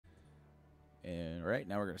And right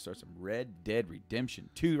now we're going to start some Red Dead Redemption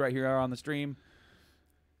 2 right here on the stream.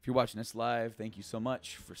 If you're watching this live, thank you so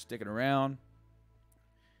much for sticking around.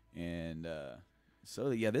 And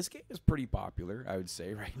so, yeah, this game is pretty popular, I would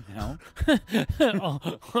say, right now.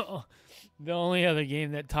 The only other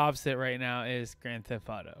game that tops it right now is Grand Theft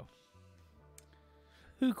Auto,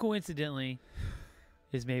 who coincidentally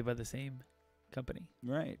is made by the same company.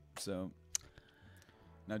 Right. So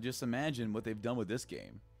now just imagine what they've done with this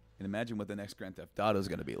game. And imagine what the next Grand Theft Auto is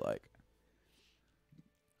going to be like.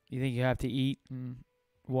 You think you have to eat and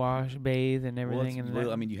wash, bathe, and everything?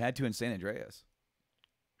 Well, I mean, you had to in San Andreas.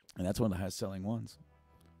 And that's one of the highest selling ones.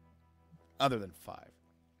 Other than 5.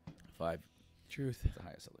 5. Truth. It's the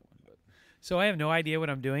highest selling one. But. So I have no idea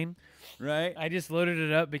what I'm doing. Right. I just loaded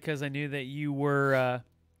it up because I knew that you were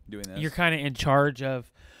doing this. You're kind of in charge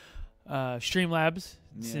of Streamlabs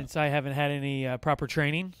since I haven't had any proper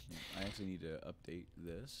training. I actually need to update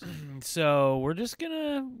this. So we're just going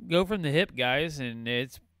to go from the hip, guys, and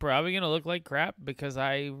it's probably going to look like crap because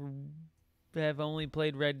I have only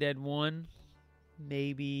played Red Dead 1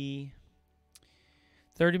 maybe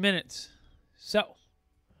 30 minutes. So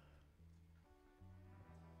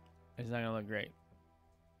it's not going to look great.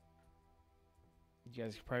 You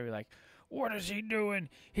guys could probably be like, what is he doing?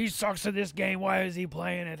 He sucks at this game. Why is he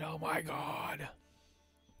playing it? Oh, my God.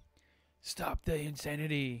 Stop the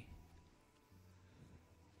insanity.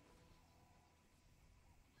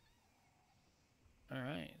 All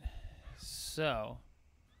right. So.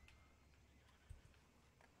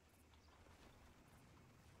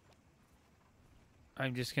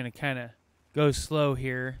 I'm just going to kind of go slow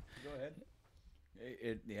here. Go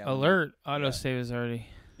ahead. Alert. Autosave is already.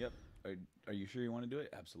 Yep. Are you sure you want to do it?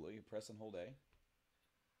 Absolutely. Press and hold A.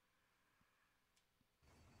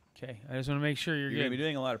 Okay. I just want to make sure you're good. You're going to be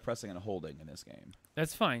doing a lot of pressing and holding in this game.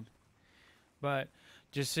 That's fine. But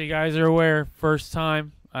just so you guys are aware, first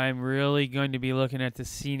time, I'm really going to be looking at the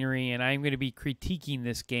scenery, and I'm going to be critiquing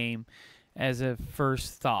this game as a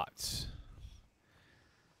first thoughts.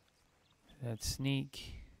 That's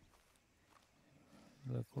sneak.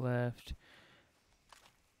 Look left.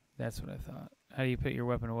 That's what I thought. How do you put your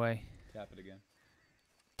weapon away? Tap it again.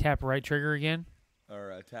 Tap right trigger again?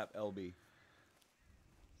 Or tap LB.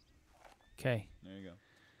 Okay. There you go.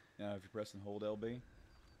 Now if you press and hold LB,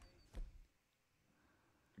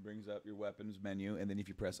 it brings up your weapons menu, and then if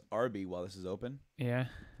you press RB while this is open, yeah,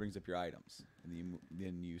 it brings up your items, and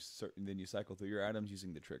then you cycle through your items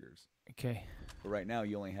using the triggers. Okay. But right now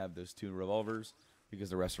you only have those 2 revolvers because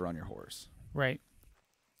the rest are on your horse. Right.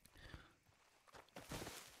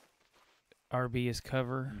 RB is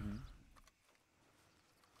cover. Mm-hmm.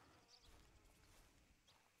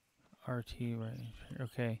 RT, right.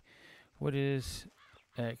 Okay. What is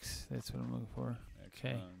X? That's what I'm looking for.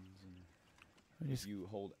 Okay. If you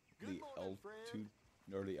hold the L2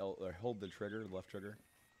 or the L, or hold the trigger, the left trigger,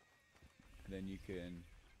 then you can.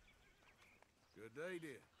 Good day,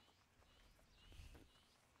 dear.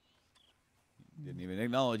 Didn't even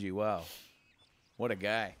acknowledge you. Wow, what a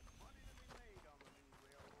guy!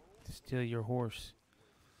 Steal your horse.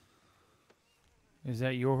 Is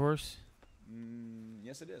that your horse?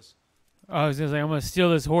 Yes, it is. Oh, I was gonna say I'm gonna steal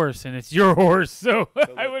this horse, and it's your horse, so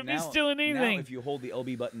I wouldn't be stealing anything. Now, if you hold the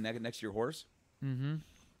LB button next to your horse,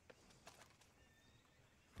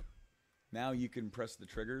 now you can press the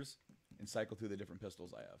triggers and cycle through the different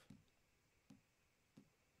pistols I have.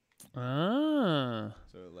 Ah.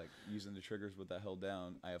 So, like using the triggers with that held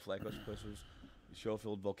down, I have flag pushers,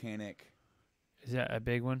 Schofield, Volcanic. Is that a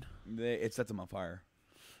big one? It sets them on fire.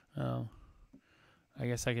 Oh. I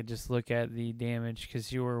guess I could just look at the damage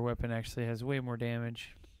because your weapon actually has way more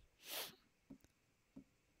damage.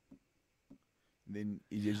 Then,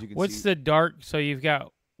 as you can What's see, the dark? So you've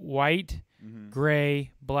got white,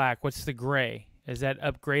 gray, black. What's the gray? Is that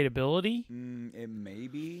upgradability? It may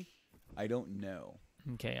be. I don't know.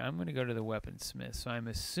 Okay, I'm going to go to the weaponsmith. So I'm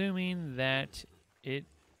assuming that it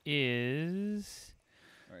is.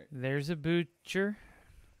 All right. There's a butcher.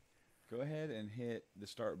 Go ahead and hit the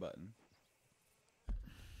start button.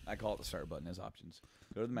 I call it the start button as options.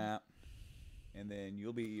 Go to the map, and then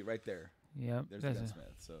you'll be right there. Yep. There's the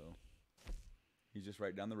gunsmith. So he's just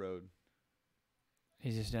right down the road.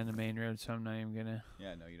 He's just down the main road, so I'm not even going to.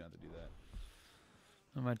 Yeah, no, you don't have to do that.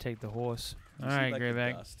 I'm going to take the horse. You All see, right, like, the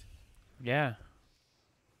Grayback. dust? Yeah.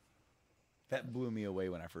 That blew me away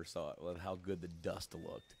when I first saw it, with how good the dust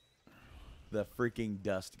looked. The freaking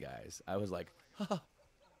dust, guys. I was like, ha,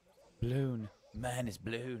 blown. Man is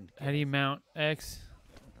blown. How do you mount X?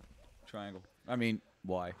 Triangle. I mean,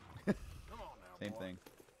 Y. Same thing.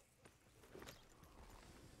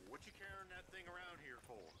 What you carrying that thing around here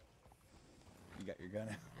for? You got your gun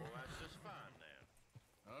out. Well, that's just fine then.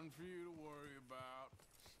 Nothing for you to worry about.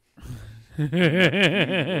 Don't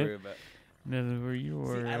worry about- Nothing where you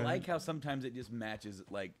were. See, I like how sometimes it just matches,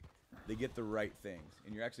 like, they get the right things,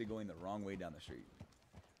 and you're actually going the wrong way down the street.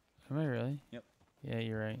 Am I really? Yep. Yeah,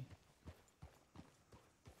 you're right.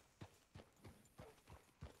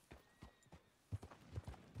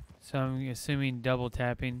 So I'm assuming double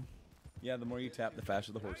tapping. Yeah, the more you tap, the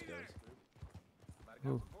faster the horse goes.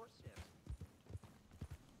 Ooh.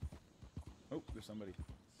 Oh, there's somebody.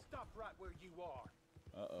 Stop right where you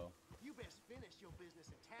are. Uh-oh. You best finish your business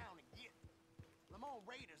in town and get Lamont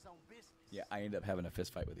Raiders on business. Yeah, I end up having a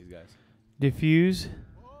fist fight with these guys. Diffuse.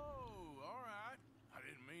 Whoa, all right. I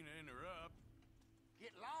didn't mean to interrupt.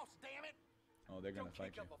 Get lost, damn it! Oh, they're going Don't to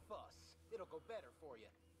fight kick you. up a fuss. It'll go better for you.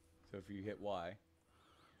 So if you hit Y,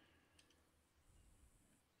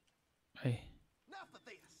 Hey. Enough of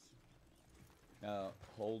this.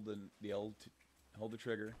 hold hold the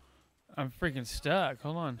trigger, I'm freaking stuck.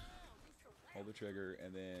 Hold on. hold the trigger,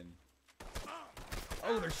 and then...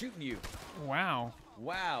 Oh, they're shooting you. Wow.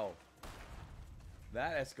 Wow.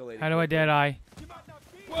 That escalated. How do I quickly. dead eye? You might not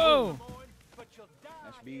be Whoa. Lemoyne, but you'll die.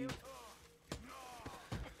 That should be...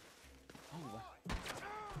 Oh, wow.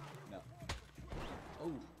 No.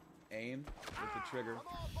 Oh, aim with the trigger,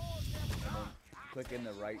 and then click in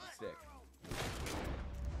the right stick.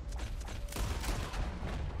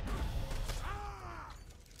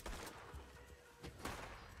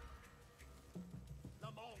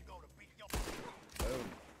 Lamont gonna beat your Boom.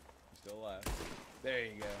 You're still alive. There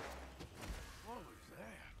you go. What was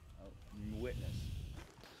that? Oh, witness.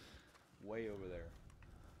 Way over there.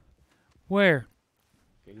 Where?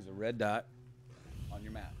 Okay, he's a red dot on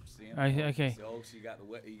your map. See him? Okay. So you got the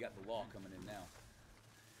law coming in now.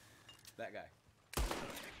 That guy.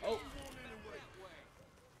 Oh,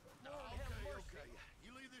 Okay.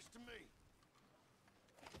 You leave this to me.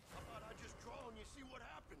 How about I just draw and you see what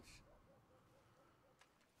happens?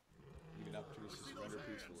 you get an opportunity to surrender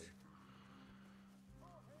peacefully.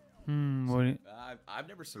 What? I've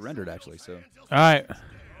never surrendered actually, so All right. Okay,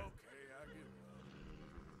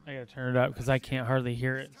 I get I gotta turn it up because I can't hardly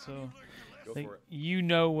hear it. So, go like, for it. you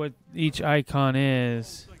know what each icon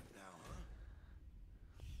is.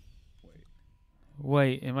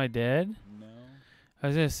 Wait, Wait, am I dead? no. I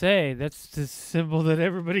was gonna say that's the symbol that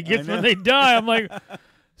everybody gets know. when they die. I'm like,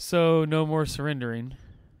 so no more surrendering.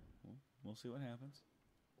 We'll see what happens.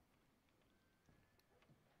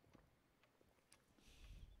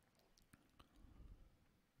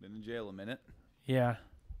 Been in jail a minute, Yeah.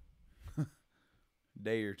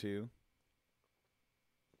 day or two.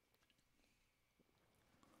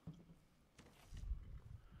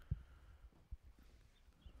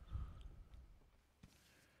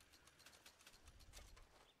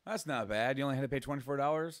 That's not bad. You only had to pay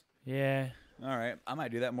 $24? Yeah. All right. I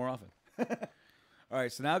might do that more often. All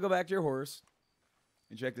right. So now go back to your horse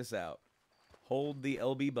and check this out. Hold the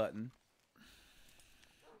LB button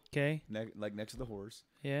Okay. like next to the horse.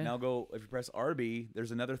 Yeah. Now go, if you press RB,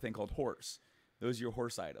 there's another thing called horse. Those are your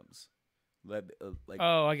horse items. Like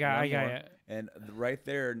Oh, I got one more. it. And right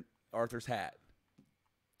there, Arthur's hat.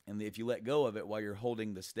 And if you let go of it while you're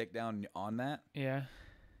holding the stick down on that, Yeah.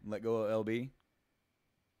 let go of LB.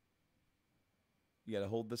 You got to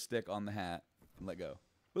hold the stick on the hat and let go.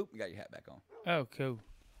 Boop, you got your hat back on. Oh, cool.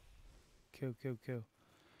 Cool.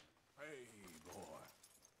 Hey, boy.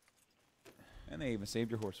 And they even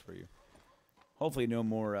saved your horse for you. Hopefully no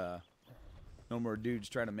more dudes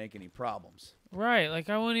trying to make any problems. Right. Like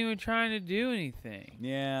I wasn't even trying to do anything.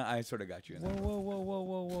 Yeah, I sort of got you in that.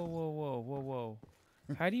 Whoa.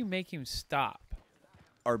 How do you make him stop?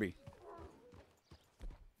 RB.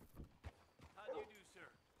 How do you do, sir?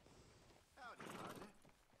 Howdy, partner.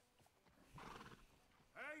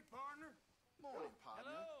 Hey, partner. Morning,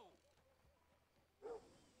 partner.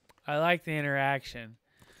 I like the interaction.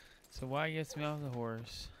 So why gets me off the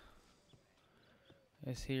horse?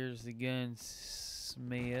 This here's the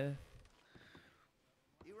gunsmith.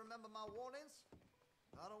 You remember my warnings?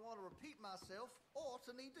 I don't want to repeat myself or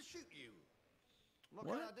to need to shoot you. What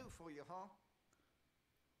can I do for you, huh?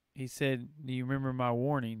 He said, "Do you remember my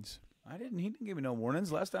warnings?" He didn't give me no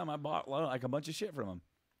warnings. Last time I bought like a bunch of shit from him.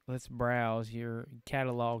 Let's browse your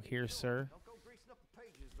catalog here, sir. Don't go greasing up the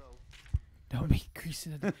pages, though. Don't be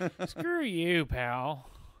greasing it. Screw you, pal.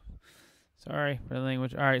 Sorry for the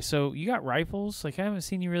language. All right, so you got rifles? Like I haven't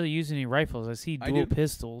seen you really use any rifles. I see I dual do.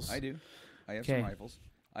 pistols. I do. I have Okay. some rifles.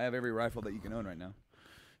 I have every rifle that you can own right now.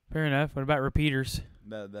 Fair enough. What about repeaters?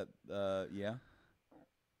 Yeah.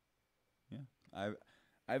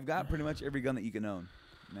 I've got pretty much every gun that you can own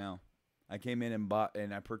now. I came in and bought,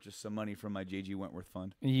 and I purchased some money from my J.G. Wentworth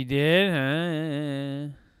fund. You did?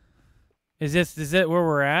 Huh? Is it where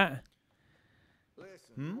we're at?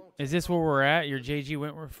 Is this where we're at? Your J.G.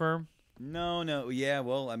 Wentworth firm? No. Yeah,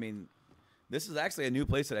 well, I mean, this is actually a new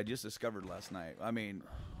place that I just discovered last night. I mean,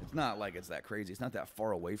 it's not like it's that crazy. It's not that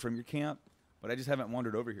far away from your camp, but I just haven't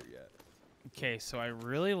wandered over here yet. Okay, so I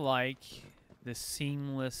really like the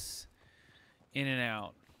seamless in and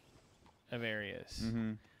out of areas.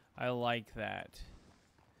 Mm-hmm. I like that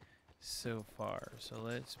so far. So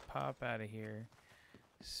let's pop out of here.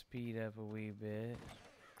 Speed up a wee bit.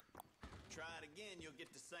 Try it again, you'll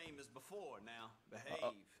get the same as before. Now,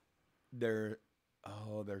 behave.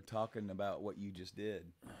 They're talking about what you just did.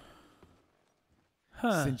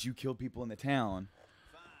 Huh. Since you killed people in the town,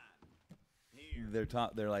 Fine. Here.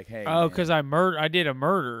 they're like, hey. Oh, man. because I did a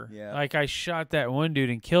murder. Yeah. Like I shot that one dude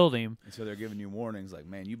and killed him. And so they're giving you warnings, like,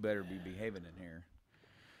 man, you better be behaving in here.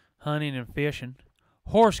 Hunting and fishing.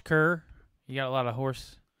 Horse cur. You got a lot of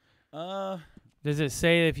horse. Does it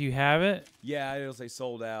say if you have it? Yeah, it'll say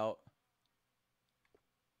sold out.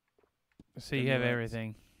 So you have Congrats.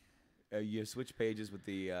 everything. You switch pages with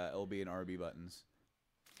the LB and RB buttons.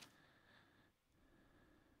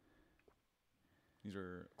 These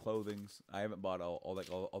are clothings. I haven't bought all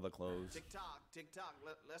the clothes. Tick tock,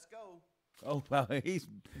 let's go. Oh wow, he's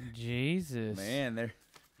Jesus. man, they're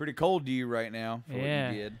pretty cold to you right now for Yeah.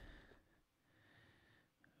 what you did.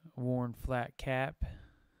 Worn flat cap.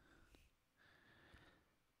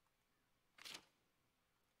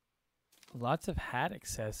 Lots of hat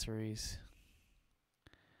accessories.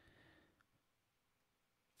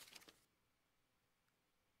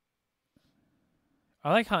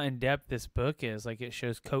 I like how in depth this book is. Like it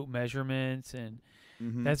shows coat measurements, and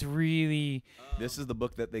Mhm. that's really. This is the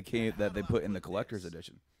book that they put in the collector's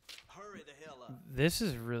edition. Hurry the hell up. This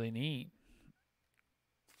is really neat.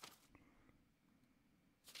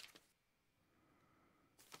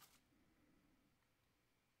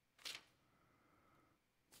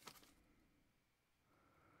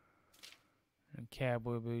 And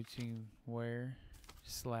cowboy boots you can wear,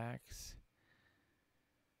 slacks,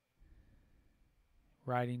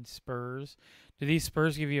 riding spurs. Do these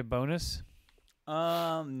spurs give you a bonus?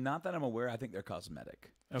 Not that I'm aware. I think they're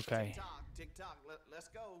cosmetic. Okay. Tick tock, let's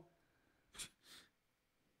go.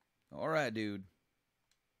 All right, dude.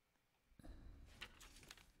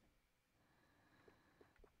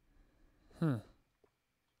 Huh.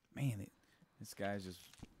 Man, this guy's just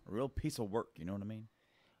a real piece of work. You know what I mean?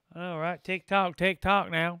 All right, tick tock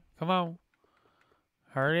now. Come on.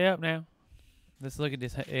 Hurry up now. Let's look at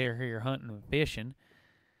this area here, hunting and fishing.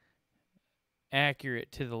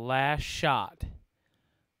 Accurate to the last shot.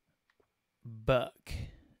 Buck.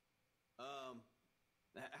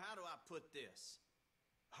 How do I put this?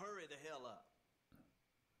 Hurry the hell up.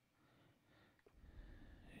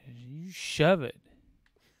 You shove it.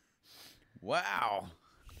 Wow.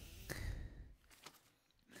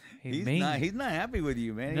 He's He's not happy with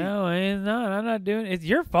you, man. No, he's not. I'm not doing it. It's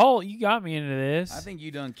your fault. You got me into this. I think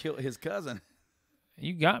you done killed his cousin.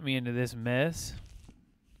 You got me into this mess.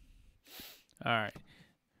 All right.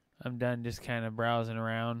 I'm done just kind of browsing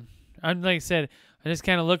around. I'm like I said, I'm just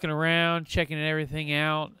kind of looking around, checking everything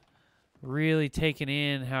out, really taking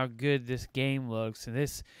in how good this game looks. And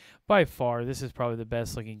this, by far, this is probably the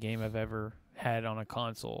best looking game I've ever had on a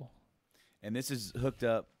console. And this is hooked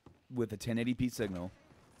up with a 1080p signal.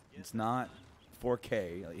 It's not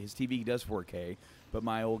 4K. His TV does 4K, but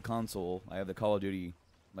my old console, I have the Call of Duty,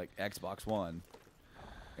 like Xbox One,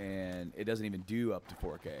 and it doesn't even do up to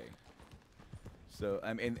 4K. So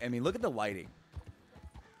I mean, look at the lighting.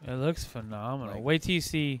 It looks phenomenal. Like- Wait till you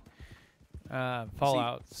see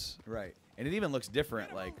Fallout's. Right, and it even looks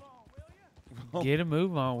different. Like, Get a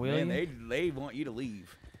move on, will man, you? they want you to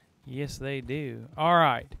leave. Yes, they do. All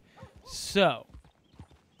right. So,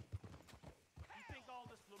 You think all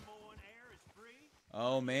this Lemoyne air is free?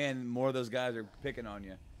 Oh man, more of those guys are picking on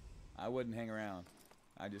you. I wouldn't hang around.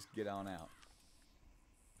 I just get on out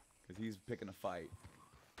because he's picking a fight.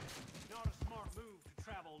 Not a smart move to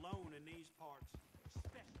travel alone in these parts,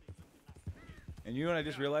 especially looking like me. And you know what I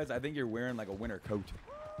just realized? I think you're wearing like a winter coat.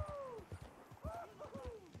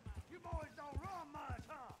 You boys don't run much,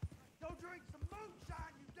 huh? Go drink some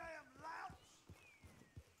moonshine, you damn louts.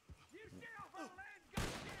 You get off our land,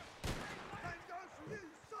 goddamn! Same goes for you,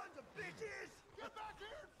 sons of bitches! Get back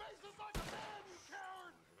here and face us like a man, you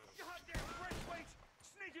coward! Goddamn breakways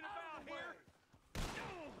sneaking about here!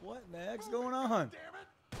 What the heck's going on? Damn it!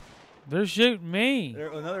 they're shooting me.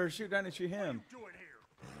 Another shoot down and shoot him. Doing here?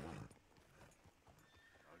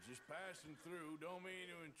 I was just passing through. Don't mean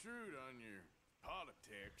to intrude on your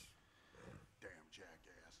politics. Damn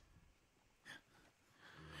jackass.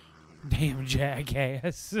 Damn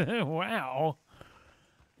jackass. Wow.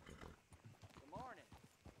 Good morning.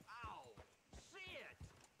 Ow! Shit!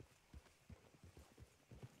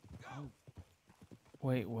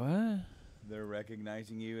 Wait, what? They're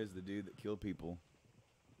recognizing you as the dude that killed people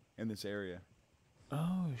in this area.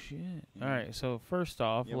 Oh shit. Yeah. All right, so first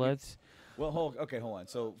off, Yeah, let's Well, hold on.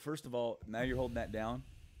 So first of all, now you're holding that down.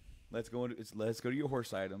 Let's go to your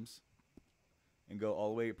horse items, and go all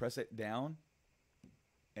the way. Press it down,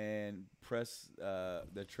 and press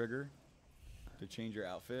the trigger to change your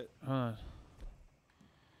outfit to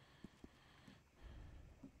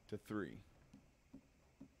 3.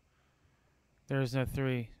 there's no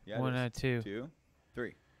 3. Yeah, One there's out 2. 2,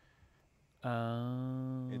 3.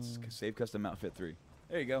 It's save custom outfit 3.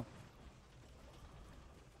 There you go.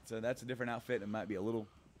 So that's a different outfit. It might be a little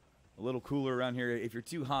cooler around here. If you're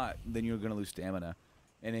too hot, then you're gonna lose stamina,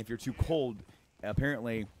 and if you're too cold,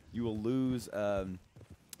 apparently you will lose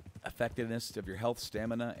effectiveness of your health,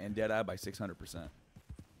 stamina, and Deadeye by 600%.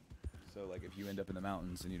 So like if you end up in the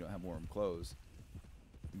mountains and you don't have warm clothes,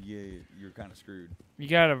 you're kind of screwed. You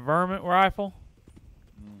got a varmint rifle?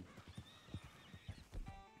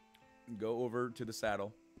 Go over to the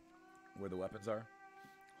saddle where the weapons are.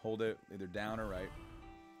 Hold it either down or right.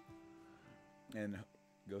 And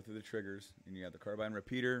go through the triggers. And you got the carbine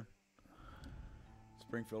repeater,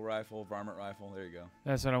 Springfield rifle, varmint rifle. There you go.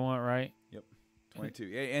 That's what I want, right? Yep. 22.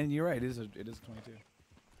 Yeah, and you're right. It is a 22.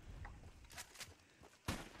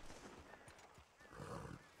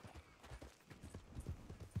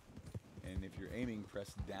 And if you're aiming,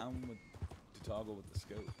 press down to toggle with the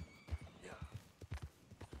scope.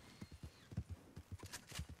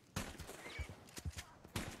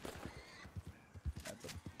 That's a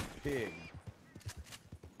pig.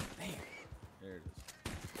 Damn. There it is.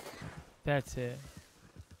 That's it.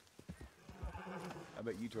 I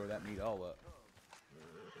bet you tore that meat all up.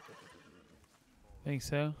 Think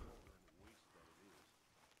so?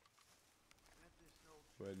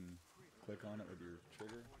 Go ahead and click on it with your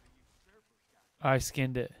trigger. I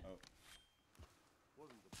skinned it.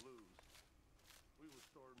 Wasn't the blues. We were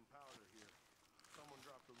storing powder here. Someone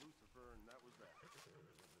dropped a Lucifer, and that was that.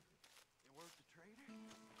 It weren't the trader?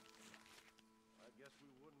 I guess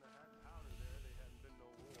we wouldn't have had powder there. They hadn't been no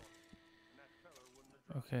war. And that fella wouldn't have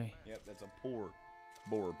dropped Okay. Yep, that's a poor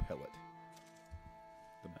boar pellet.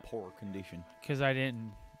 The poor condition. Because I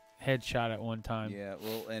didn't headshot at one time. Yeah,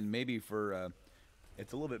 well, and maybe for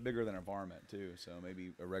it's a little bit bigger than a varmint too, so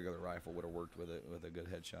maybe a regular rifle would have worked with it with a good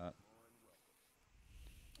headshot.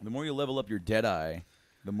 The more you level up your Deadeye,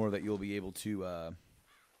 the more that you'll be able to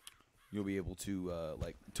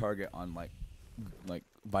like target on like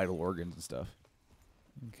vital organs and stuff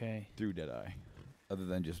Okay. through Deadeye, other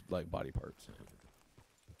than just like body parts.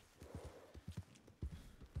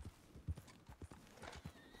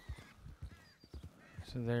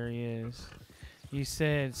 So there he is. You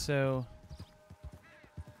said so.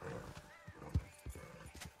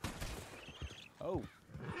 Oh,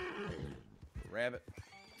 rabbit.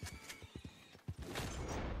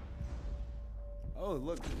 Oh,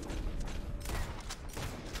 look.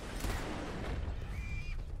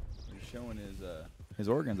 He's showing his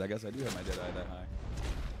organs. I guess I do have my Deadeye that high.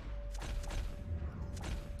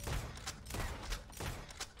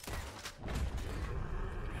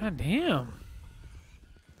 God damn.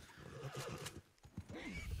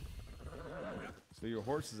 So your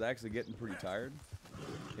horse is actually getting pretty tired.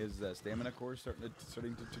 His stamina core is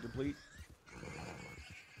starting to deplete.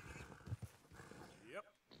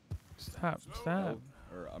 Stop. Stop.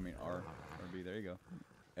 Oh, or I mean R or B. There you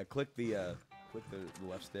go. Click the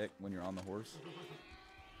left stick when you're on the horse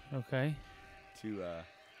Okay. to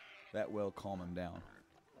that will calm him down.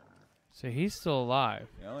 So he's still alive.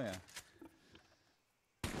 Oh yeah.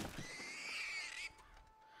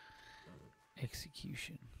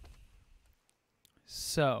 Execution.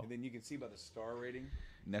 So, And then you can see by the star rating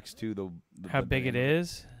next to the how big it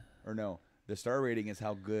is? Or no, the star rating is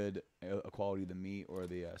how good a quality the meat or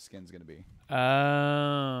the skin's gonna be.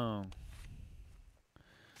 Oh.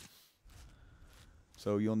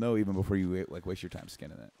 So you'll know even before you waste your time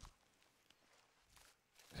skinning it.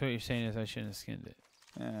 So what you're saying is I shouldn't have skinned it.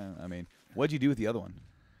 I mean, what'd you do with the other one?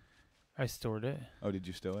 I stored it. Oh, did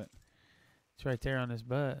you stow it? It's right there on his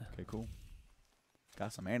butt. Okay, cool.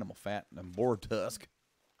 Got some animal fat and boar tusk.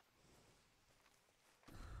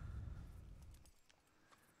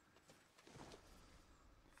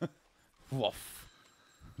 Woof.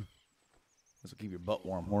 This will keep your butt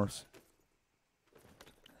warm, horse.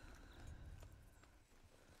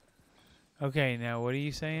 Okay, now what are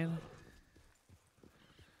you saying?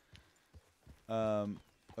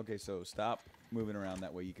 Okay, so stop moving around.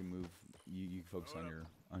 That way you can move you focus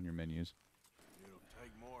on your menus. It'll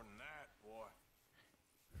take more than that, boy.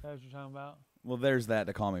 Is that what you're talking about? Well, there's that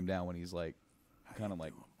to calm him down when he's like, kind of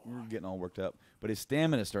like getting all worked up. But his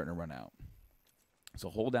stamina's starting to run out. So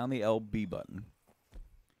hold down the LB button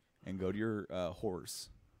and go to your horse,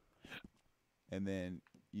 and then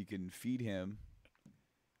you can feed him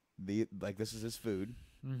like this is his food.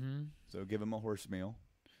 Mm-hmm. So give him a horse meal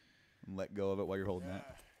and let go of it while you're holding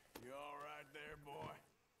that. You all right there, boy?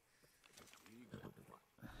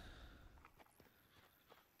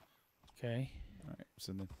 Okay. All right.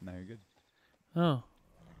 So now you're good. Oh.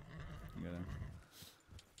 You gotta.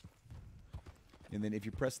 And then if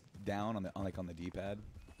you press down on the D-pad,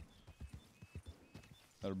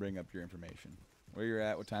 that'll bring up your information. Where you're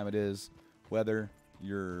at, what time it is, weather,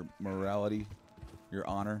 your morality, your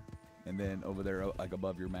honor, and then over there, like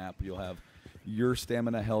above your map, you'll have your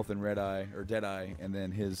stamina, health, and red eye or dead eye, and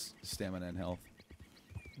then his stamina and health.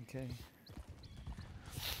 Okay.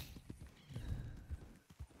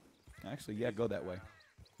 Actually, yeah, go that way.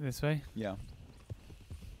 This way? Yeah.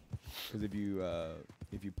 Because if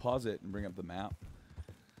you pause it and bring up the map,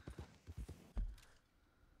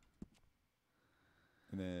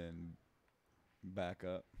 and then back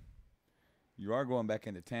up, you are going back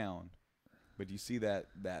into town, but you see that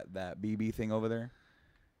BB thing over there?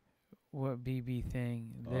 What BB thing?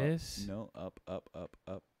 This? No, up.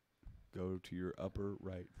 Go to your upper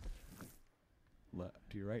right.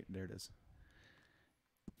 To your right. There it is.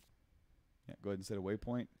 Yeah, go ahead and set a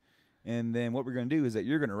waypoint. And then what we're going to do is that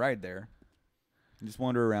you're going to ride there. And just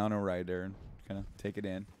wander around and ride there and kind of take it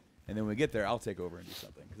in. And then when we get there, I'll take over and do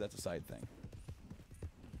something because that's a side thing.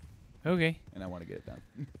 Okay. And I want to get it done.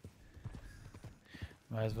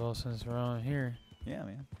 Might as well since we're on here. Yeah,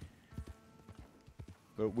 man.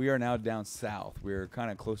 But we are now down south. We're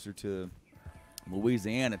kind of closer to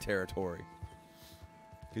Louisiana territory.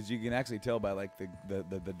 Because you can actually tell by like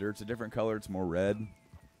the dirt's a different color. It's more red.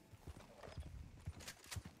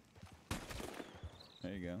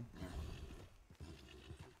 There you go.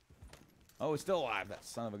 Oh, it's still alive, that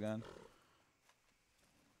son of a gun.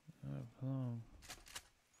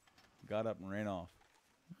 Got up and ran off.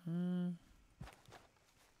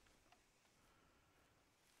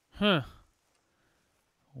 Huh.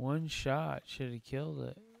 One shot should have killed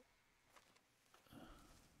it.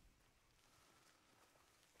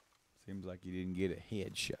 Seems like you didn't get a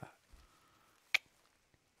headshot.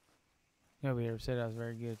 Nobody ever said I was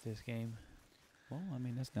very good at this game. Well, I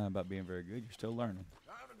mean, that's not about being very good. You're still learning.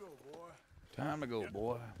 Time to go, boy. Time to go,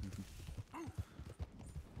 boy.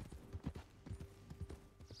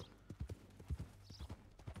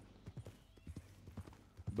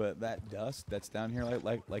 But that dust that's down here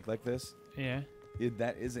like this, Yeah.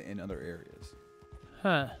 that isn't in other areas.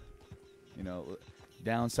 Huh. You know,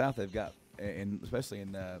 down south they've got, and especially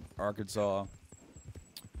in the Arkansas,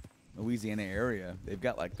 Louisiana area, they've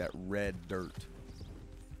got like that red dirt.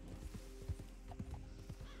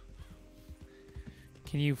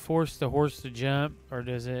 Can you force the horse to jump, or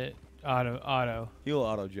does it auto? He'll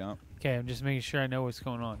auto jump. Okay, I'm just making sure I know what's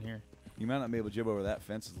going on here. You might not be able to jump over that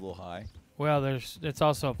fence. It's a little high. Well, it's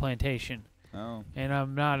also a plantation, Oh, and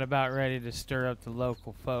I'm not about ready to stir up the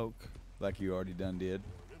local folk. like you already done did.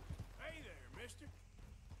 Hey there, mister.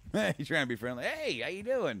 He's trying to be friendly. Hey, how you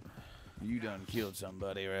doing? You done killed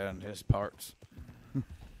somebody around his parts.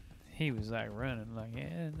 He was like running, like,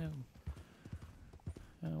 yeah, no.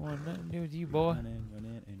 I don't want nothing to do with you, boy. Running,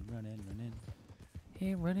 and running.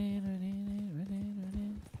 Yeah,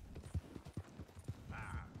 running.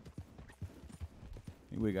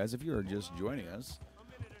 Anyway, guys, if you are just joining us, A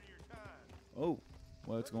minute of your time. oh,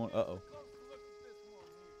 what's going? Closer look at this one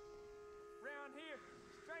here. Round here,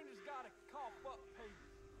 strangers gotta cough up papers.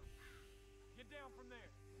 Get down from there.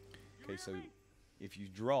 You Okay, hear so me? if you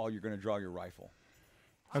draw, you're gonna draw your rifle.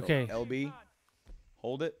 So Okay. LB,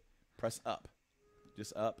 hold it, press up,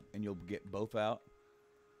 just up, and you'll get both out,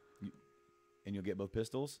 and you'll get both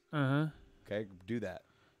pistols. Uh-huh. Okay, do that.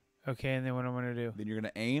 Okay, and then what I'm going to do? Then you're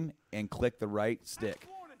gonna aim and click the right stick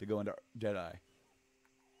to go into Deadeye.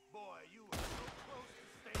 Boy, you were so close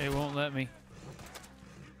to It won't let me.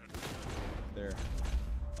 There.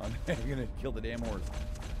 You're gonna kill the damn horse.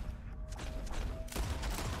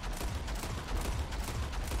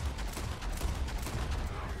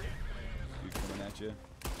 Dude coming at you.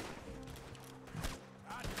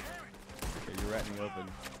 Okay, you're right in the open.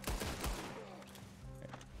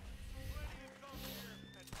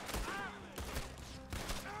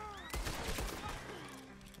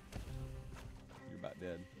 You're about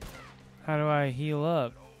dead. How do I heal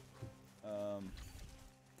up? Go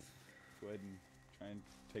ahead and try and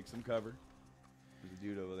take some cover. There's a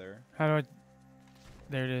dude over there. How do I...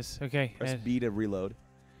 There it is. Okay. Press and- B to reload.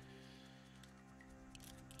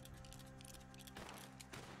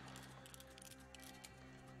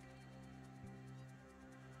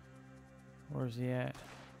 Where's he at?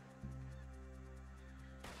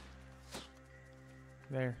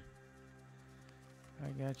 There. I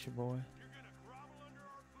got you, boy.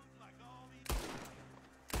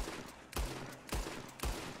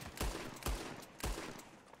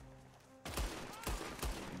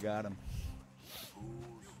 You got him.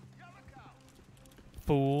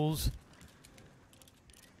 Fools.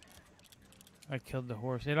 I killed the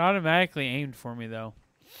horse. It automatically aimed for me, though.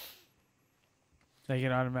 Like,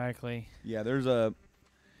 it automatically... Yeah, there's a...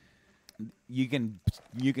 You can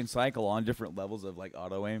cycle on different levels of, like,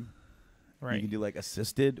 auto aim. Right. You can do, like,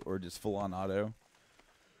 assisted or just full-on auto.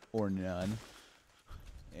 Or none.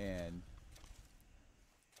 And,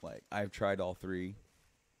 like, I've tried all three.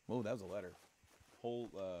 Whoa, that was a letter.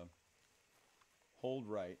 Hold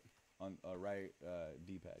right on right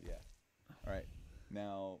D-pad, yeah. All right,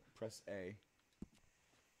 now press A.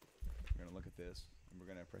 We're gonna look at this, and we're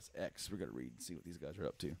gonna press X. We're gonna read and see what these guys are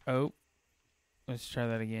up to. Oh. Let's try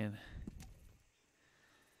that again.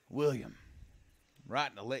 William,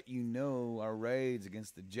 writing to let you know our raids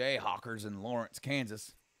against the Jayhawkers in Lawrence,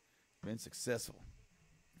 Kansas, have been successful.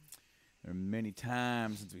 There are many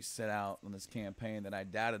times since we set out on this campaign that I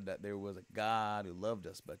doubted that there was a God who loved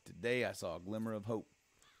us, but today I saw a glimmer of hope.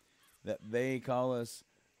 That they call us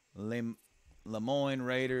Lemoyne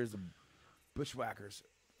Raiders, the Bushwhackers.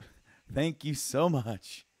 Thank you so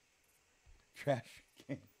much. Trash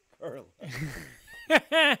Can Carla.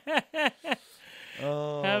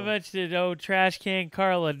 Oh. How much did old Trash Can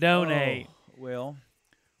Carla donate? Oh, well,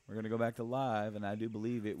 we're going to go back to live, and I do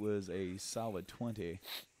believe it was a solid 20.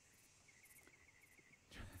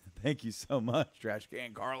 Thank you so much, Trash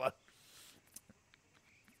Can Carla.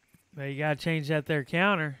 But you gotta change that there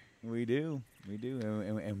counter. We do,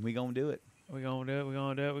 and we gonna do it. We're gonna do it. We're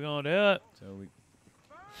gonna do it. We're gonna do it. So we.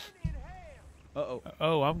 Burn in hell.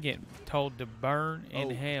 Oh, I'm getting told to burn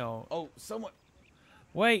in Oh. hell. Oh, someone.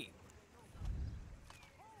 Wait.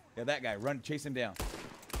 Yeah, that guy. Run, chase him down. Don't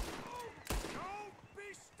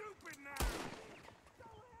be stupid now.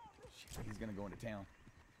 Shit, he's gonna go into town.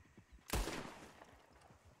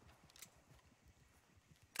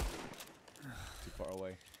 Too far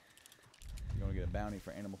away. You're gonna get a bounty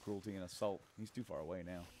for animal cruelty and assault. He's too far away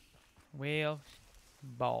now. Well,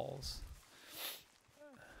 balls.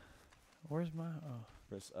 Where's my? Oh.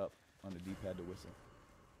 Press up on the D-pad to whistle.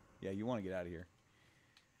 Yeah, you want to get out of here.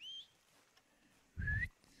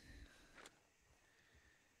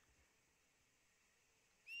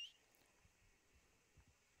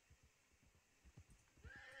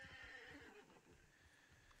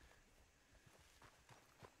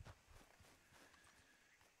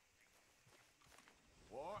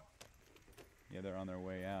 What? Yeah, they're on their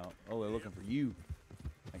way out. Oh, they're looking for you.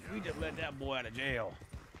 Like, we just let that boy out of jail.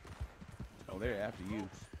 Oh, they're after you.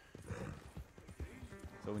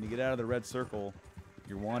 So when you get out of the red circle,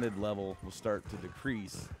 your wanted level will start to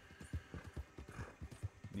decrease.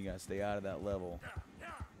 You gotta stay out of that level. You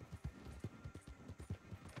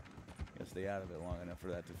gotta stay out of it long enough for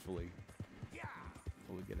that to fully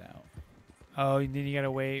get out. Oh, and then you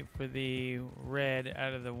gotta wait for the red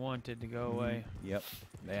out of the wanted to go away. Yep.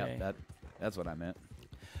 Yeah, Okay. that's what I meant.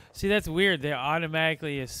 See, that's weird. They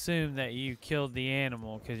automatically assume that you killed the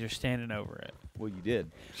animal because you're standing over it. Well, you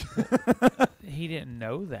did. He didn't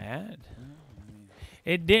know that.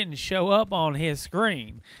 It didn't show up on his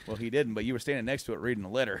screen. Well, he didn't, but you were standing next to it reading the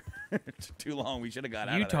letter. Too long. We should have got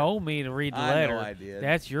out You of there. told me to read the I know letter. I did.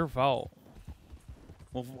 That's your fault.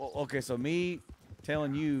 Well, okay, so me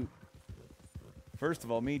telling you, first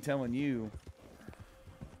of all, me telling you,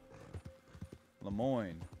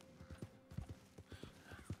 Lemoyne.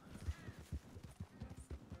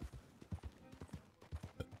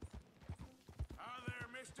 Hi there,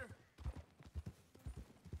 mister.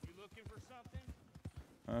 You looking for something?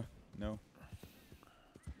 No.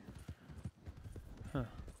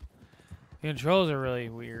 The controls are really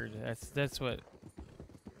weird. That's what.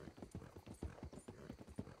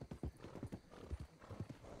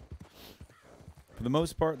 For the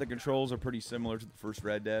most part, the controls are pretty similar to the first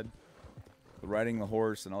Red Dead. The riding the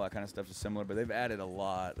horse and all that kind of stuff is similar, but they've added a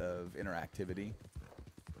lot of interactivity.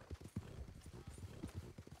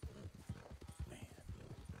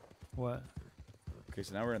 What? Okay,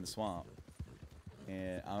 so now we're in the swamp,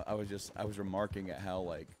 and I was remarking at how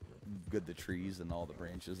like good the trees and all the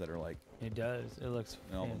branches that are like It does. It looks.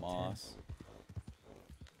 and all the fantastic. moss.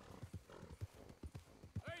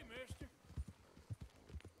 Hey,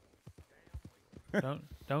 mister.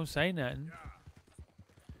 Don't say nothing.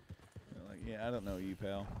 Like, yeah, I don't know you,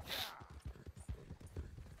 pal.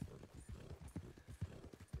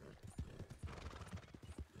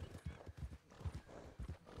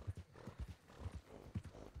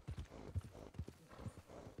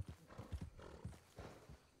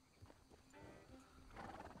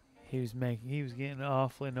 He was getting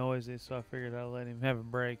awfully noisy, so I figured I'd let him have a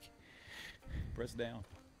break. Press down.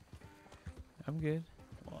 I'm good.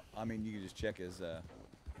 Well, I mean, you can just check his.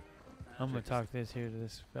 I'm gonna check his- talk this here to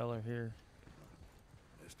this fella here.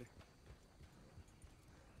 Mister.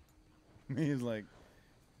 He's like,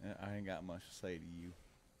 I ain't got much to say to you.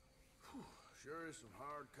 Sure is some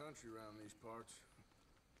hard country around these parts.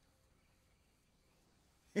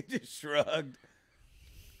 He just shrugged.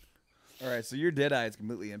 All right, so your dead eye is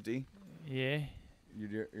completely empty. Yeah.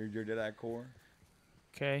 Your dead eye core.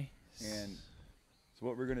 Okay. And so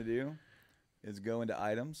what we're gonna do is go into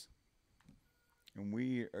items, and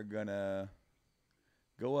we are gonna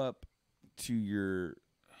go up to your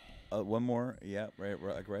one more. Yeah,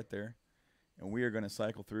 right there, and we are gonna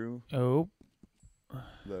cycle through Oh.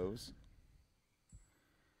 those.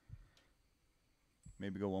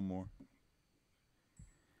 Maybe go one more.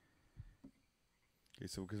 Okay,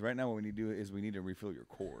 so because right now what we need to do is we need to refill your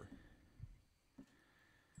core.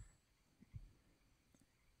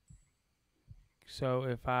 So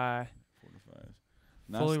if I 4 to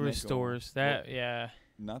 5. fully snake restores oil. that, Well, yeah.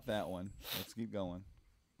 not that one. Let's keep going.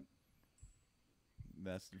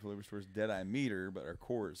 That's the fully restores Deadeye meter, but our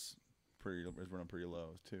core is running pretty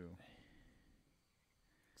low too.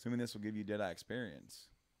 Assuming this will give you Deadeye experience.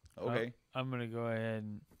 Okay. I'm gonna go ahead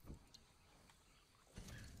and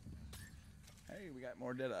Hey, we got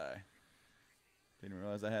more Deadeye. Didn't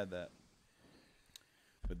realize I had that.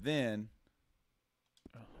 But then,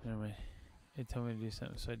 oh, never mind. It told me to do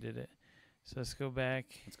something, so I did it. So let's go back.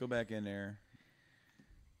 let's go back in there.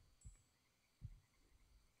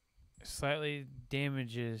 Slightly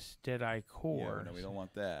damages Deadeye core. Yeah, no, we don't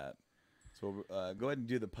want that. So go ahead and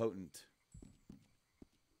do the potent.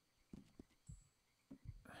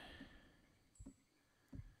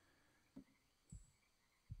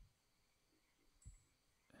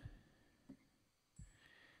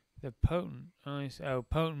 The potent.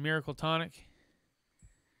 Potent miracle tonic.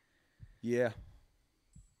 Yeah.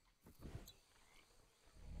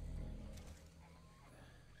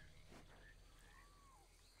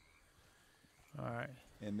 All right.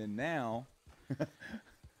 And then now,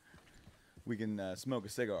 we can smoke a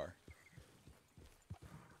cigar.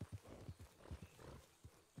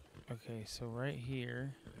 Okay, so right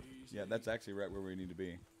here, Yeah, that's actually right where we need to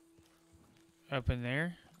be. up in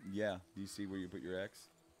there. Yeah. Do you see where you put your X?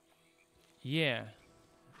 Yeah.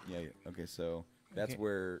 Yeah. Okay, so that's Okay.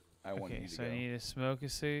 where I want Okay, you to so go. I need to smoke a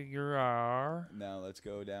cigar. Now let's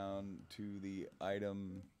go down to the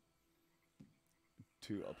item.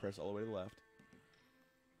 I'll press all the way to the left.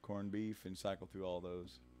 Corned beef and cycle through all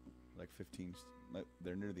those, like 15.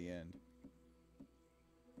 They're near the end.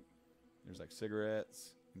 There's like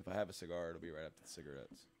cigarettes. And if I have a cigar, it'll be right after the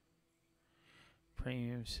cigarettes.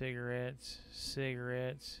 Premium cigarettes,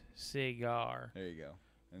 cigar. There you go.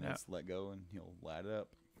 And Now- let's let go, and he'll light it up.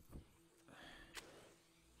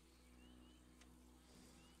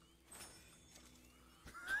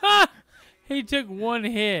 He took one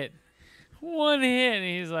hit. One hit, and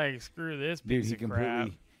he's like, screw this Dude, piece of crap.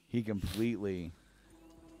 he completely.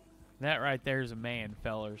 That right there is a man,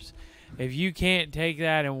 fellers. If you can't take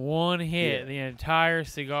that in one hit, Yeah. the entire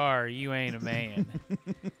cigar, you ain't a man.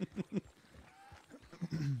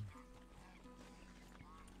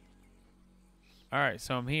 All right,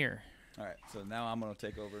 so I'm here. All right, so now I'm gonna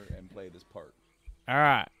take over and play this part. All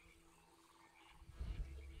right.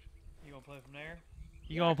 You gonna play from there?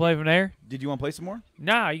 You gonna play from there? Did you want to play some more?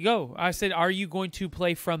 Nah, you go. I said, are you going to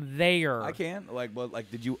play from there? I can.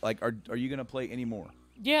 Did you Are you gonna play any more?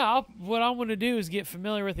 Yeah, what I'm gonna do is get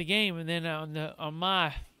familiar with the game, and then on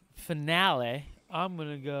my finale, I'm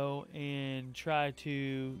gonna go and try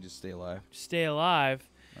to Just stay alive. stay alive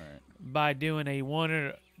All right. by doing a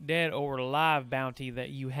wanted dead or alive bounty that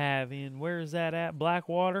you have in, where is that at?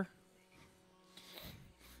 Blackwater?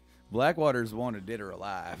 Blackwater's wanted dead or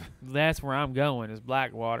alive. That's where I'm going, is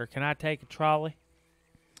Blackwater. Can I take a trolley?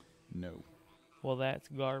 No. Well, that's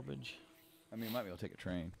garbage. I mean, you might be able to take a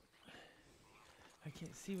train. I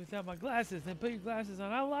can't see without my glasses. Then put your glasses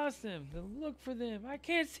on. I lost them. Then look for them. I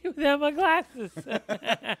can't see without my glasses.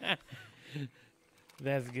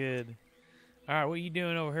 That's good. All right, what are you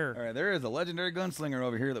doing over here? All right, there is a legendary gunslinger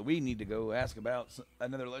over here that we need to go ask about.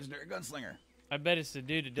 Another legendary gunslinger. I bet it's the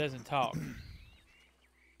dude that doesn't talk.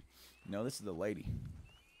 No, this is the lady.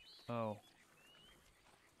 Oh,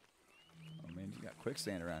 Oh man, you got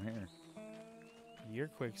quicksand around here. you're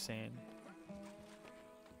quicksand.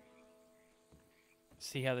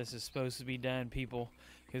 see how this is supposed to be done, people,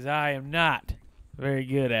 because I am not very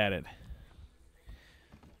good at it.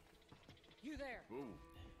 You there? Whoa.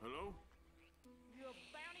 Hello? You a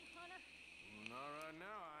bounty hunter? Well, not right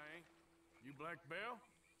now, I ain't. You Black Belle?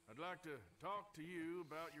 I'd like to talk to you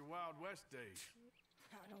about your Wild West days.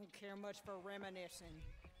 I don't care much for reminiscing.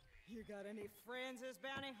 You got any friends as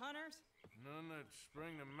bounty hunters? None that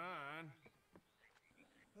spring to mind.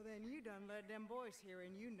 Well, then you done led them boys here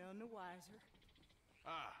and you none the wiser.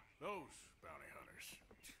 Ah, those bounty hunters.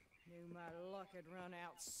 Knew my luck had run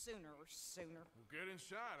out sooner or sooner. Well, get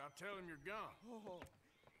inside. I'll tell him you're gone.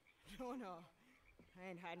 Oh, no. I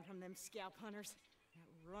ain't hiding from them scalp hunters.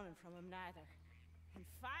 Not running from them neither. And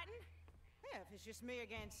fighting? Yeah, if it's just me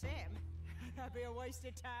against them, that'd be a waste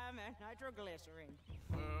of time and nitroglycerin.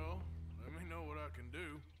 Well, let me know what I can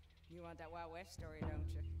do. You want that Wild West story, don't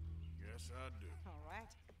you? Yes, I do. All right.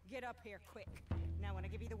 Get up here quick. Now, when I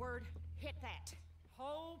give you the word, hit that.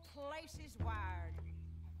 Whole place is wired.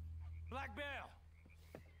 Black Belle,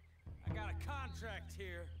 I got a contract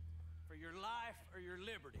here for your life or your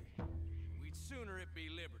liberty. We'd sooner it be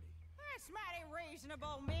liberty. That's mighty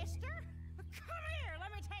reasonable, mister. Come here,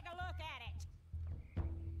 let me take a look at it.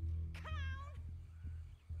 Come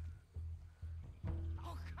on.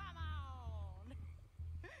 Oh, come on.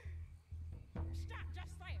 Stop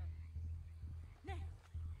just there. Now,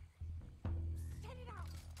 set it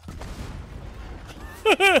off.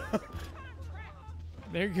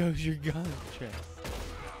 There goes your gun check.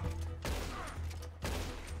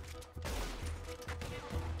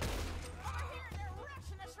 Over here, they're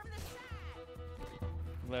rushing us from the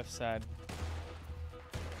side. Left side.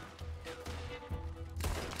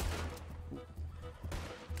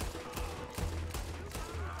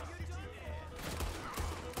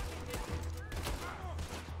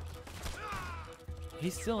 He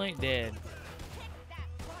still ain't dead. Hit that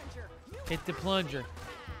plunger. You Hit the plunger.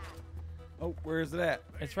 Oh, where is it at?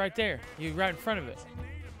 It's right there. You're right in front of it.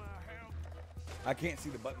 I can't see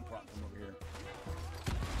the button prompt from over here.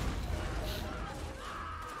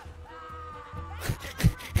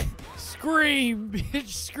 Scream, bitch,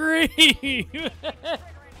 scream! You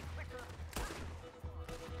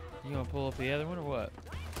gonna pull up the other one or what?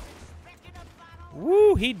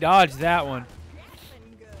 Woo, he dodged that one.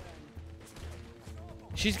 Gatling gun.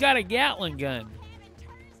 She's got a Gatling gun.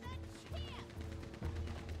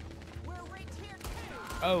 We're right here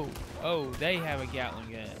too. Oh, they have a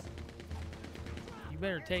Gatling gun. You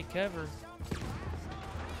better take cover.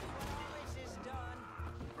 This is done.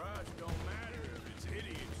 Price don't matter if it's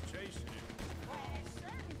idiots chasing it. Well, at a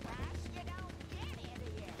certain price, you don't get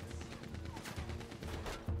idiots.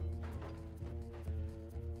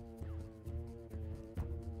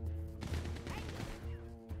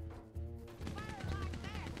 Fire like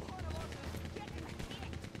that, one of us is getting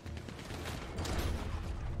hit.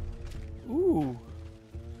 Ooh.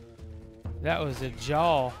 That was a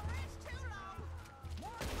jaw. That's too long.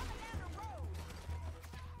 More coming down the road.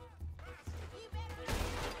 You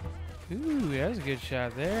better Ooh, that was a good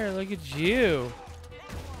shot there. Look at you. that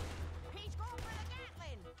one. He's going for the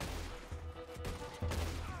Gatling.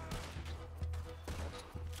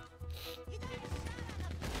 You got a shot on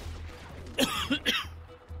the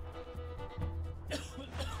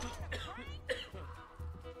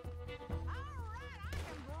Alright, I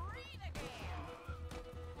can breathe again.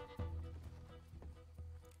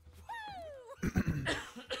 Woo!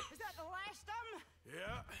 Is that the last of them?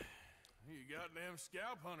 Yeah. You got them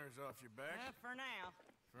scalp hunters off your back. For now.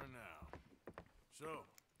 For now. So,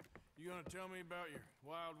 you gonna tell me about your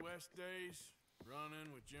Wild West days?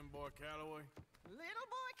 Running with Jim Boy Calloway? Little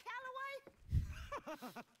boy Calloway?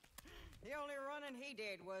 The only running he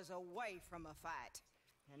did was away from a fight.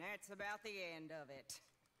 And that's about the end of it.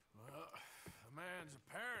 Well, the man's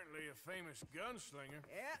apparently a famous gunslinger.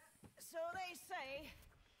 Yeah, so they say.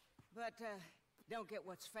 But don't get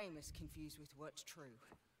what's famous confused with what's true.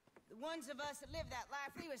 The ones of us that lived that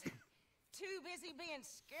life, we was too busy being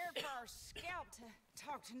scared for our scalp to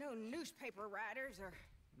talk to no newspaper writers or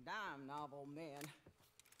dime novel men.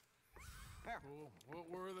 Well, what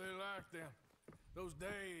were they like then? Those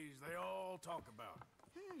days they all talk about.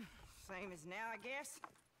 Same as now, I guess.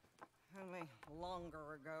 Only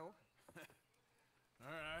longer ago. All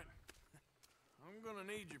right. I'm gonna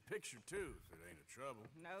need your picture too, if it ain't a trouble.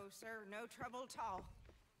 No, sir, no trouble at all.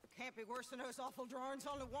 Can't be worse than those awful drawings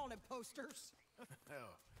on the wanted posters.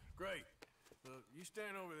 Hell, great. Look, you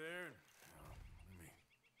stand over there and let me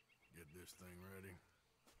get this thing ready.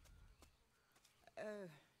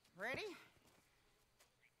 Ready?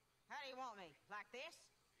 How do you want me? Like this?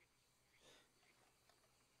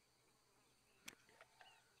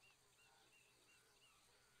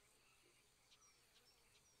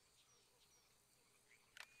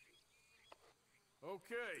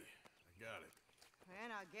 Okay, I got it.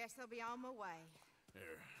 And I guess I'll be on my way.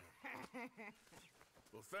 There.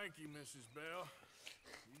 Well, thank you, Mrs. Bell.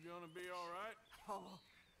 You gonna be all right? Oh,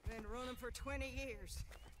 been running for 20 years.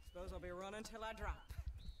 Suppose I'll be running till I drop.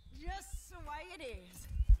 Just the way it is.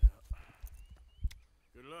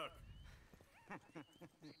 Good luck.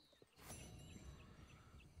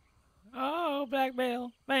 Oh, Black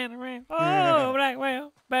Bell, band around. Oh, Black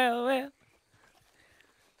Bell, bell, bell.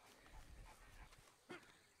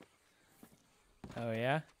 Oh,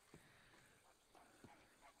 yeah?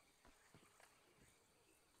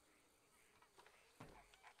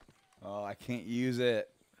 Oh, I can't use it.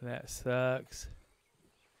 That sucks.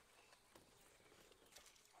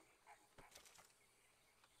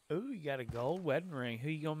 Ooh, you got a gold wedding ring. Who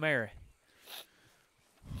you gonna marry?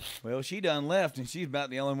 Well, she done left, and she's about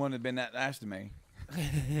the only one that's been that nice to me.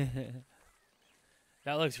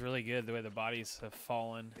 That looks really good, the way the bodies have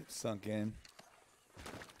fallen. It's sunk in.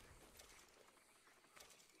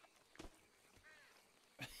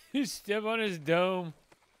 Step on his dome.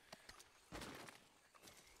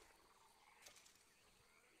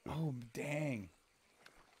 Oh, dang.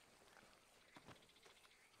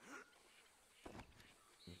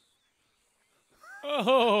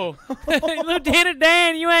 Oh, Lieutenant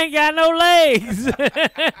Dan, you ain't got no legs.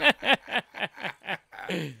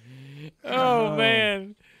 Oh,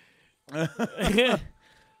 man.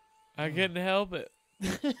 I couldn't help it.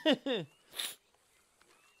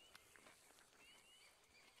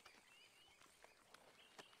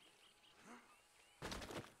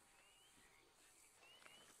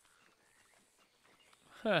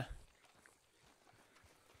 Huh.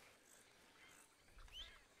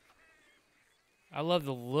 I love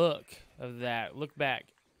the look of that. Look back.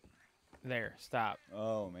 There, stop.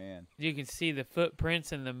 Oh, man. You can see the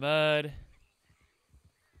footprints in the mud.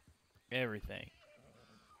 Everything.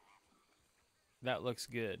 That looks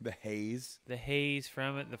good. The haze. The haze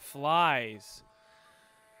from it. The flies.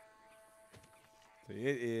 It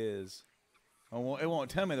is. It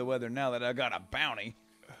won't tell me the weather now that I got a bounty.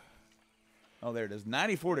 Oh, there it is.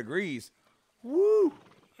 94 degrees. Woo!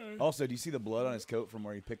 Also, do you see the blood on his coat from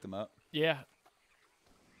where he picked them up? Yeah.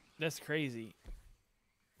 That's crazy.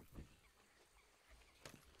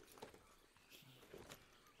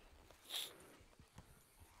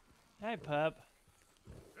 Hey, pup.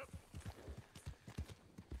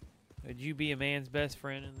 Would you be a man's best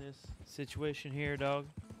friend in this situation here, dog?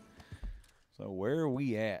 So where are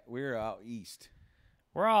we at? We're out east.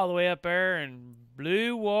 We're all the way up there in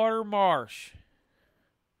Blue Water Marsh.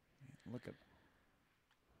 Look at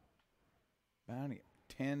bounty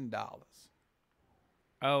 $10.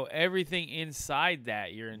 Oh, everything inside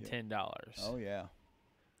that you're in $10. Oh yeah,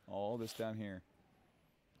 all this down here.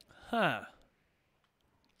 Huh.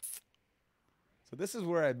 So this is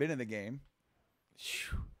where I've been in the game,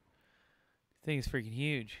 Thing is freaking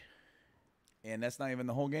huge. and that's not even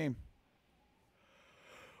the whole game.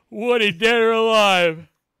 Wanted, dead or alive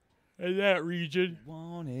in that region.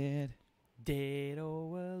 Wanted. Dead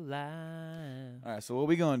or alive. All right, so what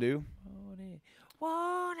we gonna do?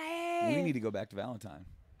 Wanted. We need to go back to Valentine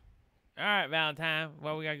All right, Valentine.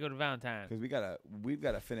 Well, we got to go to Valentine. because we've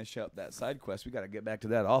gotta finish up that side quest. We gotta get back to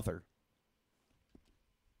that author.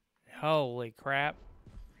 Holy crap.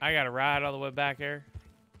 I got to ride all the way back there.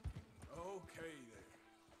 Okay there.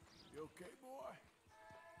 You okay, boy?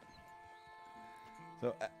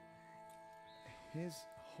 So his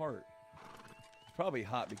heart is probably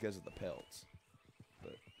hot because of the pelts,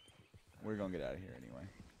 but we're gonna get out of here anyway.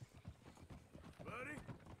 Buddy?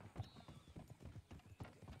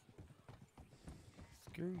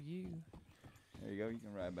 Screw you. There you go. You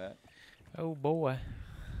can ride back. Oh, boy.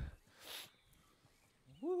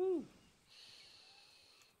 Woohoo!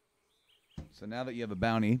 So now that you have a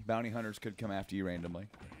bounty hunters could come after you randomly,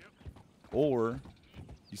 or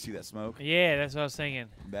you see that smoke? Yeah, that's what I was thinking.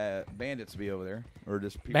 That bandits be over there, or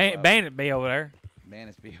just people. Bandit be over there.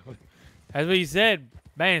 Bandits be over. That's what you said.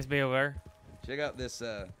 Bandits be over there. Check out this.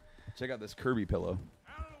 Check out this Kirby pillow.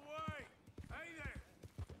 Out of the way! Hey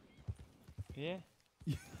there!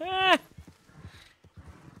 Yeah.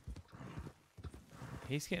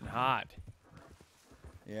 He's getting hot.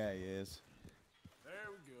 Yeah, he is. There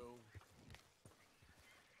we go.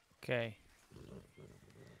 Okay.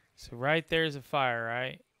 So right there's a fire,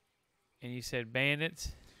 right? And you said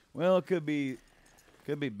bandits? Well, it could be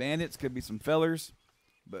bandits, could be some fellers,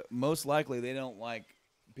 but most likely they don't like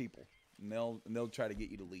people, and they'll try to get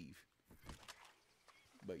you to leave.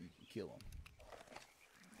 But you can kill them.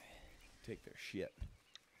 Take their shit.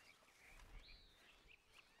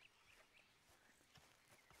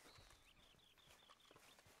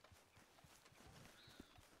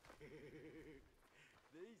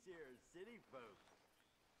 These here city folks,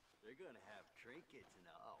 they're gonna have trinkets and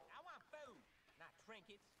all. I want food, not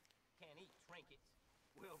trinkets. Can't eat trinkets.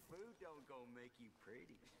 Well, food don't go make you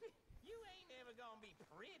pretty. You ain't never gonna be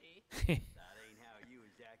pretty. That ain't how you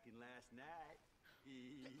was acting last night.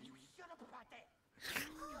 You shut up about that.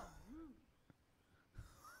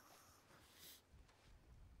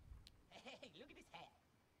 Hey, look at this hat.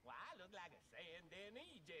 Why, I look like a Saint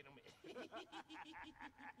Denis gentleman.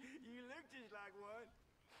 You look just like one.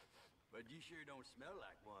 But you sure don't smell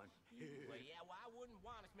like one. Well, yeah, well, I wouldn't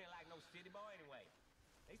want to smell like no city boy anyway.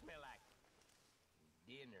 They smell like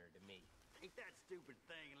dinner to me. Take that stupid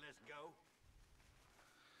thing and let's go.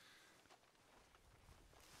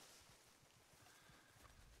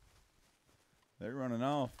 They're running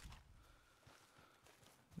off.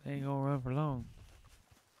 They ain't gonna run for long.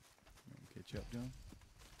 Catch up to him.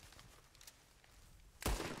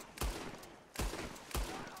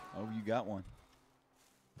 Oh, you got one.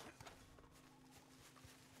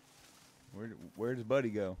 Where does Buddy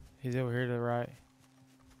go? He's over here to the right.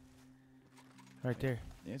 Right there.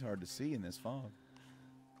 It's hard to see in this fog.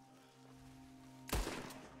 Oh,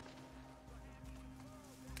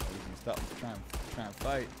 he's gonna stop and try and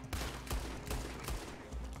fight.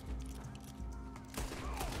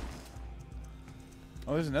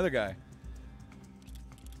 Oh, there's another guy.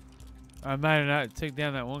 I might have not took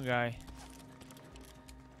down that one guy.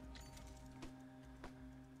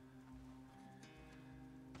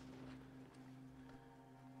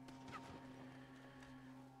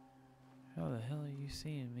 How the hell are you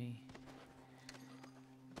seeing me?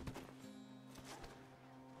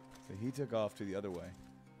 So he took off to the other way.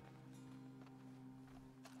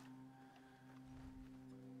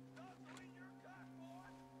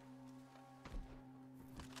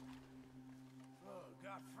 Oh,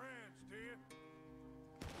 got friends, do you?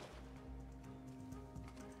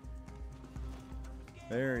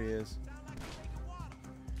 There he is.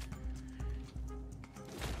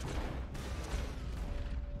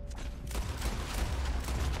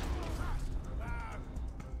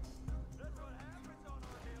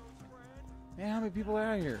 Man, how many people are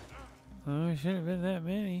out here? Oh, it shouldn't have been that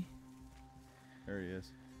many. There he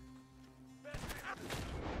is.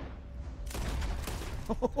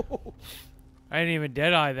 I didn't even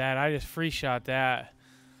deadeye that. I just free shot that.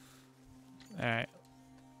 All right.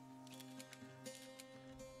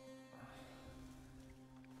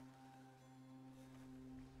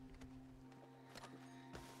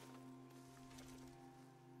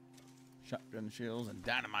 Shotgun shells and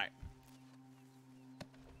dynamite.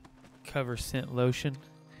 Cover scent lotion. Did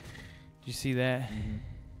you see that? Mm-hmm.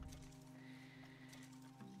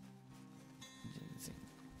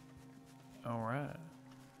 All right.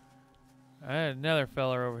 I had another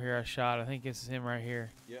feller over here I shot. I think this is him right here.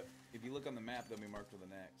 Yep. If you look on the map, they'll be marked with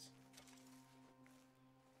an X.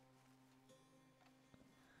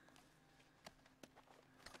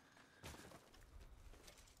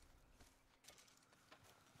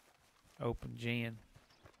 Open Jan.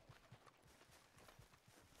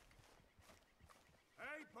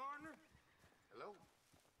 Hey, partner. Hello?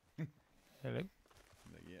 Hello.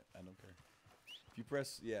 Like, yeah, I don't care. If you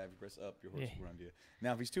press up, your horse Yeah. will run to you.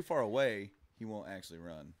 Now, if he's too far away, he won't actually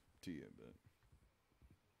run to you,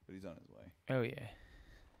 but he's on his way. Oh yeah.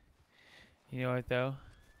 You know what though?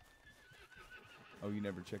 Oh, you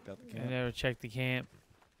never checked out the I camp? never checked the camp.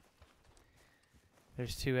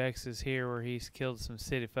 There's 2 X's here where he's killed some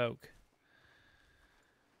city folk.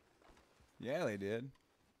 Yeah, they did.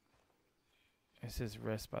 It says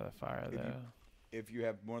rest by the fire If you- though. If you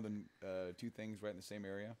have more than 2 things right in the same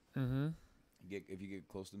area, Mm-hmm. if you get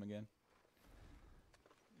close to them again,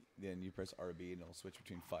 then you press RB and it'll switch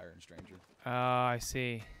between fire and stranger. Oh, I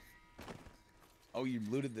see. Oh, you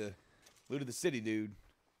looted the city, dude.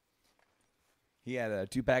 He had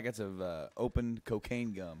 2 packets of opened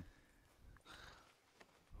cocaine gum.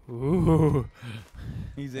 Ooh.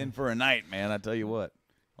 He's in for a night, man. I tell you what.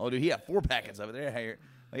 Oh, dude, he had 4 packets of it.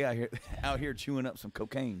 They out here chewing up some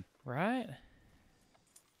cocaine. Right?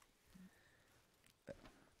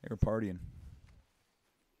 They were partying.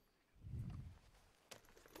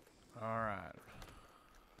 All right.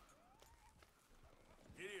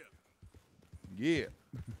 Yeah.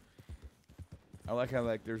 I like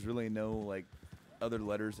how there's really no other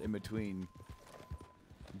letters in between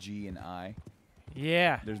G and I.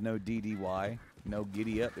 Yeah. There's no DDY. No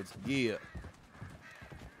giddy up. It's yeah.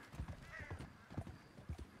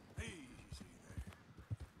 Easy there.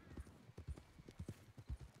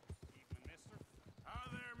 Evening, mister. Hi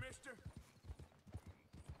there, mister.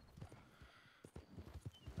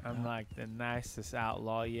 I'm like the nicest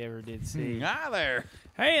outlaw you ever did see. Hi there.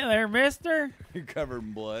 Hey there, mister. You're covered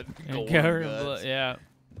in blood. And Gore covered in guts. blood. Yeah.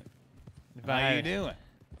 If How I you had doing?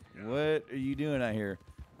 What are you doing out here?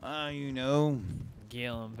 You know,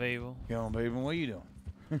 killing people. killing people. What are you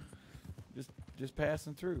doing? just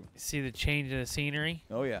passing through. See the change in the scenery?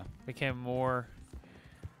 Oh yeah. Became more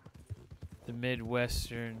the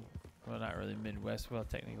Midwestern, well, not really Midwest, well,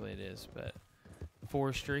 technically it is, but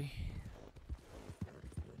forestry.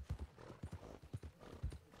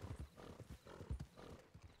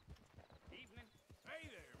 Evening. Hey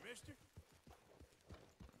there, mister.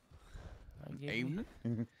 Evening.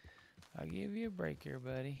 I'll give you a break here,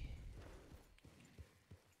 buddy.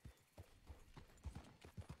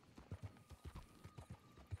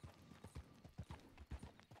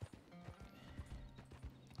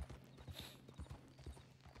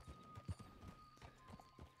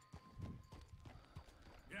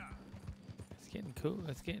 Yeah. It's getting cool.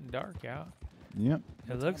 It's getting dark out. Yep.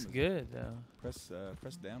 It looks good, though. Press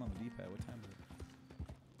down on the D-pad. What time is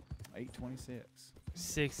it? 8:26.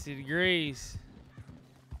 60 degrees.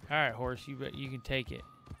 All right, horse, you can take it.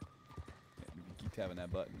 Yeah, if you keep tapping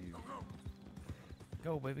that button, you.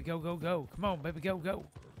 Go, baby, go, go, go. Come on, baby, go, go.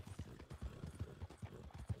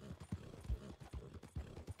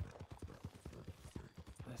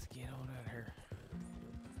 Let's get on out here.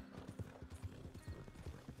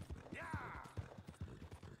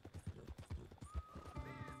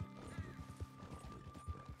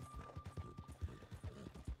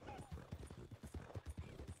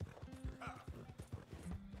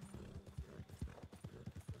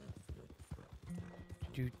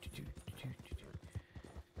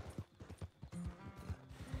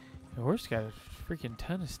 The horse got a freaking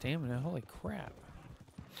ton of stamina. Holy crap.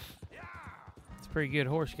 It's a pretty good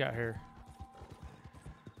horse got here.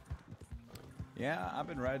 Yeah, I've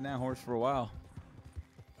been riding that horse for a while.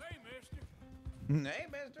 Hey, mister. Hey,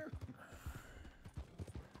 mister.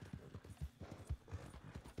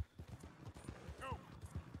 Go.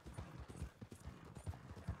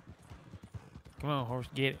 Come on, horse,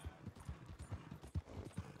 get it.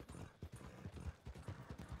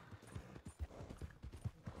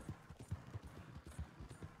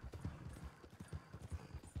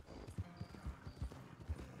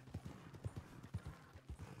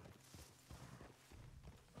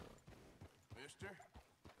 Mister.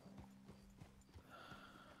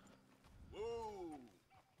 Whoa.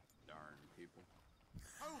 Darn people.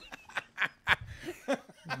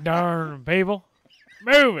 Darn people.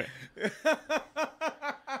 Move it.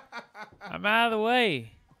 I'm out of the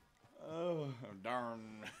way. Oh,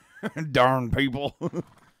 darn. Darn people.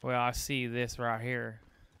 Well, I see this right here.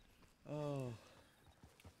 Oh.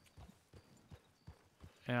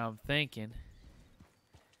 And I'm thinking.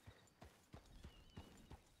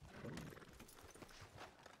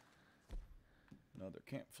 Another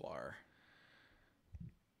camp flyer.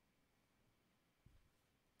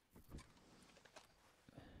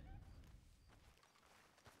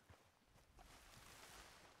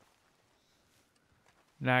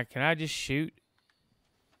 Now, can I just shoot?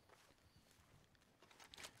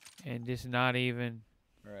 And just not even.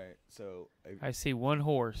 Right. So. I see one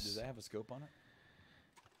horse. Does that have a scope on it?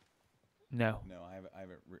 No. No,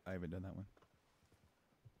 I haven't done that one.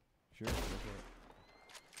 Sure. Go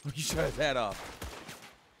for it. You shot his hat off.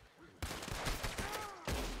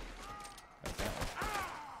 That's that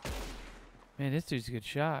one. Man, this dude's a good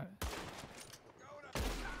shot.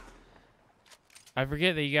 I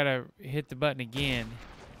forget that you gotta hit the button again.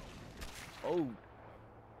 Oh.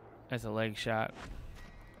 That's a leg shot.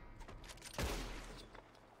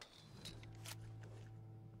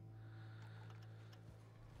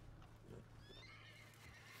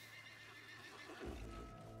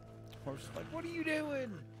 Horse is like, what are you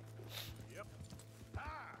doing?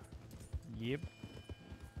 Yep.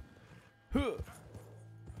 Huh.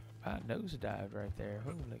 I nose dived right there.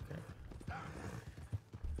 Holy crap.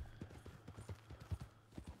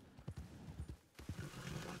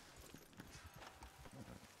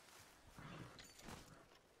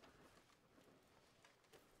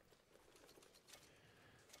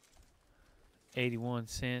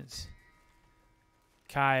 $0.81.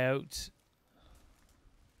 Coyotes.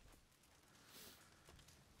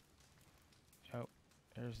 Oh,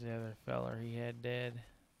 there's the other feller he had dead.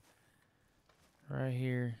 Right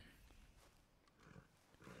here.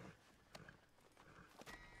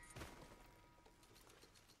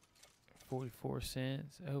 $0.44.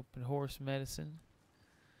 Open horse medicine.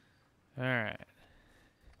 All right.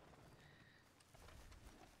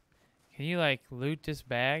 Can you like loot this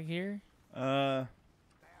bag here? Bastards.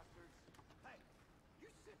 Hey, you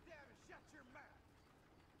sit down and shut your mouth.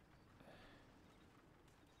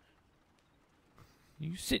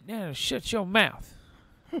 You sit down and shut your mouth.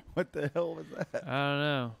 What the hell was that? I don't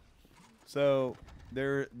know. So,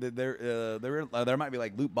 there might be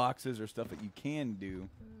like loot boxes or stuff that you can do.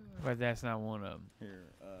 But that's not one of them. Here,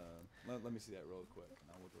 let me see that real quick, and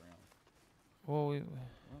I'll look around. Well,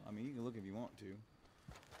 Well, I mean, you can look if you want to.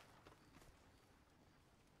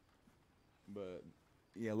 But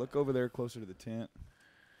yeah, look over there closer to the tent.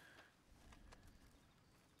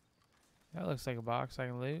 that looks like a box I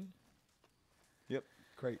can loot. Yep,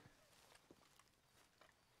 crate.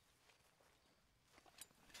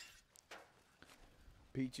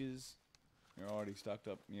 Peaches. You're already stocked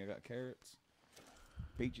up. You got carrots.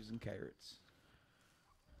 Peaches and carrots.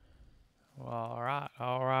 Well, all right,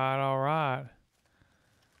 all right, all right.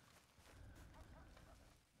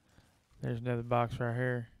 There's another box right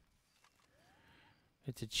here.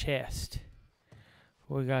 It's a chest.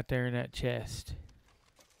 What we got there in that chest?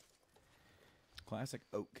 Classic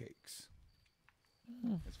oat cakes.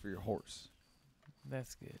 Hmm. That's for your horse.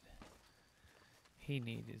 That's good. He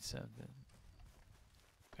needed something.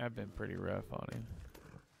 I've been pretty rough on him.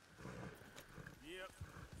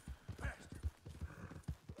 Yep.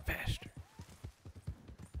 Faster.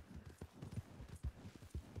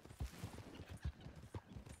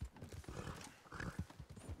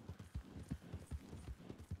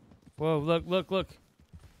 Whoa, look, look, look.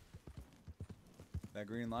 That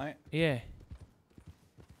green light? Yeah.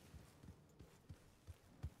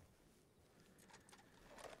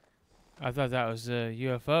 I thought that was a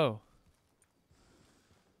UFO.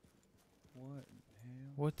 What the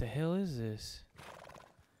hell? What the hell is this?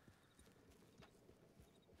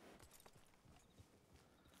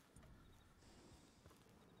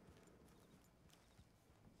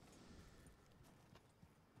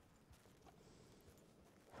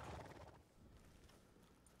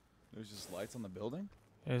 There's just lights on the building?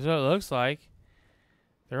 That's what it looks like.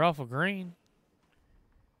 They're awful green.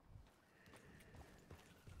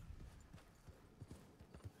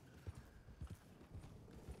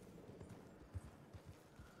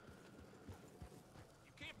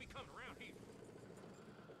 You can't be coming around here.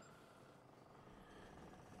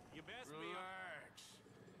 You best Relax.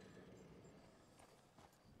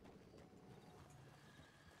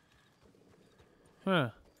 Huh.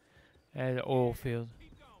 At the oil field. be.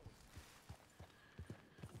 Keep going.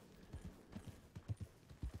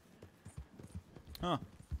 Huh.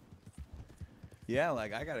 Yeah,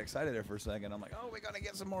 like I got excited there for a second. I'm like, oh, we gotta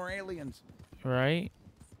get some more aliens. Right?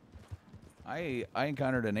 I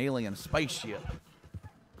encountered an alien spaceship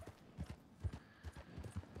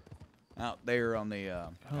out there on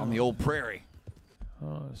the old prairie.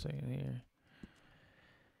 Hold on a second here.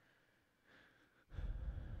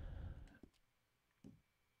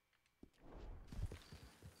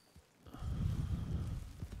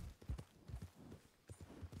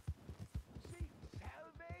 Seek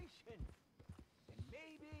salvation, and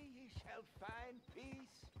maybe ye shall find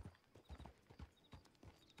peace.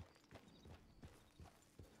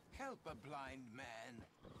 Help a blind man.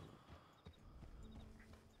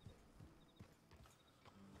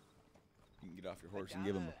 You can get off your horse and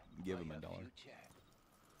give him a dollar.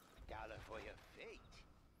 $1 for your fate.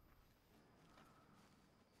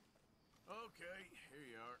 Okay, here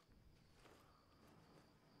you are.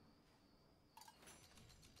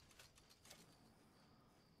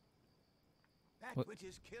 That What- which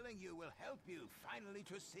is killing you will help you finally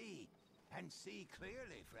to see. And see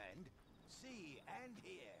clearly, friend. See and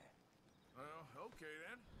hear. Well, okay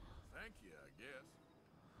then. Thank you, I guess.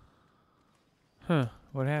 Huh.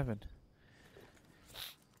 What happened?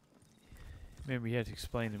 Maybe you have to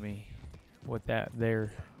explain to me what that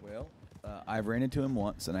there. Well, I've ran into him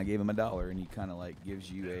once, and I gave him a dollar, and he kind of like gives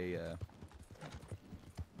you a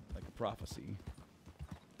like a prophecy.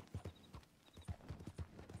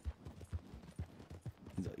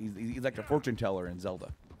 He's like a fortune teller in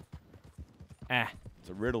Zelda. Ah. It's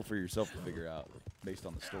a riddle for yourself to figure out based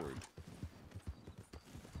on the story.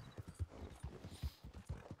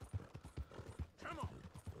 Come on.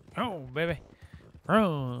 Oh, baby.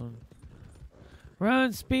 Run.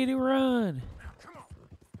 Run, Speedy, run. Now, come on.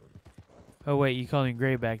 Oh, wait. You called him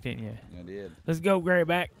Grayback, didn't you? I did. Let's go,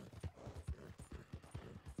 Grayback.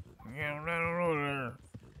 Get on down over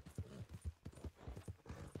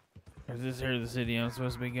there. Is this here the city I'm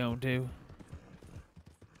supposed to be going to?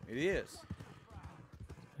 It is.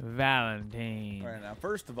 Valentine. All right, now,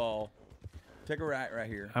 first of all, take a right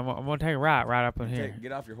here. I'm going to take a right up in here.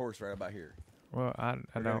 Get off your horse right about here. Well, I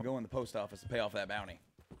We're going don't. to go in the post office to pay off that bounty.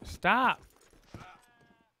 Stop.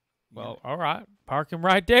 Well, all right. Park him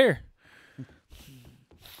right there.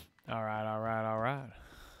 All right, all right, all right.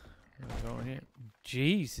 We're going here.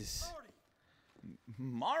 Jesus.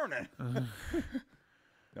 Morning.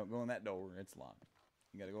 Don't go in that door. It's locked.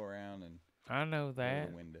 You got to go around and I know go to that.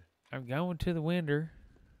 the window. I'm going to the window.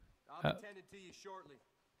 I'll be tended to you shortly.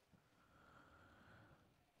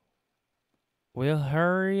 Well,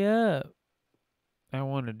 hurry up. I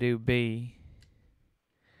want to do B.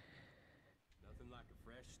 Nothing like a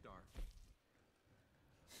fresh start.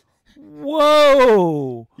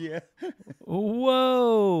 Whoa! Yeah.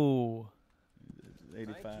 Whoa!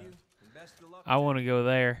 85. Thank you. And best of luck. I want to go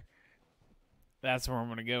there. That's where I'm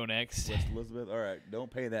going to go next. West Elizabeth. All right. Don't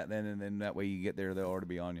pay that then, and then that way you get there, they'll already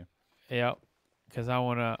be on you. Yep. Because I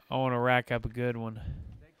wanna rack up a good one.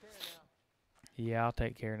 Take care now. Yeah, I'll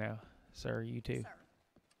take care now. Sir, you too.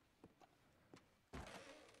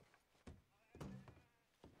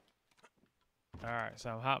 All right, so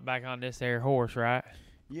I'm hopping back on this there horse, right?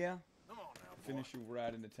 Yeah. Finish your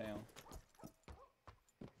ride into town.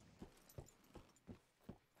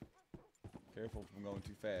 Careful from going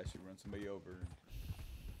too fast. You run somebody over.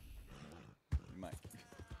 You might.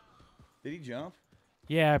 Did he jump?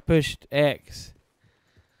 Yeah, I pushed X.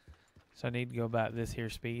 So I need to go about this here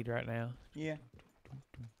speed right now. Yeah.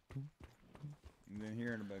 And then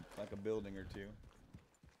here in about like a building or two.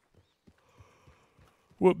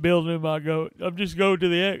 What building am I going? I'm just going to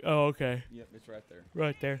the X. Oh, okay. Yep, it's right there.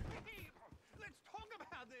 Right there. Let's talk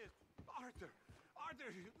about this. Arthur,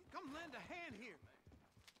 come lend a hand here.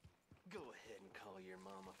 Go ahead and call your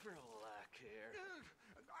mama for all I care.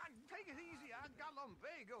 Take it easy. I got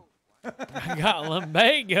lumbago. I got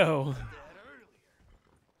lumbago. That earlier.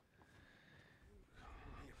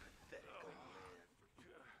 You pathetic old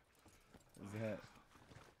man. Is that?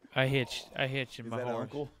 I hitched in Is my that horse.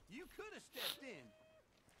 Uncle? You could have stepped in.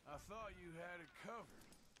 I thought you had it covered.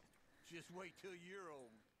 Just wait till you're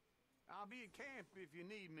old. I'll be at camp if you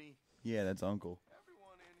need me. Yeah, that's Uncle.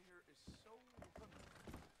 Everyone in here is so...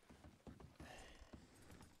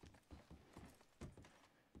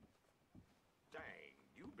 Dang,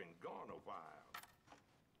 you've been gone a while.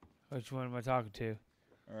 Which one am I talking to?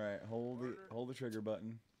 All right, hold the trigger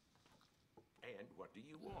button. And what do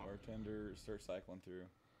you want? Bartender, start cycling through.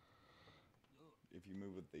 If you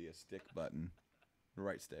move with the stick button, the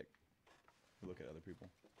right stick, you look at other people.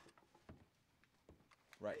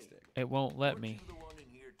 Right stick. It won't let Weren't me. you the one in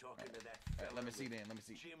here talking to that All right, fella let me see with then. Let me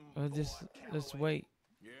see. Jim Let's Calloway? wait.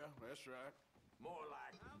 Yeah, that's right. More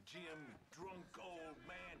like Jim Drunk Old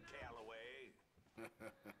Man Calloway.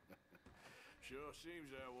 Sure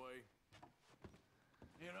seems that way.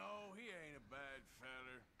 You know, he ain't a bad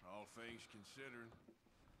feller, all things considered.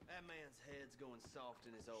 That man's head's going soft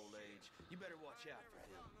in his old age. You better watch out for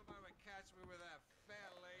him. Nobody would catch me with that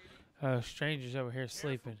fat lady. Oh, strangers over here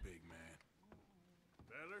sleeping. Careful, big man.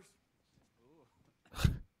 Fellers?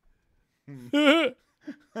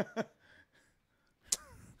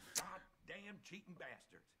 Goddamn cheating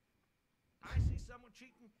bastards. I see someone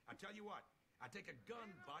cheating, I tell you what, I take a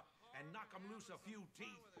gun butt and knock them loose a few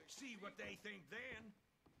teeth, see what they think then.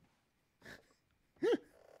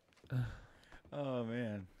 Oh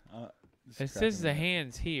man. It says the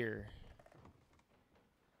hands here.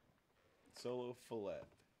 Solo fillet.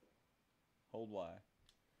 Hold Y.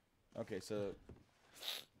 Okay, so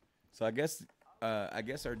I guess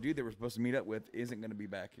our dude that we're supposed to meet up with isn't going to be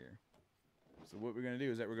back here. So what we're going to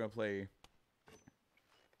do is that we're going to play.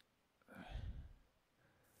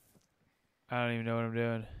 I don't even know what I'm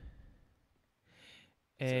doing.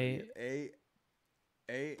 A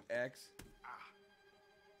X.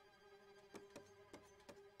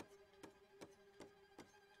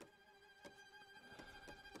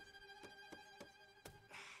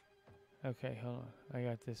 Okay, hold on. I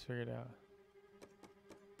got this figured out.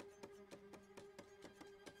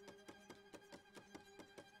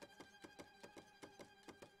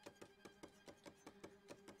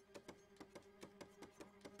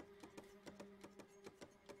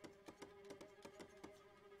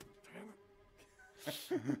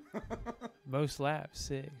 Most laps,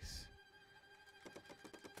 6.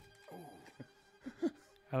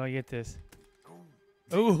 How do I get this?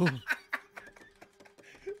 Ooh.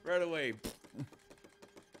 Right away.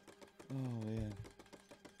 Oh man.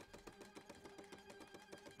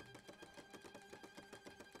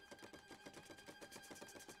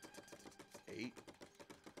 Eight,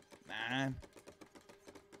 9,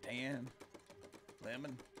 10,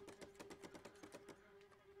 lemon.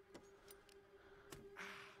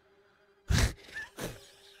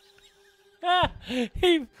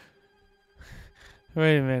 He.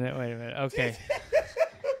 Wait a minute. Okay.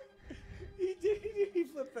 He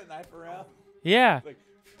flipped that knife around. Yeah. Like,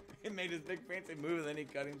 he made his big fancy move and then he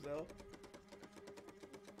cut himself.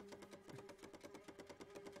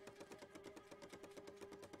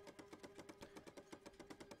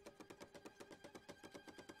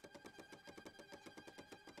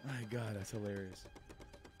 My God, that's hilarious.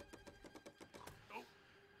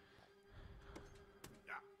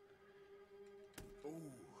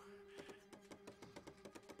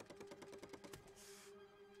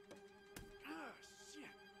 Shit.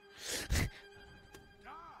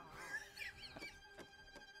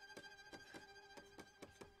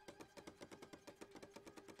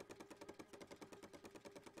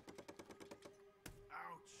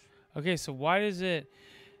 Ouch. Okay, so why does it...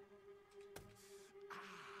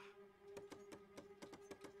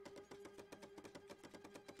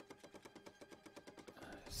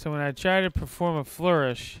 So when I try to perform a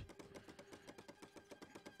flourish...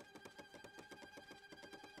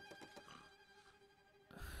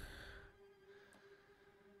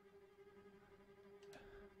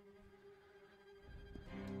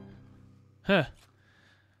 Huh.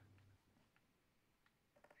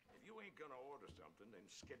 If you ain't gonna order something, then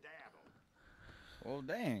skedaddle. Well,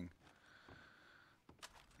 dang.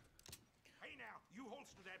 Hey now, you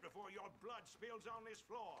holster that before your blood spills on this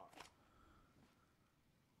floor.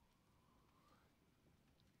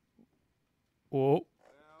 Whoa.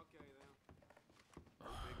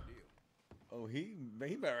 Oh, he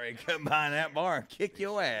better already come behind that bar and kick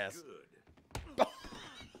your ass. Good.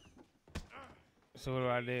 So what do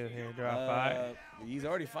I do here? Do I fight? He's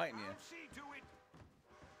already fighting you. I'll see to it.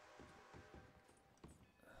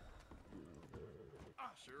 I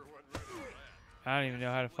sure wasn't ready for that. I don't even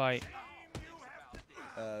know how to fight.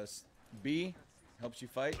 B helps you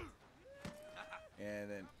fight,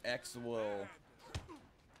 and then X will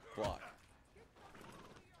block.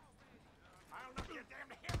 I'll knock your damn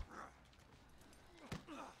head.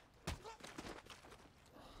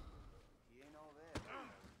 He ain't all there.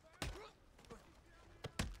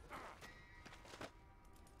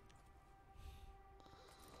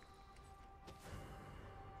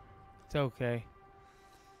 It's okay.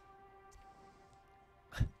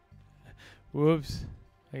 Whoops.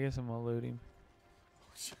 I guess I'm gonna loot him.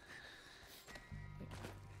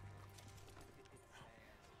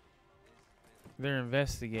 They're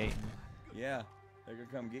investigating. Yeah, they're gonna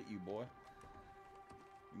come get you, boy.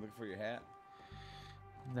 You looking for your hat?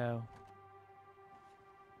 No.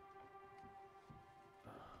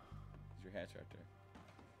 Your hat's right there.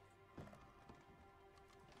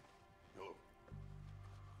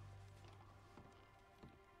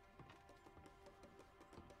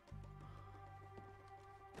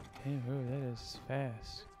 Damn, who that is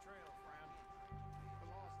fast.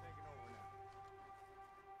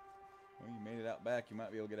 Well, you made it out back. You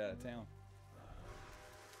might be able to get out of town.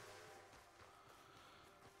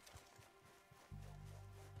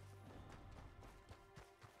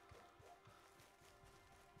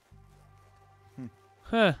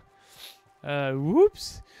 Huh.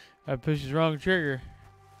 Whoops. I pushed the wrong trigger.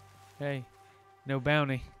 Hey, no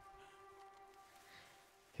bounty.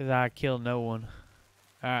 Because I killed no one.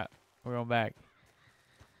 Alright, we're going back.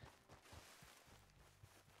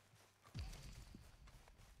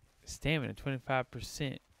 Stamina,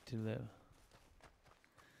 25% too low.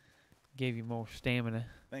 Gave you more stamina.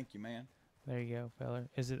 Thank you, man. There you go, feller.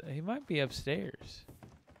 Is it? He might be upstairs.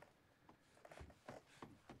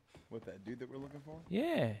 What, that dude that we're looking for?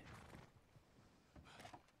 Yeah.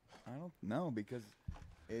 I don't know because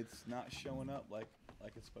it's not showing up like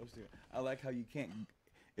it's supposed to. I like how you can't.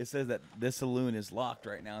 It says that this saloon is locked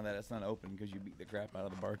right now, that it's not open because you beat the crap out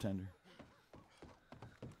of the bartender.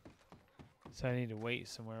 So I need to wait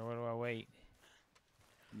somewhere. Where do I wait?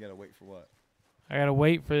 You gotta wait for what? I gotta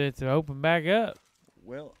wait for it to open back up.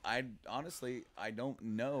 Well, I honestly don't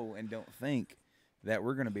know and don't think that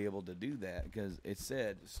we're gonna be able to do that because it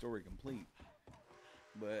said story complete.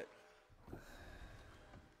 But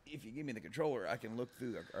if you give me the controller, I can look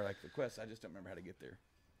through or like the quest. I just don't remember how to get there.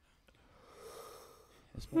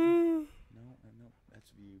 This button? No, that's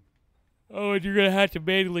view. Oh, and you're gonna have to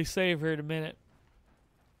manually save her in a minute.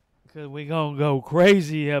 Cause we gonna go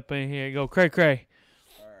crazy up in here. Go cray cray.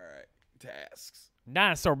 All right, tasks.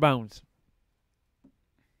 Dinosaur bones.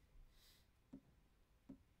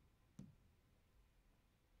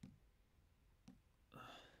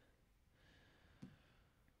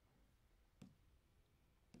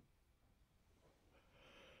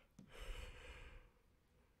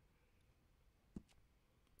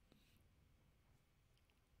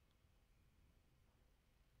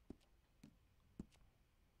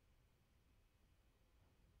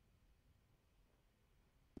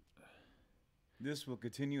 This will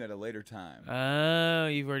continue at a later time. Oh,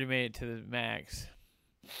 you've already made it to the max.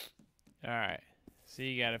 All right. So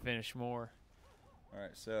you gotta finish more. All right,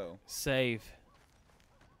 so Save.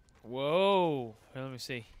 Whoa. Here, let me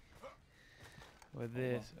see. With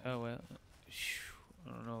this. Oh, well. I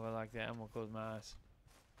don't know if I like that. I'm gonna close my eyes.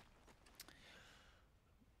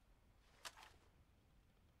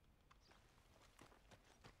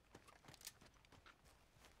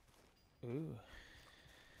 Ooh.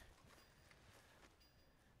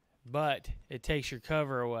 But it takes your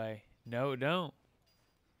cover away. No, it don't.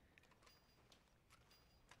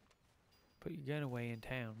 Put your gun away in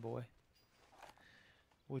town, boy.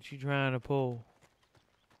 What you trying to pull?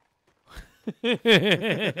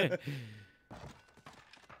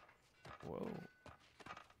 Whoa.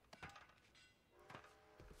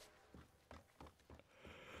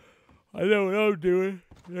 I know what I'm doing.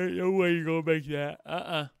 There ain't no way you're gonna make that.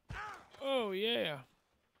 Oh yeah.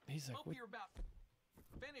 He's like, Hope what? you're about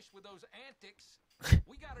finished with those antics.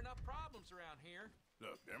 We got enough problems around here.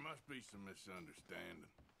 Look, there must be some misunderstanding.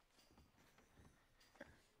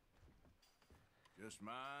 Just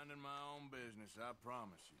minding my own business, I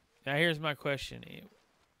promise you. Now here's my question. Hey,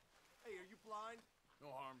 are you blind? No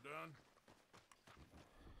harm done.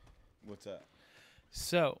 What's up?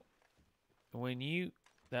 So, when you...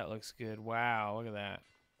 That looks good. Wow, look at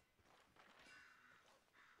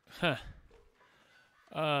that.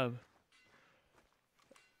 Huh.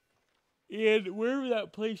 And where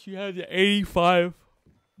that place you had the $85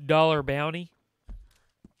 bounty?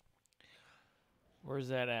 Where's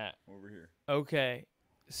that at? Over here. Okay,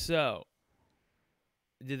 so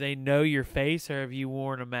did they know your face, or have you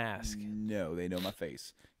worn a mask? No, they know my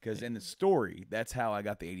face. Because in the story, that's how I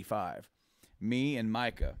got the 85. Me and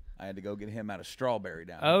Micah, I had to go get him out of Strawberry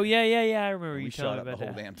down Oh here. yeah. I remember And you we telling shot me up about the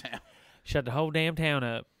whole that. damn town. Shut the whole damn town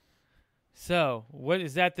up. So, what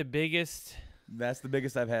is that? The biggest? That's the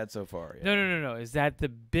biggest I've had so far. Yeah. No. Is that the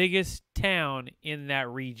biggest town in that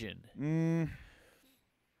region?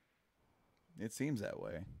 It seems that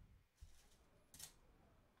way.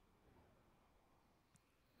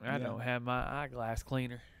 I don't have my eyeglass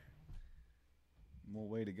cleaner. Well,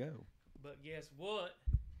 way to go. But guess what?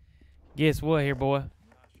 Guess what here, boy?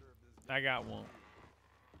 I got one.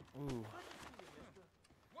 Ooh.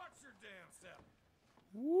 Watch your damn self.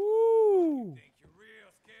 Woo! Think you're real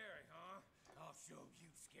scary, huh? I'll show you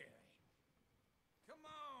scary. Come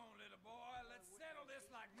on, little boy. Let's settle this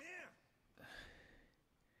like men.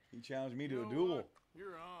 He challenged me to You a know duel. what?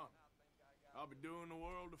 You're on. I'll be doing the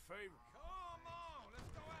world a favor. Come on, let's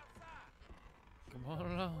go outside. Come on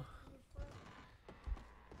along.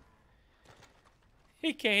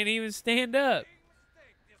 He can't even stand up. Big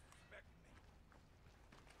mistake disrespecting me.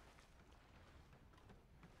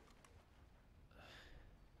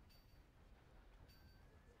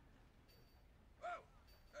 Whoa,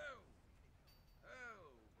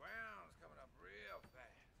 ground's coming up real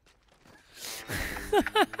fast.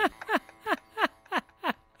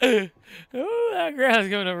 Oh, that ground's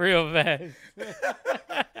coming up real fast.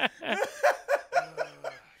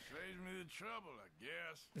 Saves me the trouble, I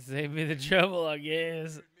guess. Save me the trouble, I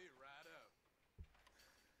guess.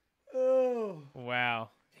 Oh. Wow.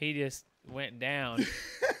 He just went down.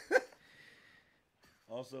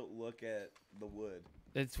 Also, look at the wood.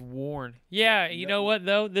 It's worn. Yeah, you know what,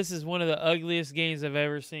 though? This is one of the ugliest games I've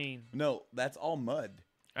ever seen. No, that's all mud.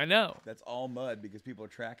 I know. That's all mud because people are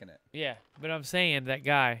tracking it. Yeah, but I'm saying that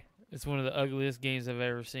guy, it's one of the ugliest games I've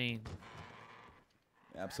ever seen.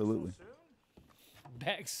 Absolutely.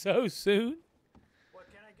 Back so soon? What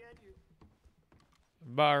can I get you?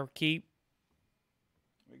 Barkeep.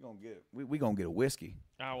 We gonna get a whiskey.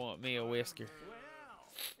 I want me a whisker. Well,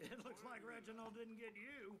 it looks like Reginald didn't get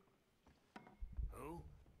you. Who?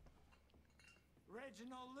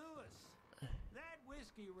 Reginald Lewis. That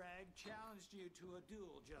whiskey rag challenged you to a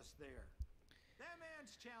duel just there. That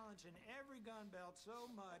man's challenging every gun belt so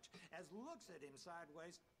much as looks at him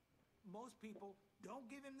sideways. Most people don't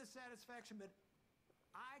give him the satisfaction, but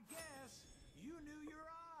I guess you knew your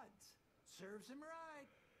odds. Serves him right.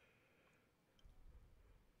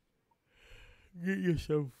 Get you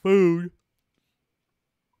some food.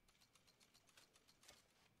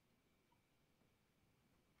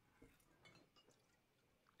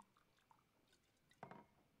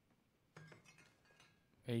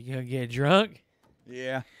 Are you gonna get drunk?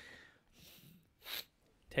 Yeah.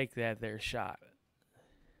 Take that there shot.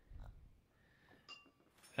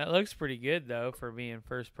 That looks pretty good though for being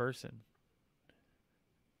first person.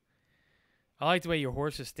 I like the way your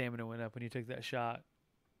horse's stamina went up when you took that shot.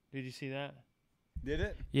 Did you see that? Did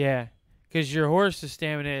it? Yeah, because your horse's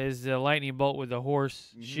stamina is the lightning bolt with the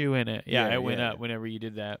horse shoe in it. Yeah, Yeah, it went yeah, up whenever you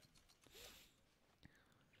did that.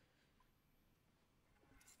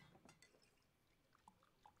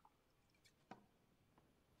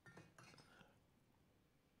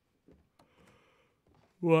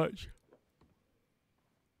 Watch.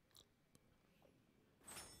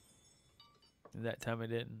 That time I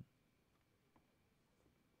didn't.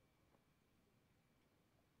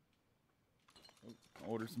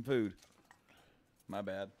 Order some food. My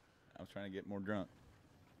bad. I was trying to get more drunk.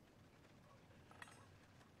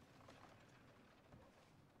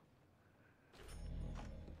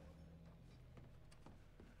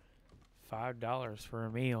 $5 for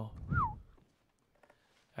a meal.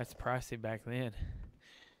 That's pricey back then.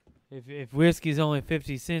 If whiskey's only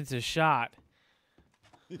 50 cents a shot.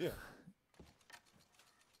 Yeah.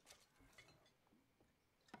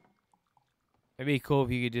 It'd be cool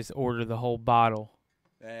if you could just order the whole bottle.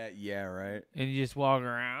 Yeah, right. And you just walk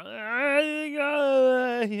around.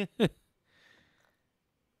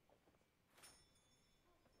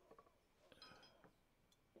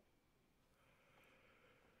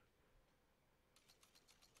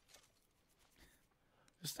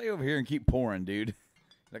 Just stay over here and keep pouring, dude.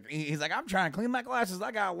 Like he's like, I'm trying to clean my glasses.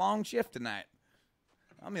 I got a long shift tonight.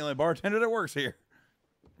 I'm the only bartender that works here.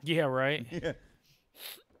 Yeah, right. Yeah.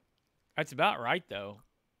 That's about right, though.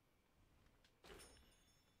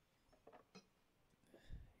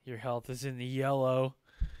 Your health is in the yellow.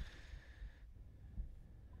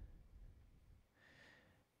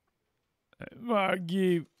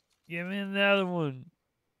 Margie, give me another one.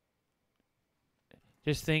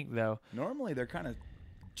 Just think, though. Normally they're kind of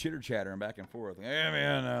chitter-chattering back and forth. Like, give me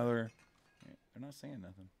another. They're not saying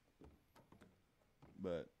nothing.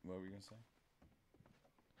 But what were you going to say?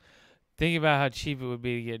 Think about how cheap it would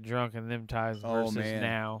be to get drunk in them times versus man.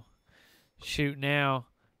 now. Shoot, now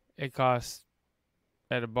it costs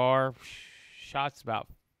at a bar shots about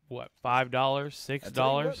what, $5, $6? I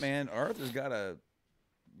tell you what, man, Arthur's got a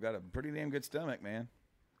pretty damn good stomach, man.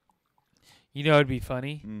 You know, it'd be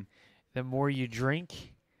funny. The more you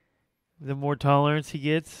drink, the more tolerance he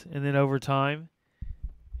gets, and then over time,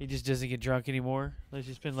 he just doesn't get drunk anymore. Let's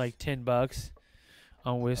just spend like $10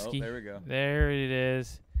 on whiskey. Oh, there we go. There it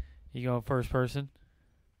is. You going first person?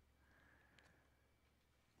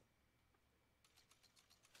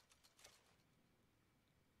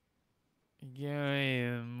 Give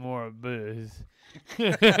me more booze.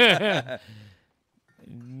 Where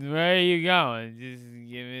are you going? Just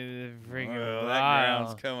give me the freaking Well, vial. that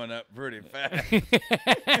ground's coming up pretty fast.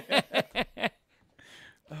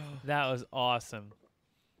 That was awesome.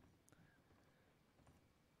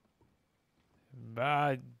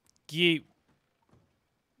 Bye. Keep.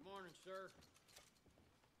 Morning, sir.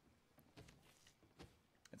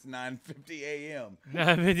 It's 9:50 a.m.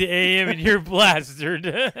 9:50 a.m. and you're plastered.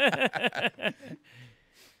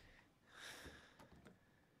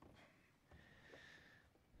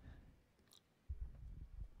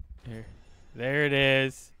 There it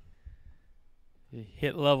is. You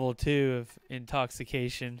hit level 2 of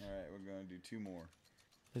intoxication. All right, we're going to do 2 more.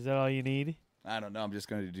 Is that all you need? I don't know. I'm just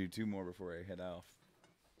going to do 2 more before I head off.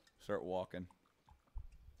 Start walking.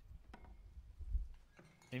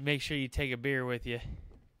 And make sure you take a beer with you.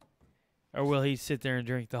 Or will he sit there and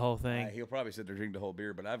drink the whole thing? He'll probably sit there and drink the whole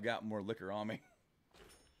beer, but I've got more liquor on me.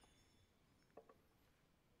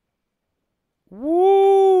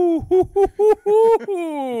 Woo!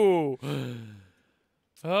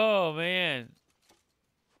 Oh, man.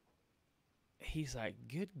 He's like,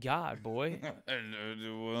 good God, boy.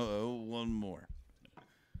 One more.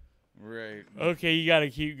 Right. Okay, you got to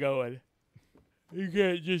keep going. You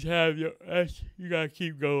can't just have your... You got to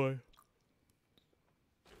keep going.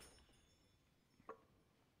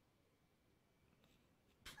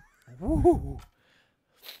 Woo!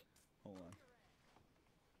 Hold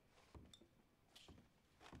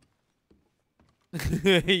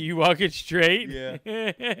on. You walking straight?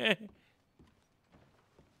 Yeah.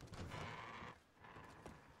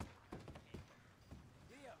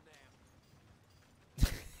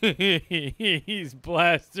 He's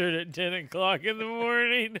plastered at 10 o'clock in the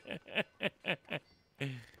morning.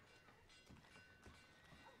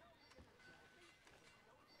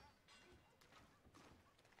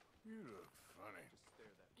 You look funny.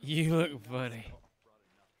 You look funny.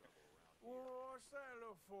 What's that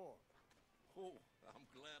look for? Oh, I'm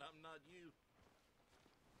glad I'm not you.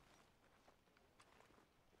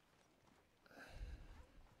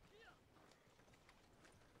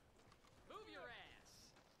 Move your ass.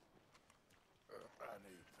 I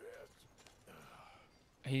need pets.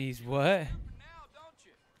 He's what? Now, don't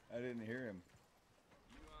you? I didn't hear him.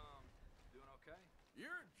 You, doing okay?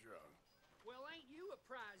 You're drunk. Well, ain't you a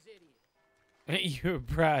prize idiot? Ain't you a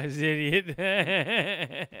prize idiot?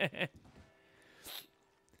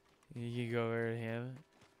 You can go over to him.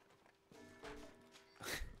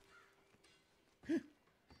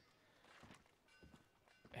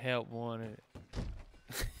 Help wanted.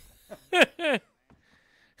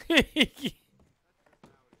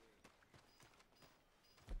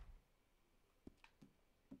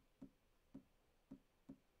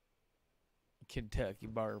 Kentucky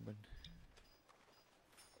bourbon.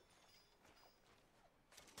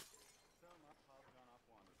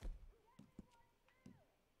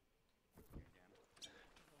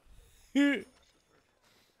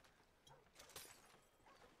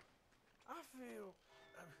 feel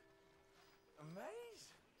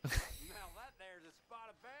amazed. Now that there's a spot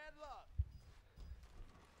of bad luck.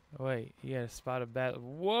 Wait, you got a spot of bad.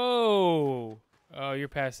 Whoa! Oh, you're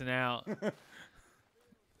passing out.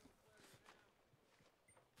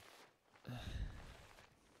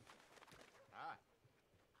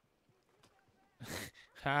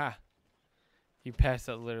 Ha! You passed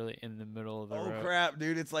out literally in the middle of the road. Oh crap,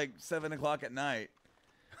 dude! It's like 7 o'clock at night.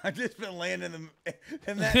 I've just been laying in the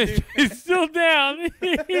and that dude. He's still down.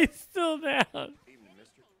 He's still down. Evening,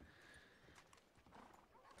 mister.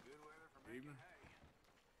 Good weather for evening.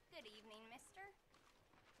 Good evening, mister.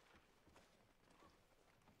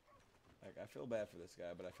 Like, I feel bad for this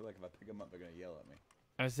guy, but I feel like if I pick him up, they're gonna yell at me.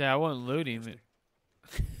 I said I wouldn't loot him. Evening.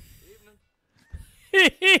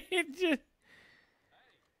 It just. Did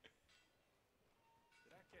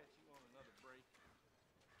I catch you on another break?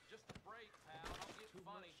 Just a break, pal. Don't get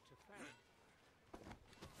funny.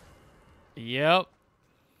 Yep.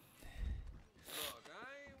 Look, I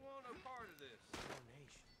ain't want a part of this.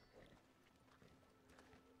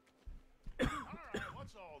 All right,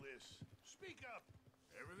 what's all this? Speak up.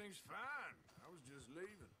 Everything's fine. I was just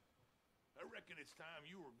leaving. I reckon it's time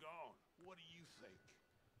you were gone. What do you think?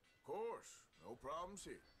 Of course. No problems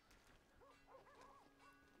here.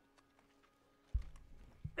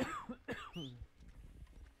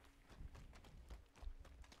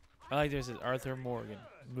 I like this is Arthur Morgan.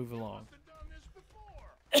 Move along.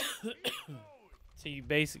 So you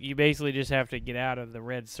basically just have to get out of the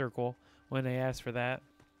red circle when they ask for that.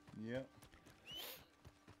 Yep.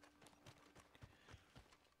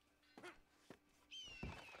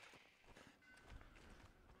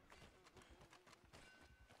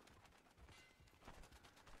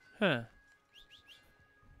 Huh.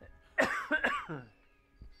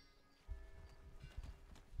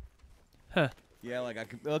 Huh. Yeah, like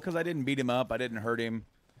because I didn't beat him up, I didn't hurt him,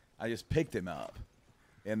 I just picked him up,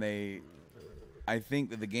 and I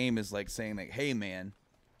think that the game is like saying like, hey man,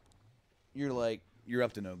 you're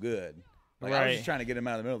up to no good. Like, I was just trying to get him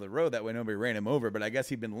out of the middle of the road that way nobody ran him over, but I guess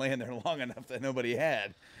he'd been laying there long enough that nobody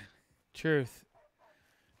had. Truth.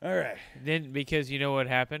 All right. Then because you know what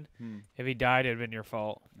happened? If he died, it'd been your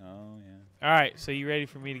fault. Oh yeah. All right, so you ready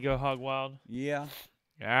for me to go hog wild? Yeah.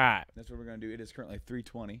 All right. That's what we're gonna do. It is currently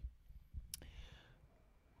 3:20.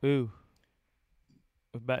 Ooh.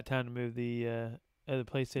 About time to move the other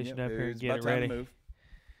PlayStation up here and get it ready. Time to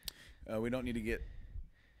move. We don't need to get,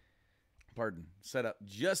 set up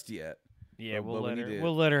just yet. Yeah, but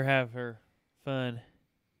we'll let her have her fun.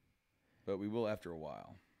 But we will after a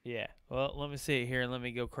while. Yeah. Well, let me see it here and let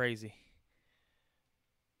me go crazy.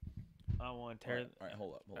 I want to tear. All right,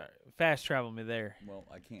 hold up. Fast travel me there. Well,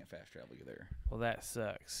 I can't fast travel you there. Well, that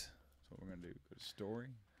sucks. So what we're gonna do? Go to story.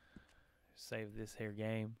 Save this here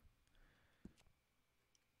game.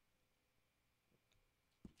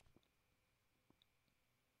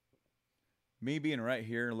 Me being right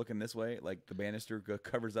here and looking this way, like the banister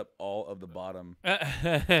covers up all of the bottom.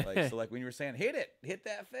 So like when you were saying, hit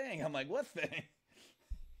that thing. I'm like, what thing?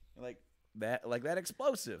 like that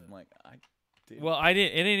explosive. I'm like, Well, I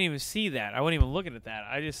didn't even see that. I wasn't even looking at that.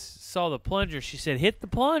 I just saw the plunger. She said, hit the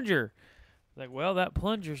plunger. Like, well, that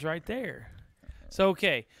plunger's right there. So,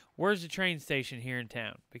 okay, where's the train station here in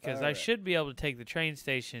town? Because I should be able to take the train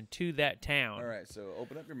station to that town. All right, so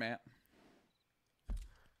open up your map.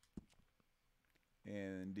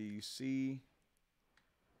 And do you see?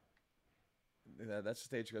 That's the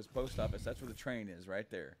Stagecoach post office. That's where the train is, right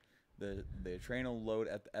there. The train will load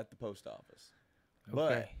at the post office. Okay.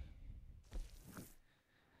 But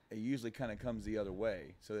it usually kind of comes the other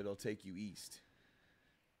way, so it'll take you east.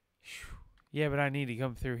 Yeah, but I need to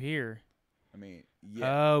come through here. I mean,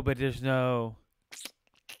 yeah. Oh, but there's no.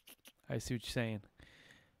 I see what you're saying.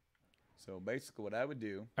 So basically, what I would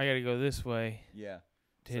do. I got to go this way. Yeah.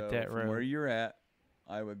 To hit that road. From where you're at,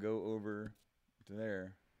 I would go over to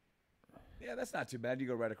there. Yeah, that's not too bad. You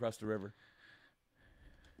go right across the river.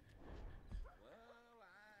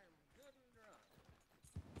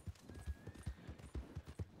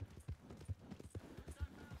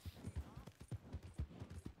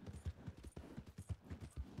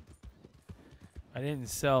 I didn't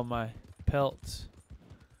sell my pelts.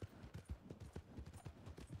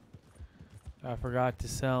 I forgot to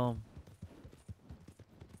sell them.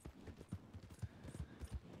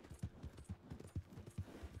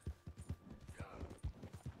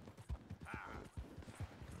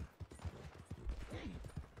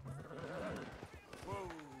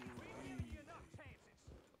 Oh,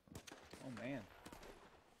 man.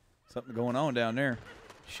 Something going on down there.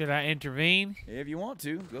 Should I intervene? If you want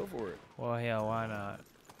to, go for it. Well, hell, why not?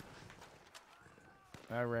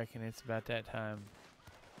 I reckon it's about that time.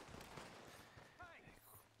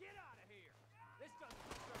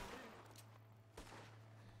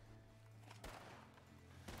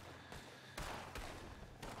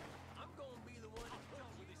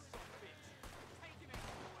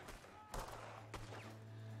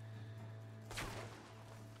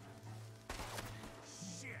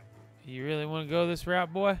 You really want to go this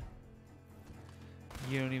route, boy?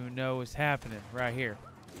 You don't even know what's happening right here.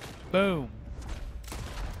 Boom.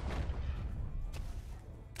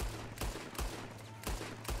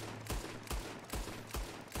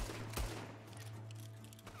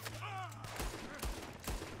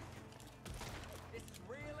 It's as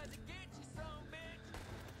real as it gets, you son of a bitch.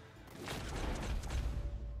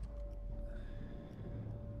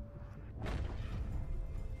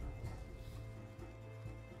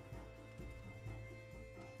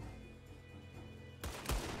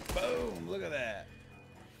 Boom! Look at that.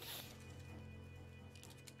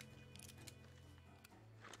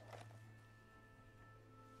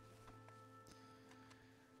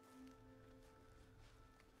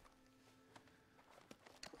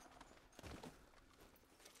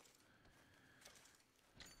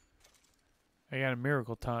 I got a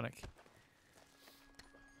miracle tonic.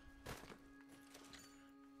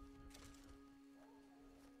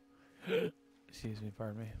 Excuse me,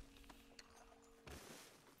 pardon me.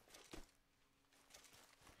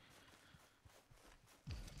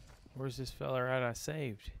 Where's this fella at I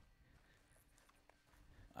saved?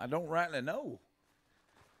 I don't rightly know.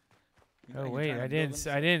 You know, Oh you're wait, trying to I build didn't.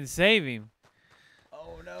 them I didn't save him.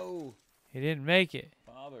 Oh no, He didn't make it.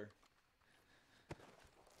 Father.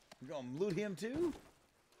 You gonna loot him too?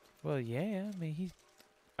 Well, yeah. I mean, he's.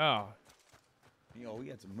 Oh, You know, we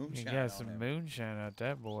got some you moonshine got on some him. moonshine out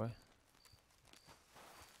that boy.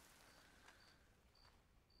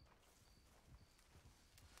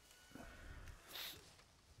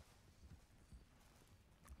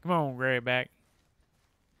 Come on, Grayback.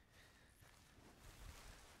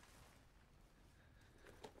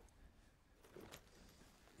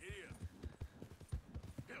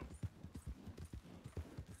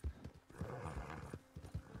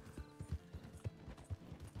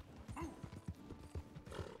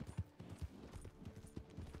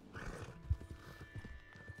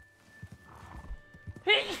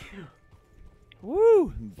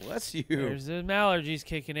 Woo! Bless you. There's the allergies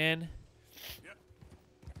kicking in.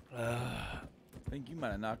 I think you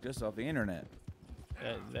might have knocked us off the internet.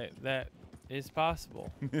 That is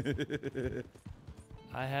possible.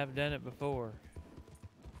 I have done it before.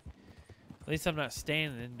 At least I'm not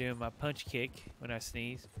standing and doing my punch kick when I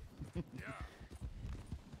sneeze.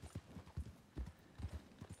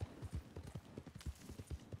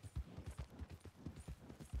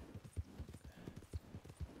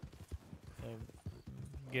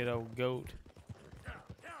 Good old goat.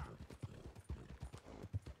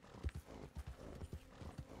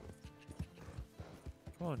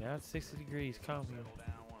 Come on now, it's 60 degrees. Calm down.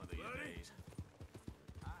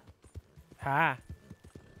 Hi.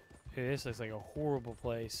 Dude, this looks like a horrible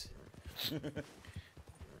place.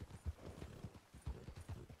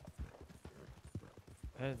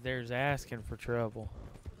 There's asking for trouble.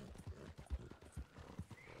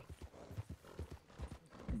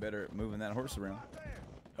 Better at moving that horse around.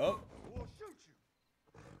 Oh. We'll shoot you.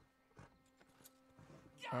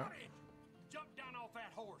 Got it! Jump down off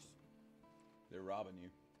that horse. They're robbing you.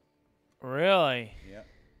 Really? Yep.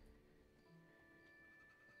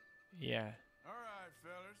 Yeah. All right,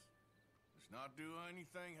 fellas. Let's not do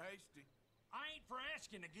anything hasty. I ain't for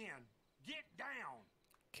asking again. Get down.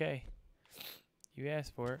 Okay. You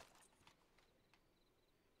asked for it.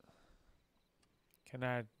 Can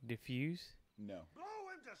I defuse? No. Blow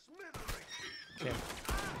him to smithereens. Okay.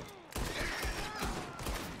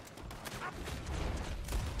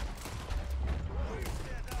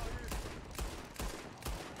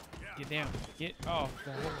 Get down. Get off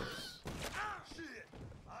the horse. Shit!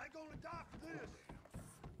 I ain't gonna die for this.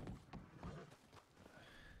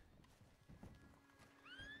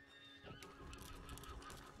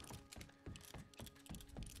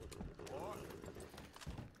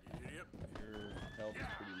 Your health is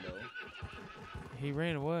pretty low. He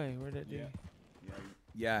ran away. Where'd that Yeah.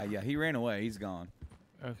 do? Yeah. He ran away. He's gone.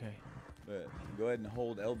 Okay. But go ahead and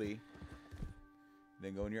hold LB.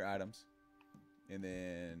 Then go in your items. And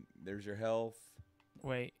then there's your health.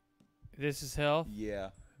 Wait. This is health? Yeah.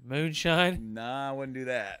 Moonshine? Nah, I wouldn't do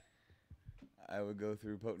that. I would go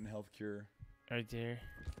through potent health cure. Right there.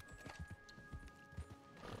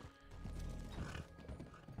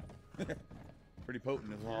 Pretty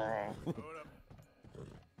potent.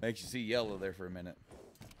 Makes you see yellow there for a minute.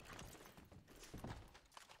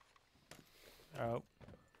 Oh.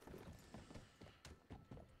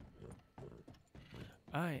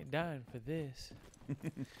 I ain't dying for this.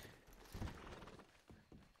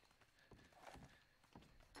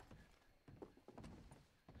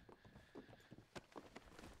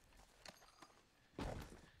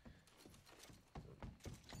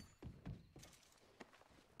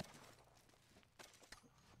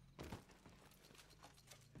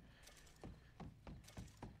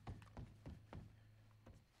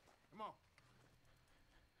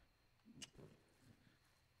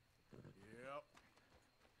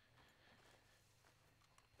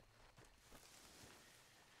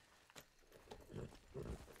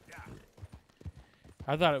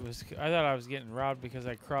 I thought I was getting robbed because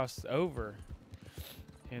I crossed over,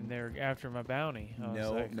 and they're after my bounty. I was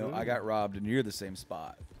No, like, no, I "Ooh." got robbed near the same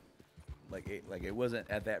spot. Like it wasn't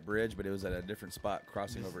at that bridge, but it was at a different spot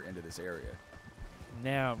crossing over into this area.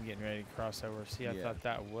 Now I'm getting ready to cross over. See, I Yeah. thought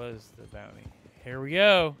that was the bounty. Here we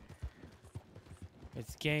go.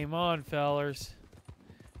 It's game on, fellers.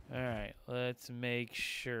 All right, let's make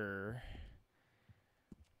sure.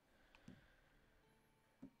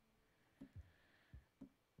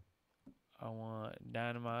 I want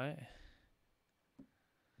dynamite.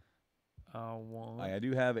 I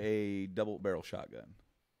do have a double barrel shotgun.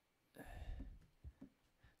 I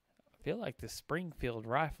feel like the Springfield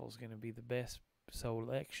rifle is going to be the best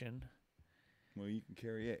selection. Well, you can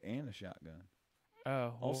carry it and a shotgun. Oh,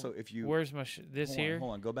 well, Also, if you where's my this hold on, here?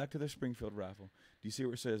 hold on, go back to the Springfield rifle. Do you see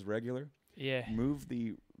where it says regular? Yeah.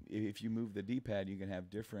 If you move the D-pad, you can have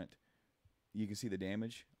different. You can see the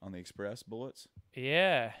damage on the express bullets.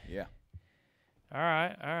 Yeah. Yeah. All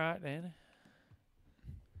right, then.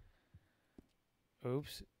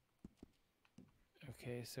 Oops.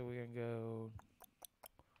 Okay, so we're gonna go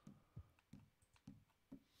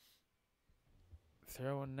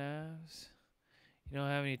throwing knives. You don't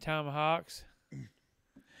have any tomahawks?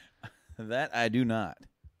 That I do not.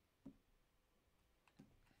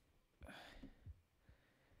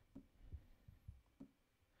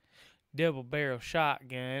 Double barrel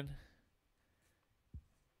shotgun.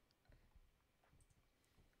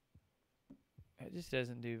 It just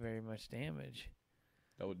doesn't do very much damage.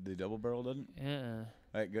 Oh, the double barrel doesn't? Uh-uh.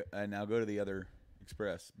 All right, now go to the other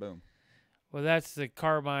express. Boom. Well, that's the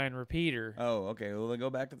carbine repeater. Oh, okay. Well, then go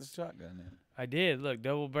back to the shotgun then. I did. Look,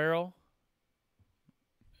 double barrel.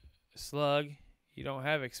 Slug. You don't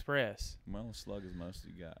have express. Well, slug is most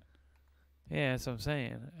you got. Yeah, that's what I'm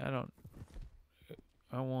saying.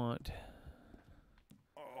 I want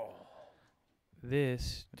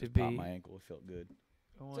this I to just be. popped my ankle. It felt good.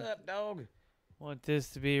 What's up, dog? Want this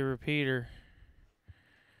to be a repeater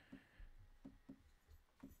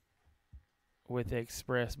with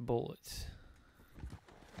express bullets.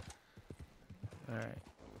 All right.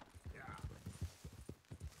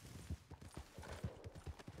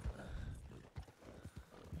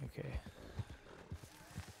 Okay.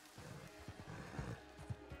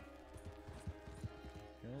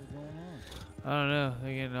 What's going on? I don't know.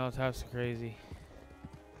 They're getting all types of crazy.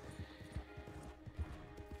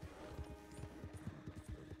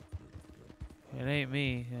 It ain't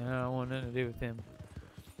me. And I don't want nothing to do with them.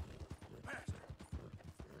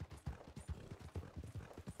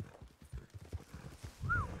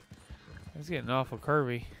 It's getting awful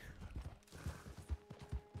curvy.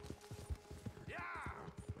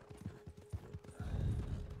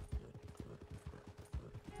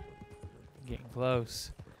 Getting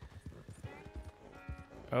close.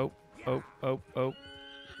 Oh.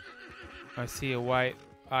 I see a white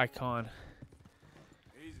icon.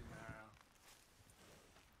 Easy now.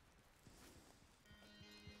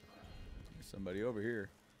 There's somebody over here.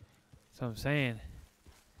 That's what I'm saying.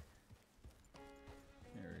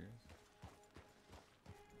 There he is.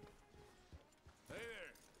 Hey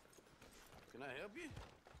there. Can I help you?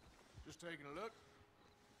 Just taking a look.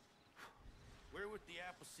 We're with the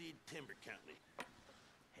Appleseed Timber Company.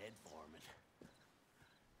 Head foreman.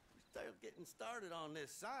 We're still getting started on this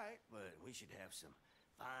site, but we should have some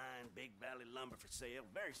fine Big Valley lumber for sale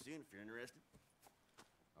very soon if you're interested.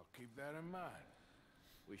 I'll keep that in mind.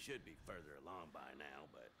 We should be further along by now,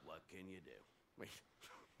 but what can you do? I mean,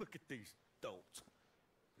 look at these dolts.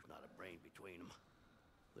 There's not a brain between them.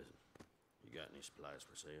 Listen, you got any supplies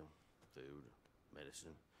for sale? Food,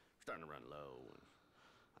 medicine? We're starting to run low, and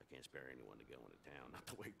I can't spare anyone to go into town. Not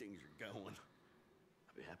the way things are going.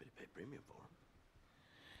 I'd be happy to pay premium for them.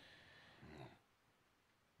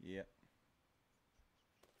 Yep.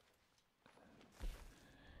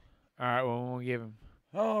 All right, well, we'll give him.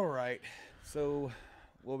 All right. So,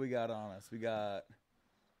 what we got on us? We got.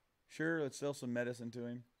 Sure, let's sell some medicine to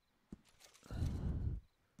him.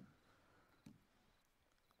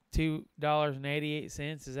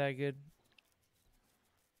 $2.88. Is that good?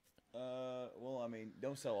 Well, I mean,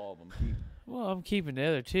 don't sell all of them. Keep. Well, I'm keeping the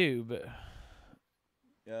other two, but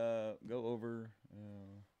Go over.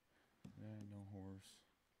 No horse.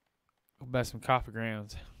 we'll buy some coffee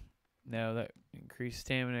grounds. No, that increased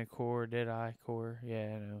stamina core, dead eye core.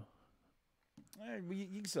 Yeah, I know. All right, well,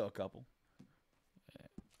 you can sell a couple.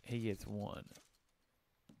 He gets one.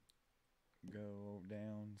 Go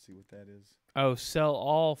down, see what that is. Oh, sell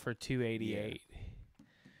all for $2.88.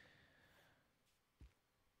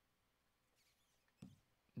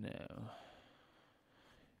 No.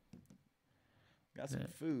 Got some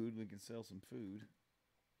food. We can sell some food.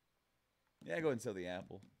 Yeah, go ahead and sell the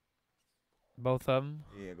apple. Both of them?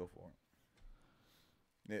 Yeah, go for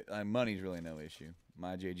it. Money's really no issue.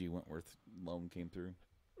 My J.G. Wentworth loan came through.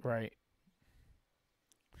 Right.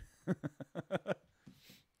 Uh,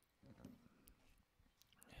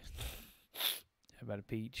 How about a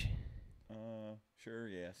peach? Sure,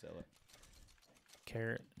 yeah, sell it.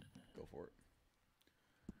 Carrot. Go for it.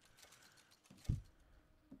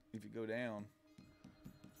 If you go down.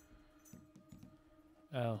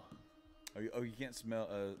 Oh. You can't smell.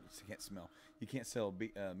 You can't smell. You can't sell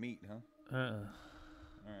meat, huh? All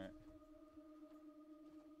right.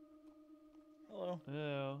 Hello.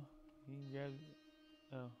 Oh. You can grab.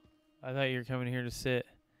 Oh. I thought you were coming here to sit.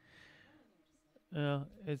 No,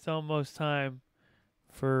 it's almost time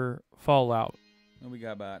for Fallout. And we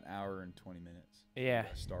got about an hour and 20 minutes. Yeah.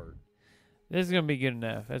 Start. This is gonna be good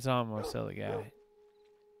enough. That's all I'm gonna sell the guy.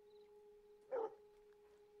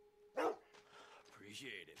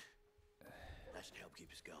 Appreciate it. That should help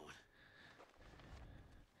keep us going.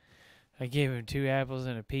 I gave him 2 apples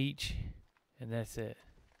and a peach, and that's it.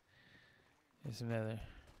 There's another.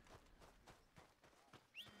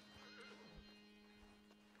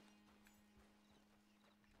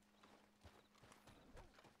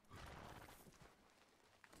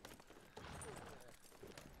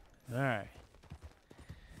 All right.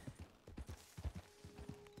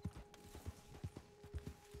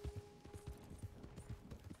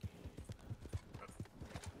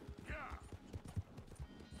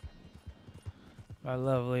 My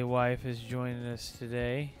lovely wife is joining us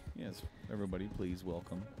today. Yes, everybody, please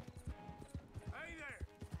welcome. Hey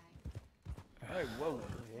there! Hey, whoa.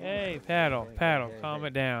 Hey, paddle, calm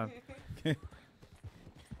it down.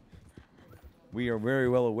 We are very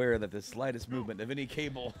well aware that the slightest movement of any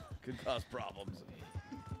cable could cause problems.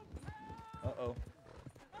 Uh-oh.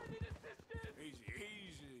 Easy,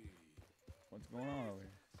 easy. What's going on over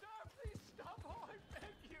here? Sir, please stop. Oh, I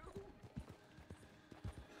beg you.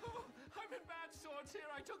 Oh, I'm in bad sorts here.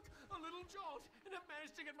 I took a little jolt and have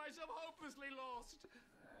managed to get myself hopelessly lost.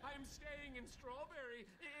 I'm staying in Strawberry.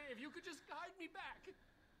 If you could just guide me back.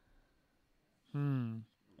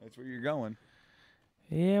 That's where you're going.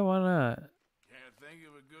 Yeah, why not? Can't think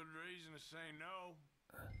of a good reason to say no.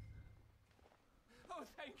 Oh,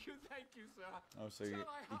 thank you, sir. Oh, so Shall you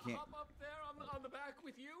I can't. hop up there on the back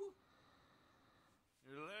with you?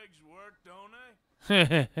 Your legs work, don't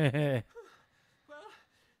they? Well,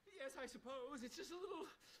 yes, I suppose. It's just a little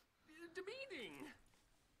demeaning.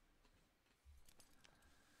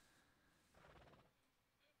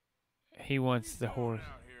 He wants the horse.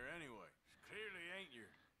 Out here anyway. Clearly ain't your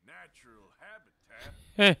natural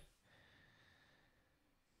habitat.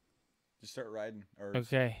 Just start riding. Or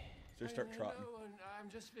Okay. Just start trotting. No, I'm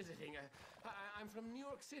just visiting. I'm from New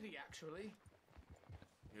York City, actually.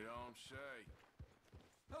 You don't say.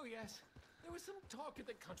 Oh, yes. There was some talk at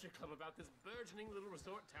the country club about this burgeoning little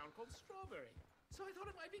resort town called Strawberry. So I thought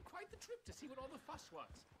it might be quite the trip to see what all the fuss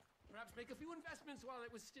was. Perhaps make a few investments while it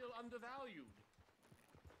was still undervalued.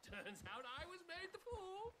 Turns out I was made the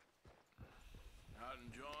fool. Not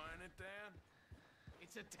enjoying it then?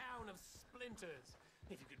 It's a town of splinters,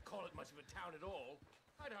 if you could call it much of a town at all.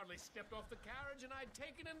 I'd hardly stepped off the carriage and I'd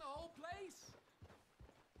taken in the whole place.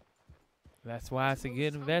 That's why it's a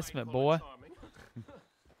good Some might investment, call boy. it charming.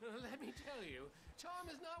 Let me tell you,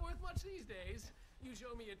 charm is not worth much these days. You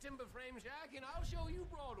show me a timber frame shack and I'll show you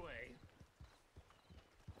Broadway.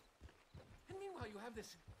 And meanwhile you have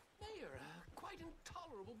this mayor, quite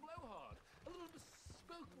intolerable blowhard. A little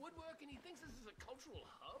bespoke woodwork and he thinks this is a cultural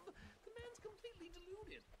hub? The man's completely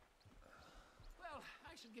deluded. Well,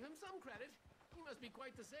 I should give him some credit. He must be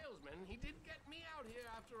quite the salesman. He did get me out here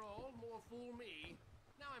after all. More fool me.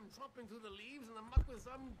 Now I'm tromping through the leaves in the muck with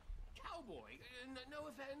some cowboy. No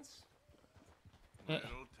offense.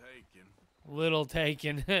 Little taken. Little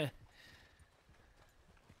taken.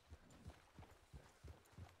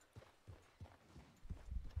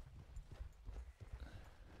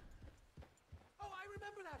 Oh, I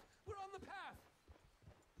remember that. We're on the path.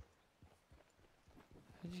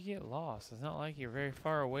 How'd you get lost? It's not like you're very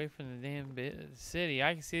far away from the damn city.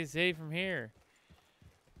 I can see the city from here.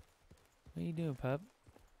 What are you doing, pup?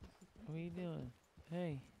 What are you doing?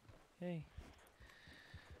 Hey. Hey.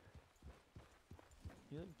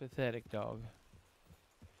 You look pathetic, dog.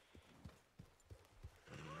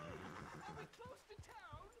 Are we close to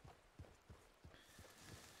town?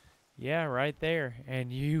 Yeah, right there.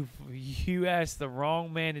 And you asked the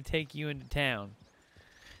wrong man to take you into town.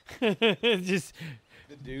 Just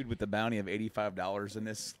The dude with the bounty of $85 in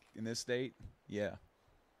this state. Yeah.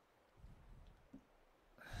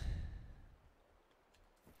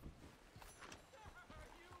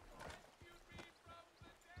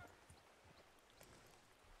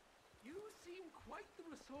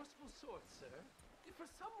 resourceful sort, sir. If for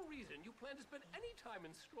some reason you plan to spend any time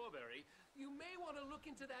in Strawberry, you may want to look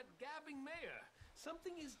into that gabbing mayor.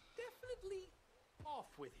 Something is definitely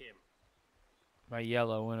off with him. My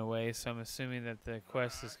yellow went away, so I'm assuming that the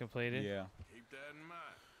quest is completed. Yeah. Keep that in mind.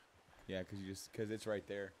 Yeah, because it's right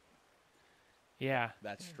there. Yeah.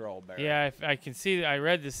 That's Strawberry. Yeah, I can see. I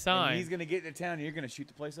read the sign. And he's gonna get into town, and you're gonna shoot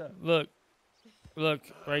the place up. Look,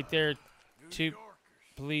 right there, 2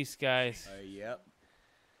 police guys. Yep.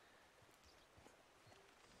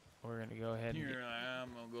 We're gonna go ahead and. Here I am.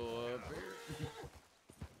 I'm gonna go up here.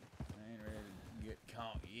 I ain't ready to get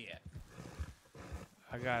caught yet.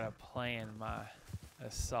 I gotta plan my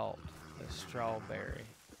assault. The Strawberry.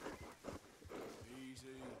 Easy.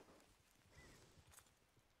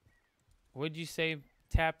 Would you say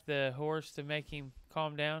tap the horse to make him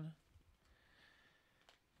calm down?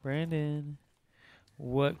 Brandon,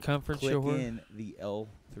 what comforts Click your horse? in the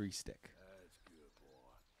L3 stick. That's good,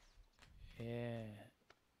 boy. Yeah.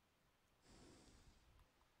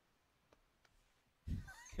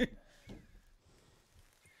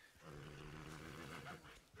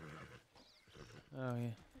 Oh yeah.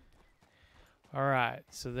 All right,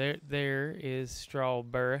 so there is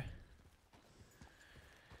Strawberry,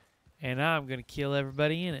 and I'm gonna kill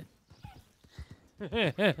everybody in it. Slow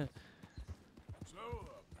up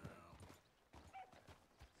now.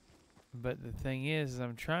 But the thing is,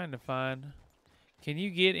 I'm trying to find. Can you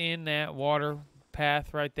get in that water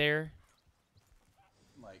path right there?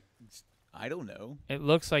 Like, I don't know. It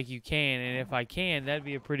looks like you can, and if I can, that'd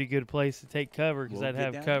be a pretty good place to take cover because Well, I'd get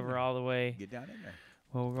have down in cover there. all the way. Get down in there.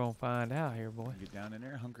 Well, we're gonna find out here, boy. Get down in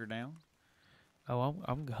there. Hunker down. Oh,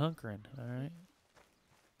 I'm hunkering. All right.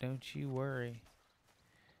 Don't you worry.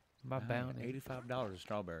 My bounty. $85 a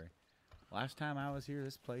Strawberry. Last time I was here,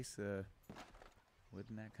 this place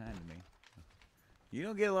wasn't that kind to me. You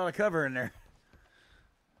don't get a lot of cover in there.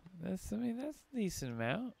 That's a decent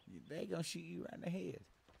amount. They gonna shoot you right in the head.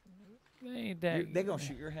 They ain't that. They gonna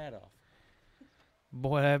shoot your hat off.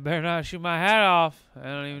 Boy, I better not shoot my hat off. I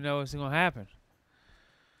don't even know what's gonna happen.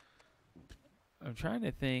 I'm trying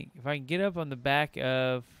to think if I can get up on the back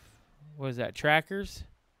of what is that, trackers?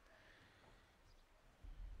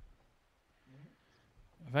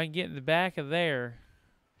 If I can get in the back of there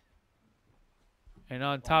and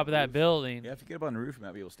on top of that roof. building. Yeah, if you get up on the roof, you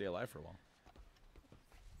might be able to stay alive for a while.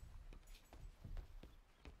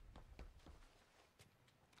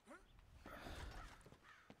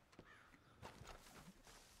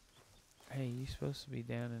 Hey, you supposed to be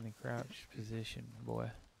down in a crouch position, boy.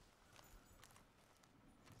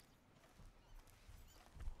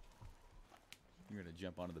 You're gonna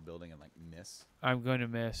jump onto the building and like miss. I'm going to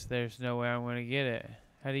miss. There's no way I'm going to get it.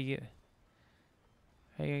 How do you get?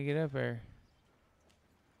 How you gonna get up there?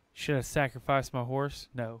 Should I sacrifice my horse?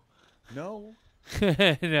 No. No.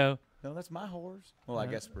 No. No, that's my horse. Well, I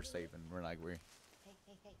guess we're safe and we're like Hey, Tail.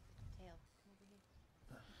 Come over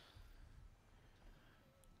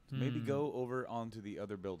here. Maybe go over onto the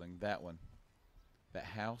other building. That one. That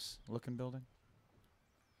house-looking building.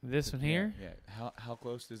 This one here? Yeah. How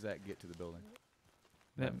close does that get to the building?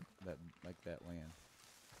 That like that land.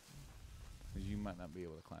 'Cause you might not be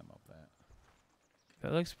able to climb up that.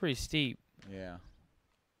 that looks pretty steep. Yeah.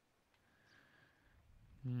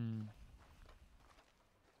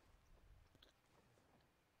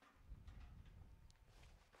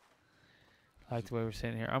 I like the way we're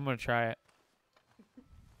sitting here. I'm gonna try it.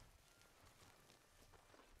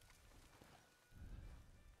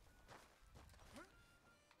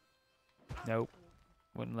 Nope.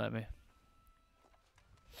 Wouldn't let me.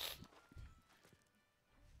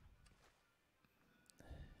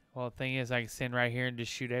 Well, the thing is, I can stand right here and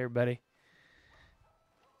just shoot everybody.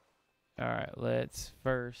 All right, let's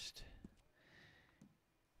first.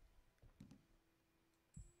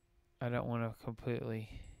 I don't want to completely.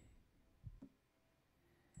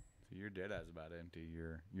 So your dead eye's about empty.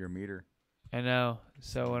 Your meter. I know.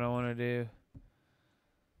 So what I want to do.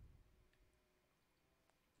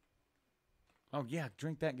 Oh yeah,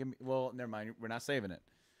 drink that. Give me. Well, never mind. We're not saving it.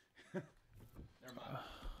 Never mind.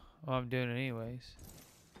 Well, I'm doing it anyways.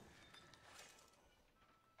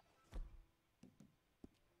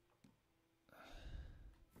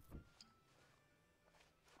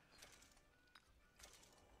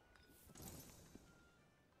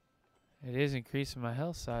 It is increasing my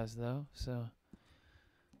health size though, so.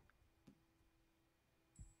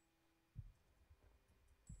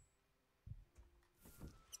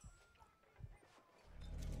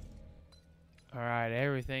 All right,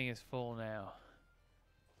 everything is full now.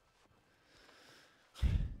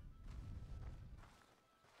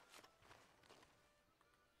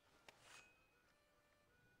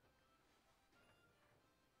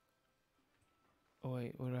 Oh,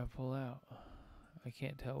 wait, what did I pull out? I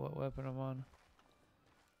can't tell what weapon I'm on.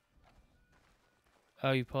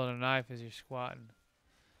 Oh, you pulled a knife as you're squatting.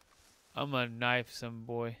 I'm gonna knife some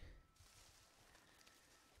boy.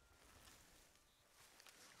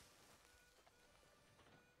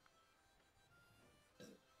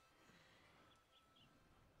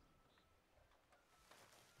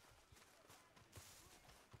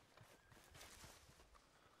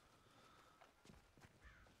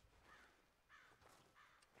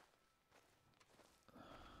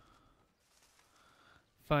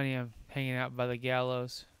 Funny, I'm hanging out by the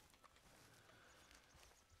gallows.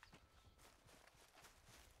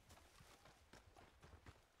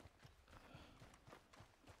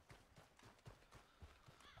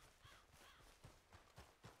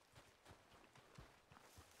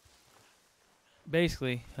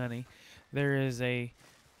 Basically, honey, there is a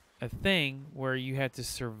thing where you have to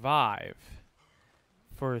survive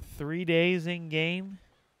for 3 days in game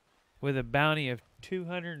with a bounty of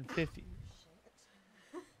 250.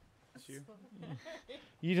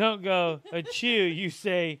 You don't go achoo, you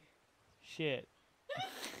say shit.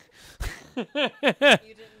 You didn't marry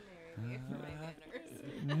me for my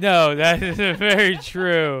manners. No, that isn't very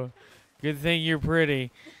true. Good thing you're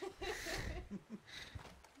pretty.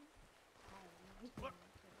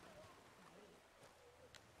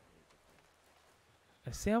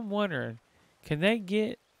 I see, I'm wondering, can they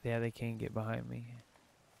get... Yeah, they can get behind me.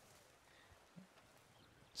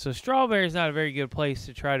 So Strawberry's not a very good place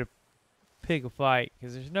to try to pick a fight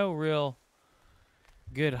because there's no real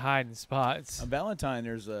good hiding spots. On Valentine,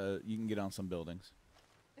 there's you can get on some buildings.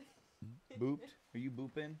 Booped? Are you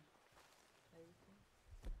booping?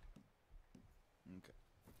 Okay.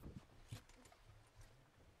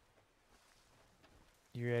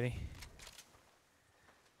 You ready?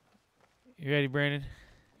 You ready, Brandon?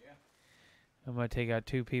 Yeah. I'm gonna take out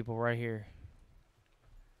 2 people right here.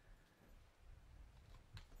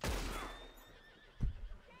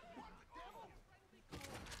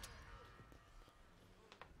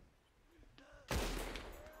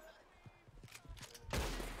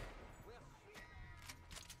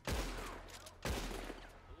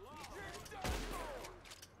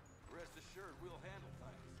 Rest assured, we'll handle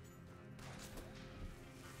things.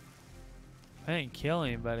 I didn't kill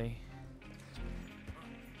anybody.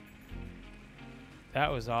 That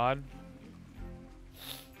was odd.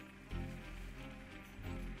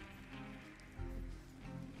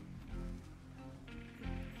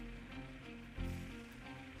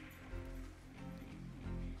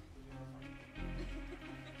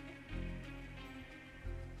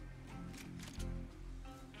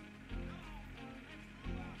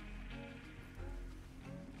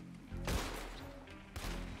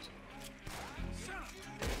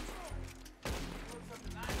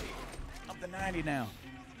 Up to 90 now.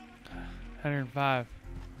 105.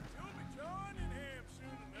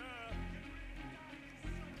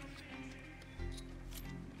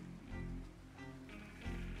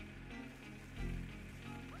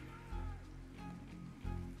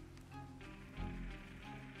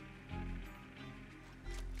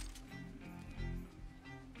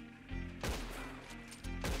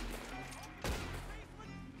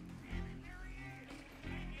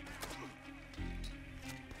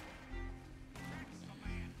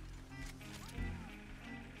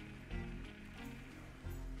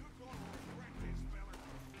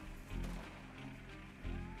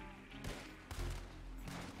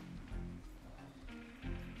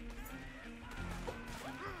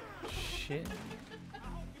 Shit.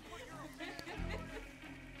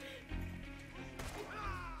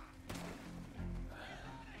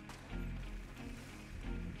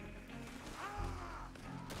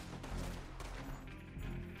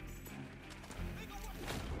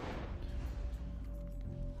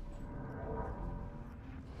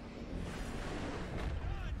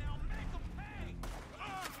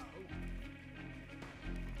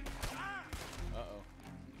 Uh-oh.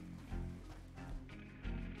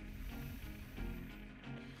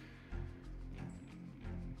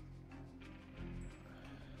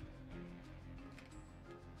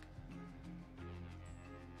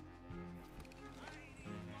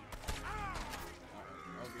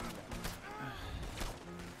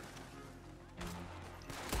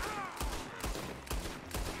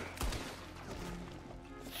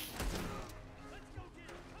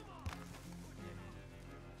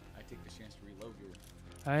 I take the chance to reload your...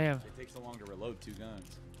 I am. It takes so long to reload 2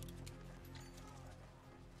 guns.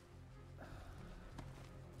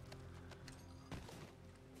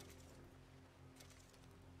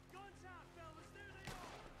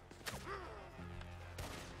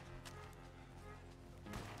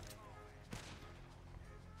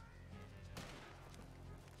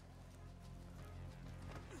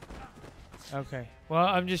 Okay. Well,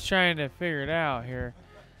 I'm just trying to figure it out here.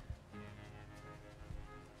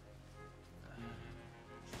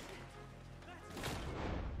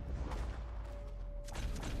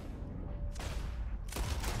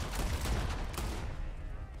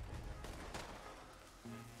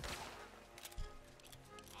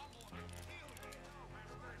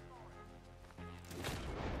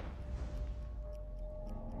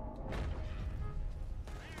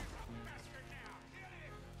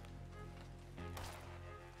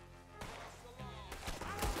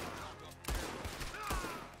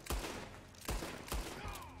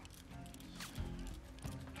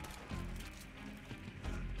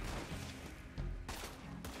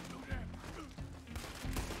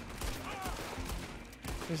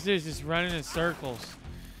 This dude's just running in circles.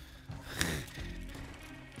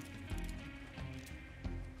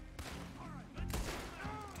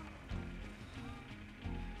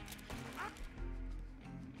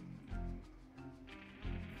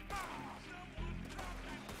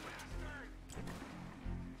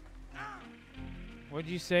 What'd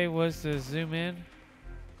you say was the zoom in?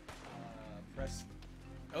 Press.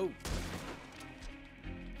 Oh.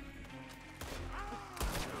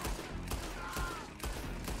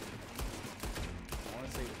 I want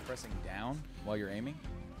to say pressing down while you're aiming.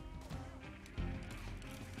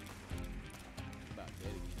 About dead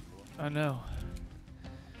again, boy. I know.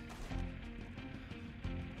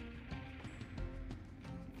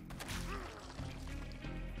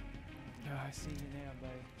 Oh, I see you now,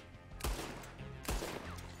 buddy.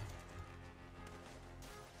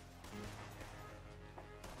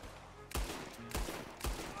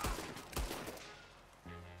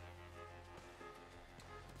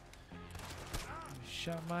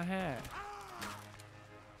 Shot my hat.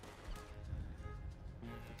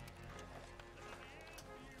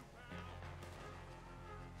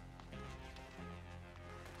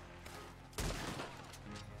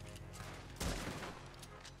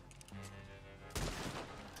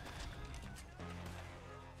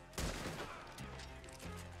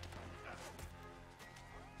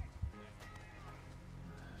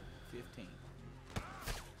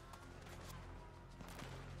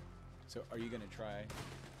 So are you going to try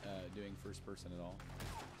doing first person at all?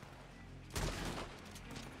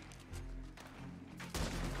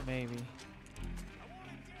 Maybe.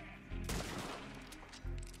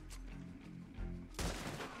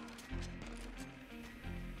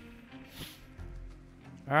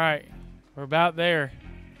 All right, we're about there.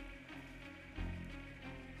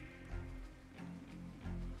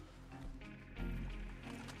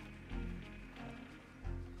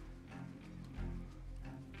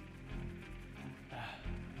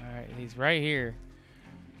 All right, he's right here.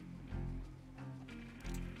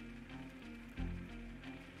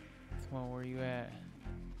 Come on, where you at?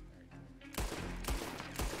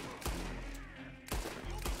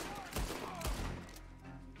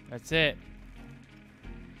 That's it.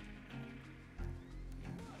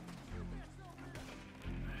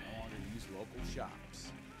 No longer use local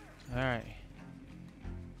shops. All right.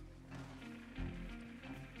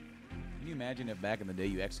 Can you imagine if back in the day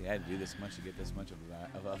you actually had to do this much to get this much of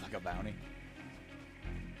like a bounty?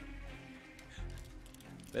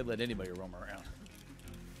 They'd let anybody roam around.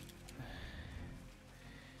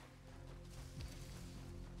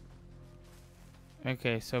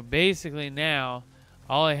 Okay, so basically now,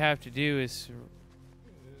 all I have to do is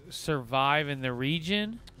survive in the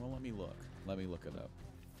region. Well, let me look. Let me look it up.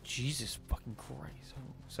 Jesus fucking Christ.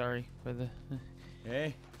 Oh, sorry for the...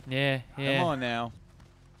 Hey. Yeah, yeah. Come on now.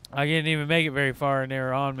 I didn't even make it very far and they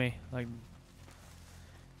were on me. Like...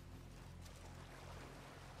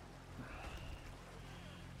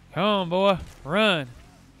 Come on, boy. Run.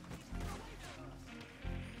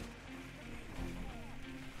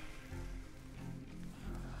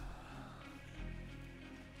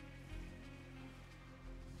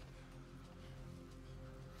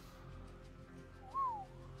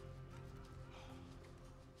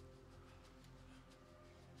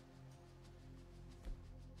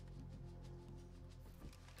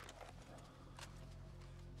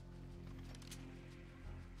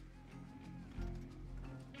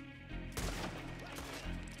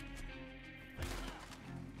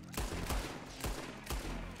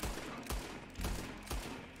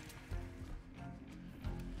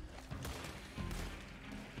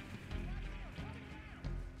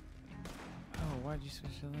 Why'd you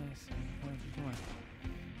switch to this? Come on.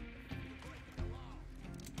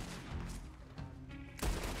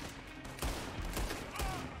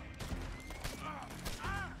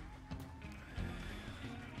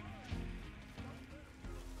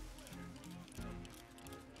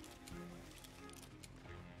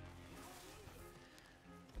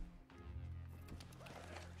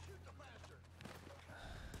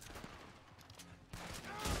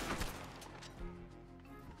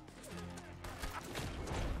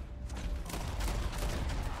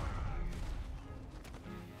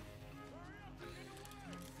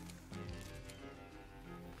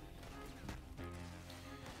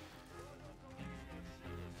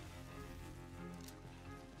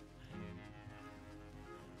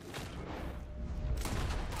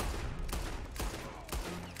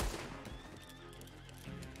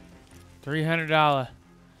 $300.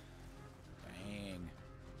 Dang.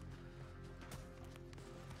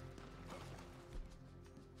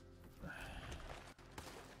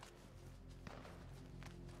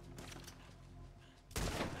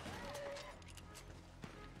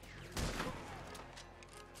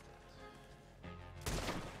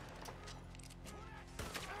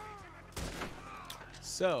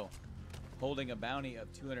 So, holding a bounty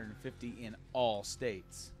of 250 in all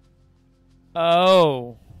states.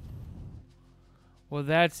 Oh. Well,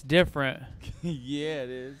 that's different. Yeah, it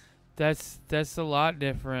is. That's a lot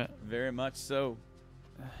different. Very much so.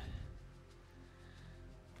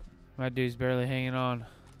 My dude's barely hanging on.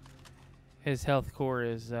 His health core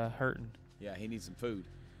is hurting. Yeah, he needs some food.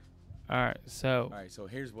 All right, so. All right, so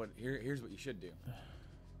here's what you should do.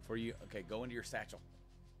 For you, okay, go into your satchel.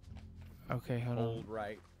 Okay, hold on. Hold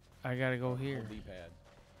right. I gotta go here. Hold D-pad.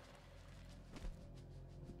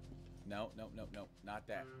 No, not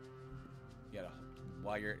that. You gotta,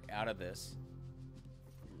 while you're out of this,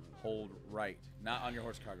 hold right. Not on your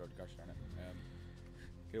horse, cargo. Gosh darn it.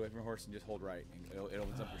 Get away from your horse and just hold right. And it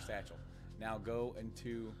opens up your satchel. Now go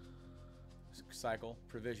into cycle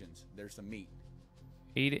provisions. There's some meat.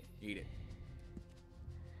 Eat it. Eat it.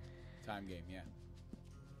 Time game, yeah.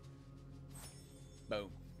 Boom.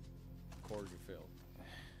 Cores are filled.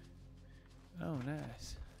 Oh,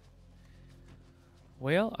 nice.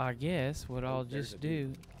 Well, I guess what I'll there's just a do.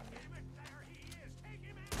 dude.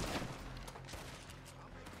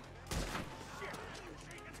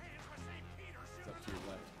 It's up to your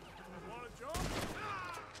left.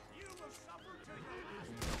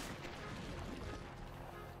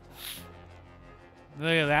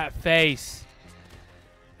 Look at that face.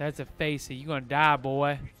 That's a face that you're gonna die,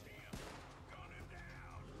 boy.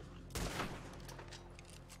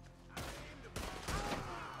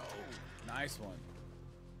 Nice one.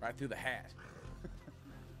 Right through the hat.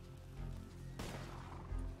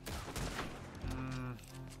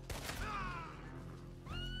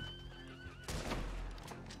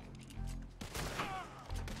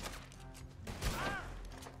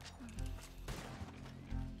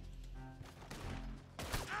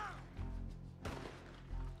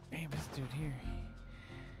 Damn, this dude here.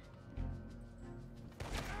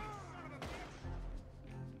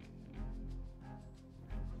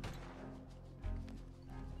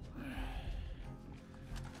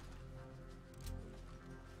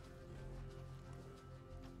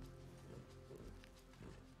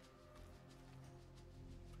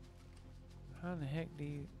 How in the heck do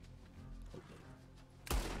you...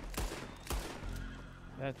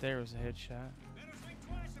 That there was a headshot.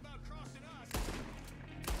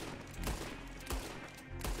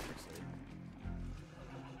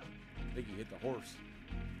 I think he hit the horse.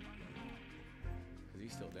 Because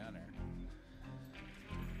he's still down there.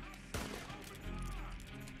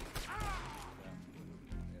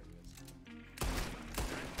 There he is.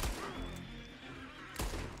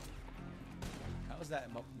 How is that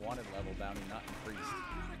wanted level bounty not increased?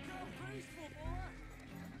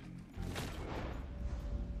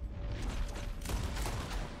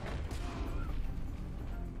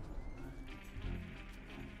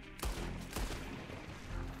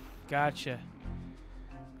 Gotcha.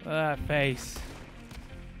 Look at that face.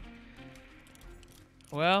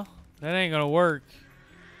 Well, that ain't gonna work.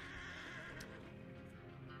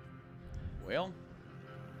 Well,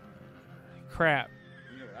 Crap.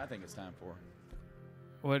 you know what I think it's time for?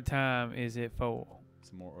 What time is it for?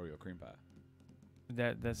 Some more Oreo cream pie.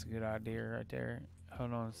 That's a good idea right there.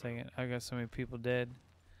 Hold on a second. I got so many people dead.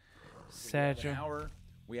 We have an Satchel. hour.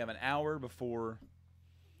 We have an hour before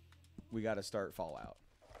we got to start Fallout.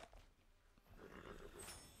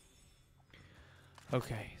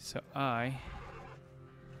 Okay, so I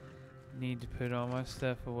need to put all my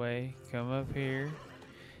stuff away, come up here,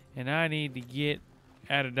 and I need to get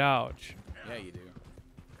out of Dodge. Yeah, you do.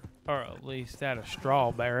 Or at least out of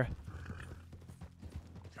Strawberry.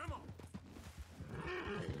 Come on.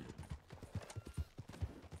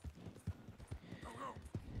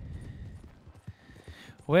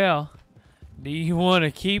 Well, do you want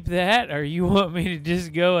to keep that, or you want me to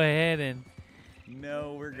just go ahead and...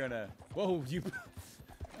 No, we're gonna... Whoa, you...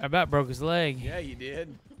 I about broke his leg. Yeah, you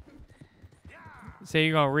did. So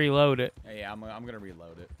you're going to reload it. Yeah, I'm gonna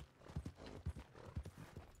reload it.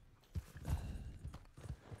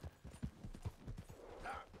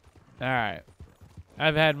 All right.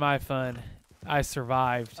 I've had my fun. I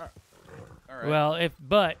survived. All right. Well,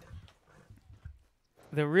 but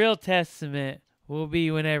the real testament will be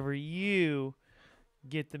whenever you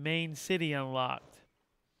get the main city unlocked.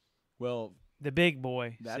 Well, the big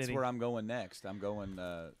boy that's city. where I'm going next. I'm going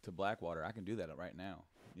to Blackwater. I can do that right now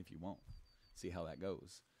if you want. See how that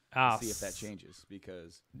goes. I'll see if that s- changes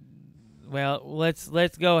because Well,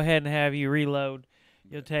 let's go ahead and have you reload.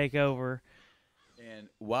 You'll take over. and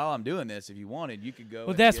while I'm doing this, if you wanted, you could go. Well,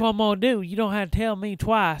 and that's get- what I'm gonna do. You don't have to tell me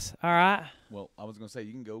twice. All right. Well, I was gonna say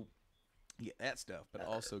you can go get that stuff, but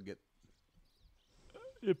also get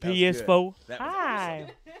The That was PS4. good. That was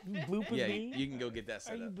Hi. You booping yeah. me? You can go get that Are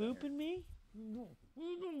set you up. booping me? You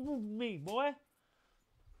booping me, boy?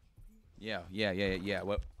 Yeah.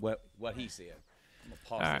 What he said. I'm gonna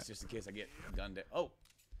pause All this just in case I get gunned down. Oh,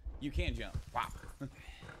 you can jump. Wow. Yep.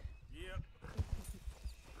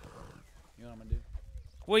 You know what I'm gonna do?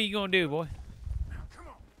 What are you gonna do, boy? Now, come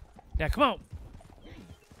on. Now, come on.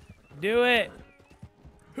 Do it.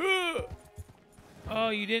 Oh,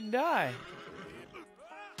 you didn't die.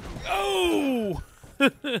 Oh!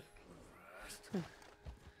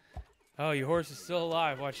 Oh, your horse is still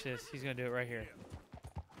alive. Watch this. He's gonna do it right here.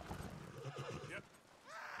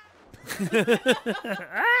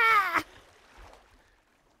 Ah!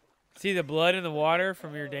 See the blood in the water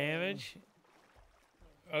from your damage?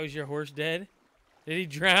 Oh, is your horse dead? Did he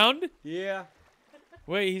drown? Yeah.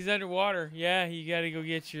 Wait, he's underwater. Yeah, you gotta go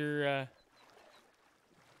get your,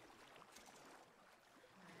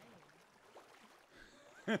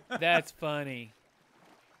 That's funny.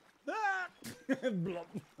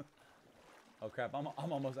 Oh crap! I'm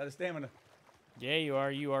almost out of stamina. Yeah, you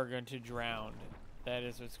are. You are going to drown. That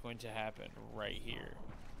is what's going to happen right here.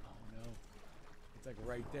 Oh no! It's like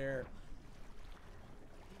right there.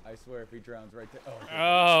 I swear, if he drowns right there. Oh.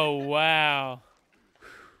 Oh, wow.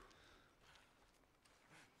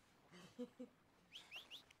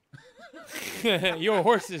 Your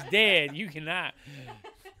horse is dead. You cannot.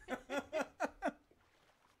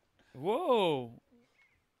 Whoa.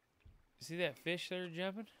 See that fish there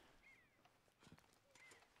jumping?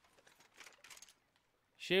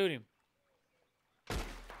 Shoot him.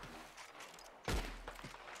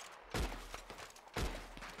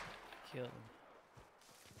 Killed him.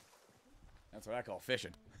 That's what I call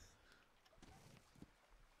fishing.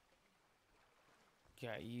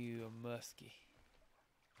 Got you a muskie.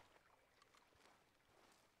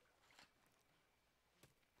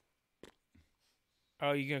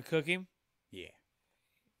 Oh, you gonna cook him? Yeah.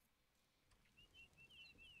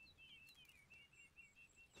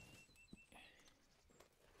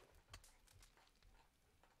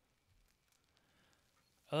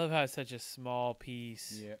 I love how it's such a small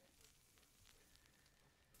piece. Yeah.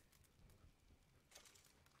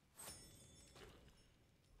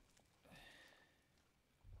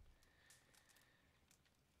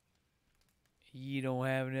 You don't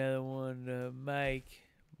have another one to make,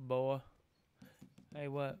 boy. Hey,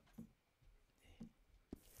 what?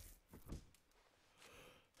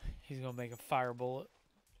 He's gonna make a fire bullet.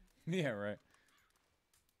 Yeah, right.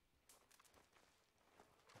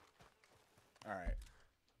 All right.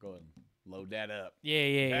 Go ahead and load that up. Yeah,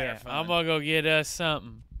 yeah, Had yeah. fun. I'm gonna go get us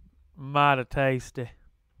something mighty tasty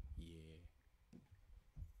Yeah.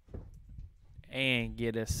 and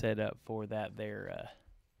get us set up for that there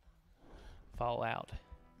Fallout.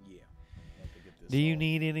 Yeah. I'll have to get this Do you all-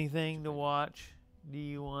 need anything to watch? Do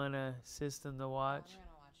you want a system to watch? I'm gonna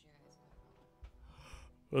watch you guys.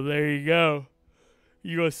 Well, there you go.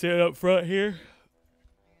 You gonna sit up front here?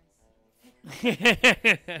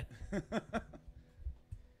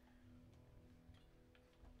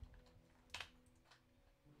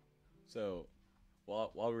 So,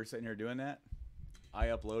 while we were sitting here doing that, I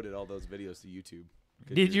uploaded all those videos to YouTube.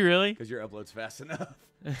 Did you really? Because your upload's fast enough.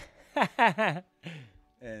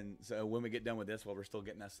 And so when we get done with this, while we're still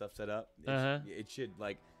getting that stuff set up, it should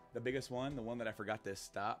like the biggest one, the one that I forgot to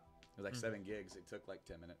stop, was like 7 gigs. It took like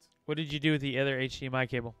 10 minutes. What did you do with the other HDMI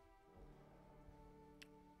cable?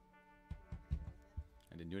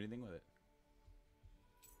 I didn't do anything with it.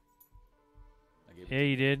 I gave it Yeah,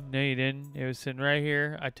 you did. No, you didn't. It was sitting right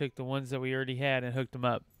here. I took the ones that we already had and hooked them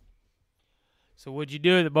up. So what'd you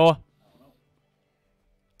do with it, boy?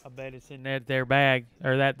 I bet it's in that there bag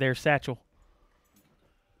or that there satchel.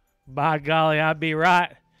 By golly, I'd be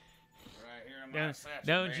right. right here in my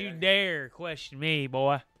Don't you dare question me,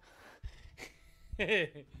 boy. Oh.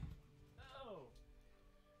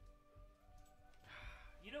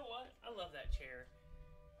 You know what? I love that chair.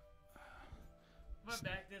 My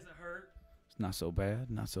back doesn't hurt. It's not so bad.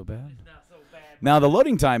 Not so bad. It's not so bad. Now the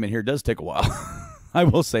loading time in here does take a while. I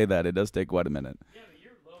will say that it does take quite a minute. Yeah, but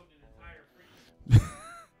you're loading an entire freezer.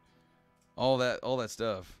 All that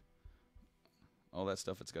stuff. All that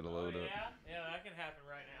stuff it's got to load up. Yeah, that can happen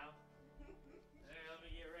right now. Hey, let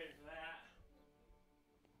me get ready for that.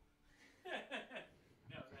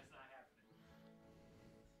 No, that's not happening.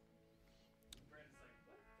 Brandon's like,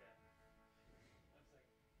 what the? I was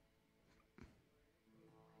like,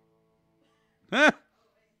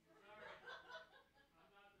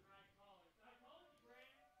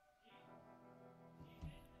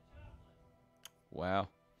 Wow.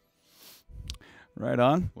 Right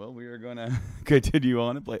on. Well, we are going to continue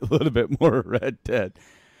on and play a little bit more Red Dead.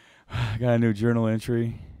 I got a new journal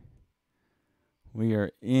entry. We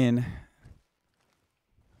are in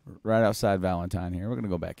right outside Valentine here. We're going to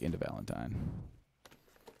go back into Valentine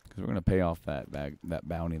because we're going to pay off that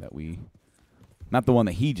bounty that we, not the one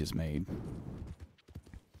that he just made,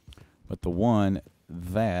 but the one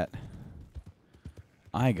that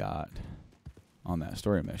I got on that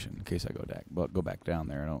story mission. In case I go back down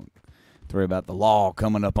there, I don't have to worry about the law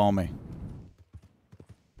coming up on me.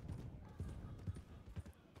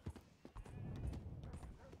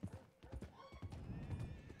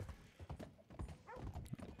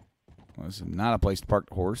 Well, this is not a place to park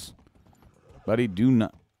the horse, buddy. Do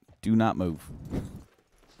not move.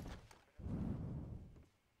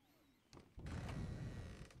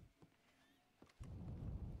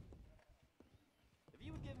 If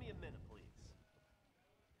you would give me a minute, please.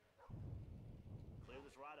 Clear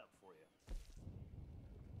this right up for you.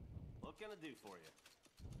 What can I do for you?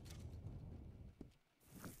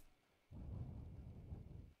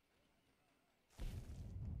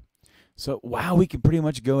 So, wow, we can pretty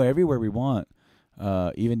much go everywhere we want,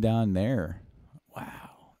 even down there.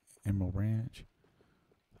 Wow, Emerald Ranch.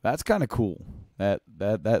 That's kind of cool. That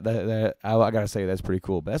I gotta say that's pretty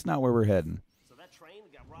cool. But that's not where we're heading. So that train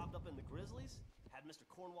that got robbed up in the Grizzlies had Mr.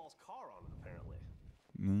 Cornwall's car on it, apparently.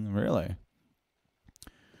 Really?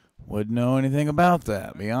 Wouldn't know anything about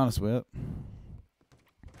that. Be honest with it.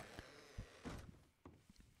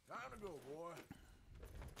 Time to go, boy.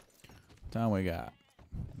 Time we got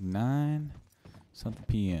 9 something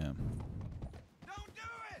p.m. Don't do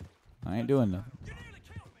it! I ain't doing nothing. You nearly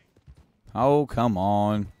killed me! Oh, come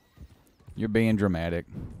on. You're being dramatic.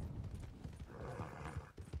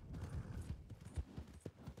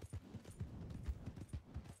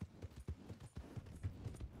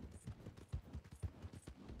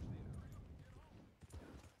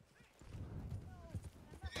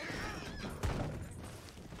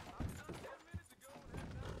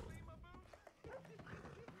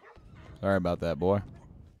 Sorry about that, boy.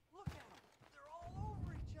 Look at them. They're all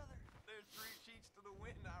over each other. There's 3 sheets to the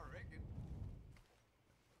wind, I reckon.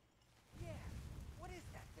 Yeah. What is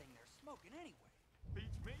that thing they're smoking anyway?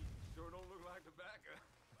 Beats me. Sure don't look like tobacco.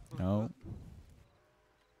 No.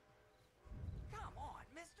 Come on,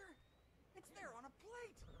 mister. It's there on a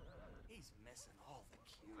plate. He's missing all the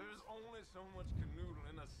cues. There's only so much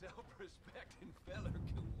canoodling a self-respecting feller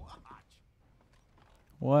can watch.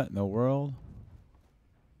 What in the world?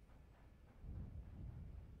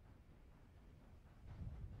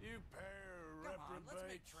 You pair of Come on, let's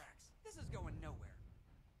make reprobates. tracks. This is going nowhere.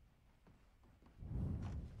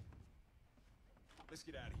 Let's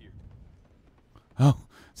get out of here. Oh,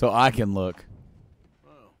 so I can look.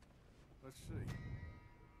 Well, let's see.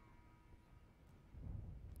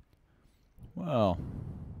 Well,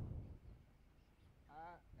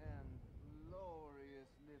 I am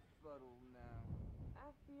gloriously fuddled now.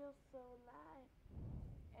 I feel so light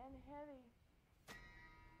and heavy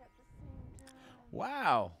at the same time.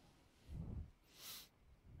 wow.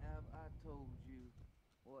 Have I told you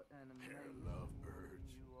what an amazing woman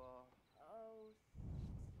you are? Oh,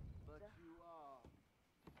 But you are.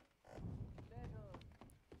 Let us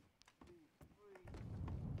be free.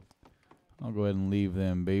 I'll go ahead and leave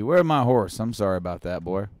them be. Where's my horse? I'm sorry about that,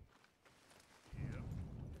 boy.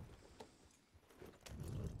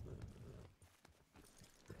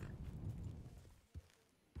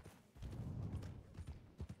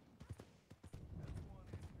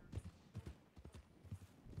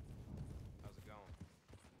 How's it going?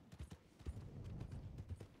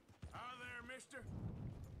 Hi there, mister.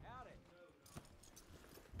 Howdy.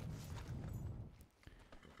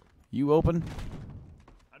 You open?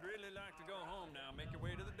 I'd really like to go home now. Make your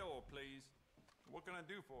way to the door, please. What can I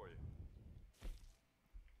do for you?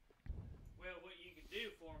 Well, what you can do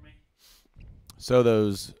for me. So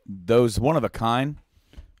those one of a kind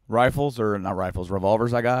rifles, or not rifles,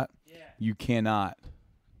 revolvers I got. Yeah. You cannot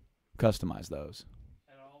customize those.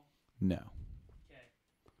 At all? No. Okay.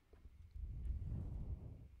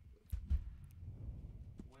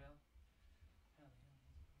 Well,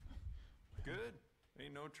 Good.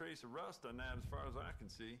 Ain't no trace of rust on that as far as I can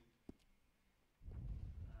see.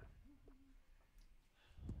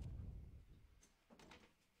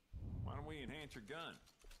 Why don't we enhance your gun?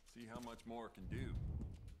 See how much more it can do.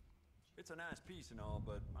 It's a nice piece and all,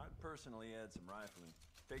 but I'd personally add some rifling.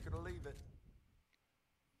 Take it or leave it.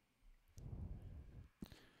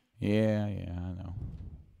 Yeah, I know.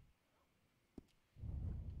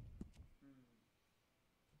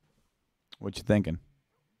 What you thinking?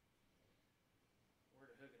 Where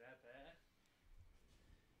to hook it up at?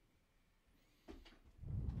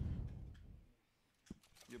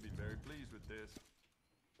 You'll be very pleased with this.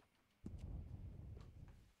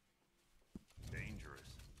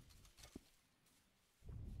 Dangerous.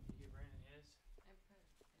 You get Brandon his?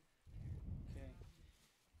 Okay.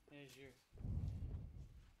 There's yours.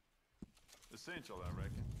 Essential, I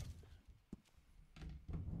reckon.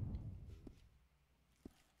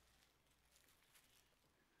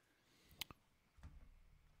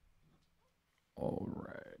 All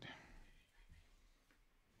right.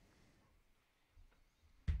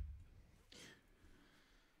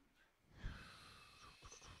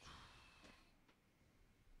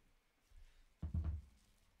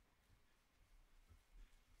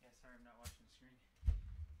 Yeah, sorry, I'm not watching the screen.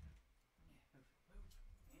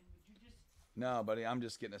 Man, would you just... No, buddy, I'm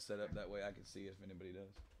just getting it set up that way I can see if anybody does.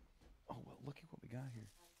 Oh, well, look at what we got here.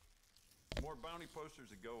 The more bounty posters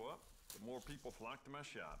that go up, the more people flock to my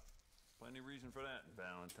shop. Plenty of reason for that in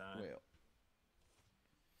Valentine. Well,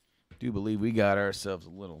 do believe we got ourselves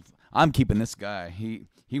a little. I'm keeping this guy. He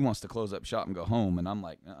wants to close up shop and go home, and I'm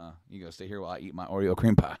like, you go stay here while I eat my Oreo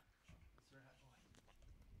cream pie.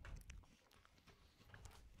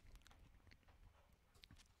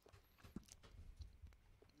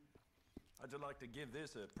 I'd just like to give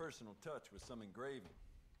this a personal touch with some engraving.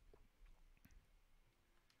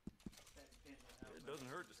 It doesn't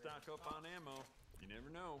hurt to stock up on ammo. You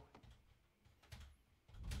never know.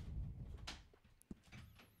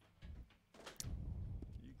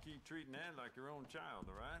 You keep treating that like your own child,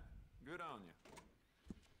 all right? Good on you.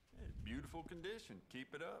 It's beautiful condition.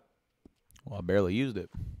 Keep it up. Well, I barely used it.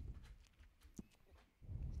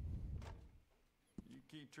 You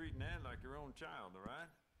keep treating that like your own child, all right?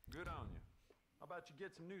 Good on you. How about you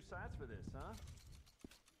get some new sights for this, huh?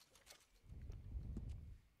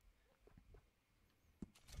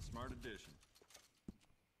 Smart addition.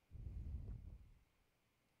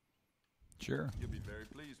 Sure. You'll be very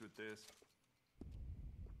pleased with this.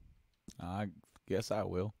 I guess I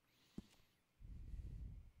will.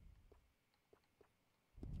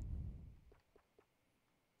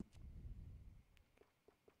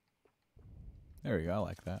 There we go. I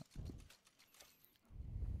like that.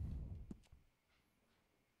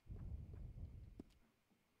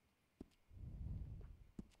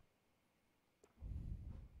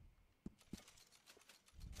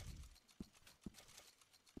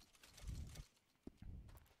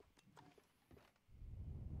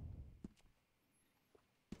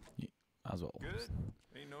 Oswald. Good.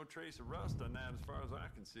 Ain't no trace of rust on that as far as I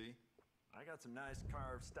can see. I got some nice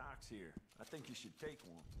carved stocks here. I think you should take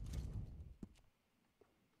one.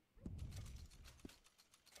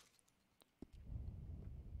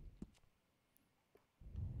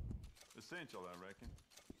 Essential, I reckon.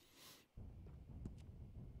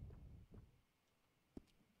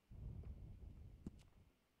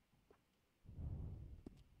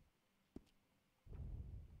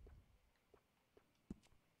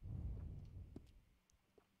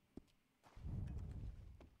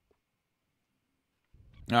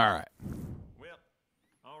 All right. Well,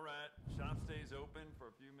 all right. Shop stays open for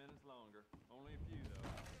a few minutes longer. Only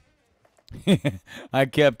a few, though. I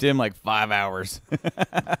kept him like 5 hours.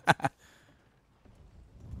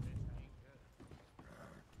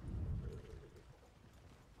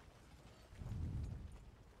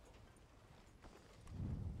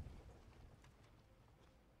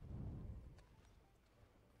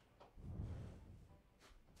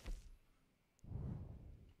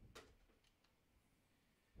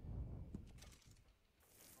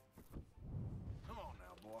 Come on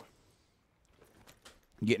now, boy.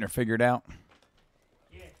 Getting her figured out.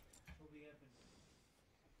 Yeah, we'll be up and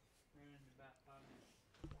running in about 5 minutes.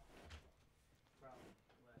 Probably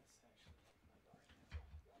less, actually.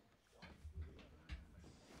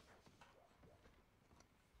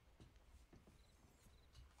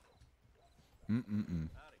 Mm-mm-mm.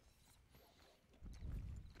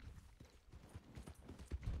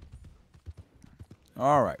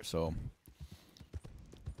 All right, so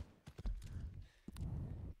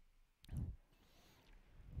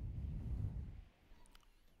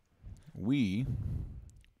we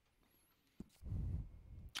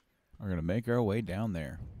are going to make our way down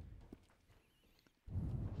there.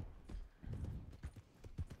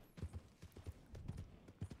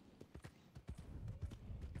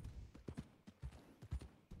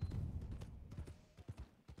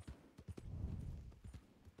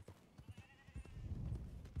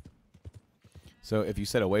 So if you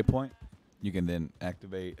set a waypoint, you can then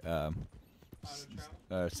activate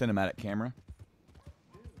cinematic camera.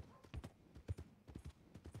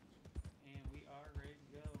 And we are ready to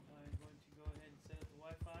go. I'm going to go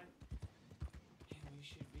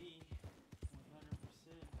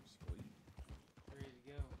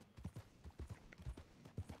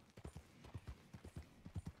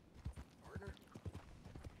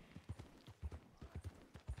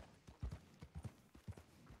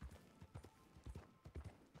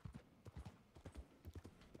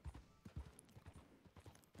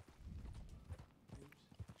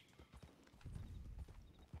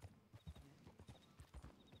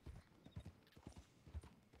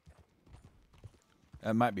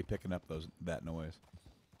I might be picking up that noise.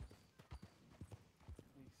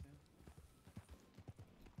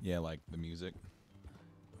 Yeah, like the music.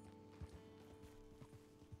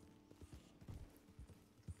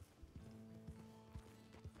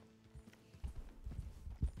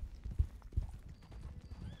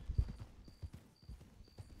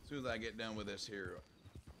 As soon as I get done with this here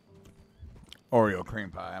Oreo cream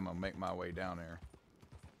pie, I'm going to make my way down there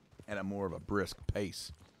at a more of a brisk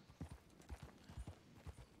pace.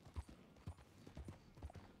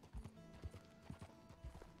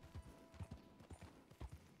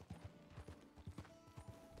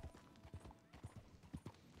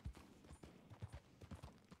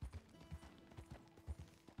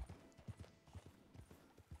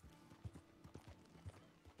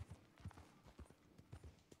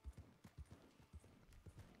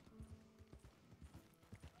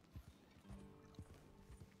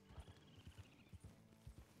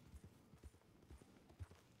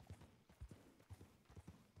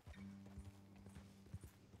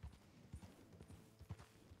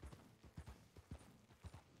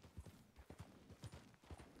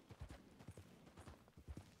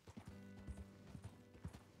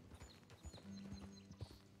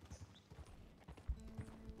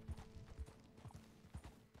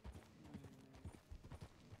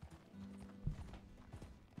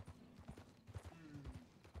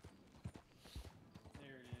 There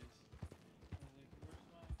it is. Where's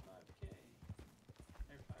my 5K?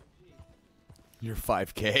 Or 5G. Your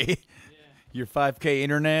 5K? Yeah. Your 5K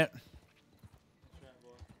internet? That's right,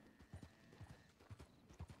 boy.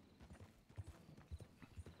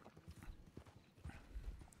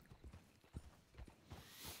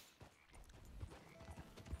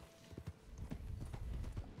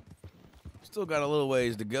 Still got a little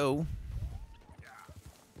ways to go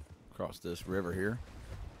across this river here.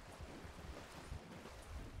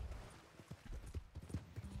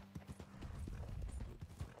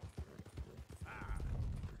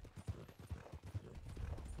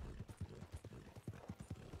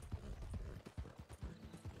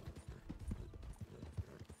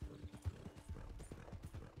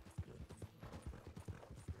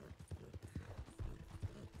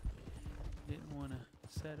 Didn't want to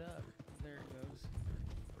set up. There it goes.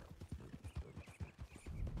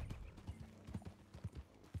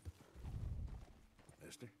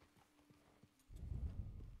 Mister?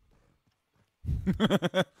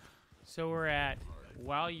 So we're at,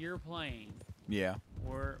 while you're playing, Yeah.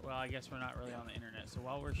 well, I guess we're not really on the internet. So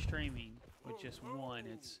while we're streaming with just one,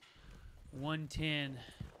 it's 110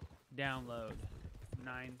 download,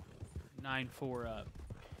 994 up.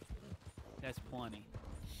 That's plenty.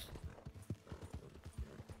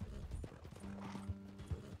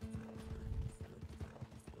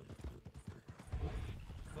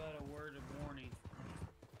 But a word of warning.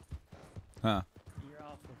 Huh. You're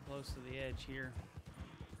awful close to the edge here.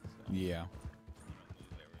 So Yeah. move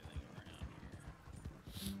everything around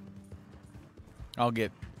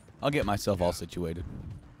here. I'll get myself all situated.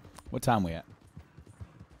 What time we at?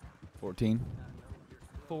 14?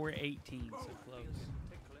 418, so close.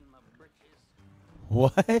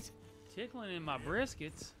 What? Tickling in my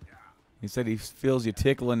briskets. He said he feels you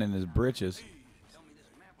tickling in his britches.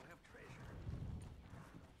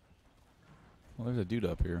 Well, there's a dude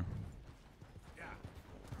up here.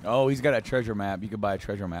 Oh, he's got a treasure map. You could buy a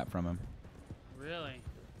treasure map from him. Really?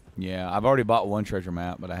 Yeah, I've already bought one treasure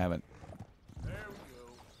map, but I haven't. There we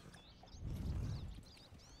go.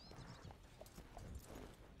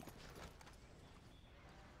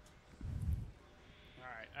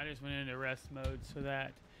 Alright, I just went into rest mode so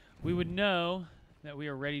that we would know that we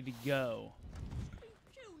are ready to go.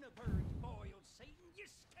 Juniper, you boiled Satan, you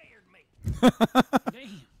scared me.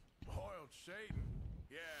 Damn. Boiled Satan.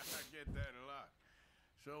 Yeah, I get that a lot.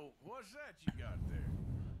 So, what's that you got there?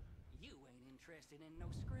 You ain't interested in no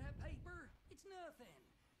scrap paper. It's nothing.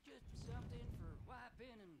 Just something for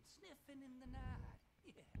wiping and sniffing in the night.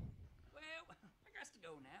 Yeah. Well, I got to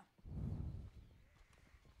go now.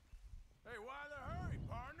 Hey, why the hurry,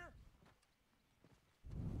 partner?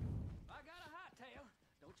 I got a hightail.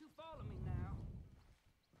 Don't you follow me now.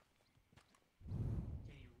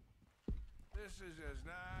 This is as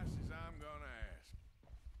nice as I'm gonna ask.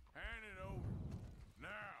 Hand it over.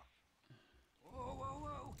 Now. Whoa, whoa,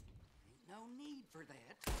 whoa. Ain't no need for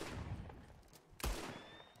that.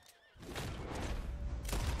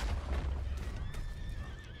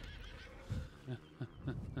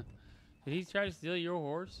 Did he try to steal your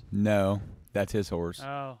horse? No, that's his horse.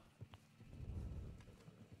 Oh.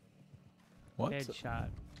 What? Headshot.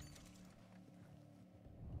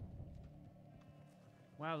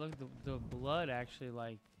 Wow, look, the blood actually,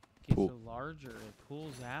 like, gets Pool. larger. It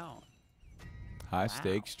pools out. High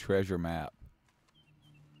stakes treasure map.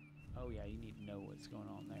 Oh yeah, you need to know what's going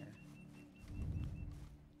on there.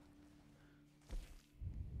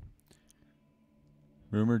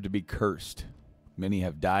 Rumored to be cursed. Many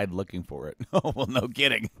have died looking for it. Oh, well, no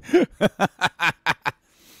kidding.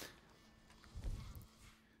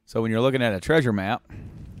 So when you're looking at a treasure map.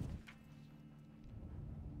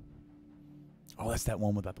 Oh, that's that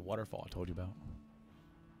one without the waterfall I told you about.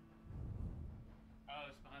 Oh,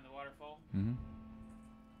 it's behind the waterfall? Mm-hmm.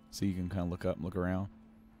 So you can kind of look up and look around.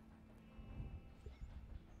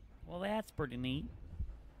 Well, that's pretty neat.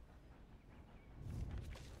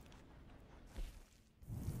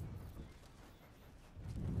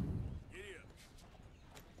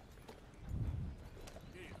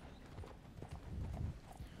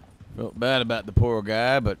 Felt bad about the poor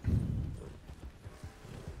guy, but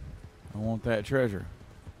I want that treasure.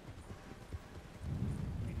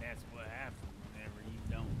 I mean, that's what happens whenever you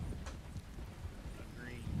don't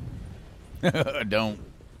agree. Don't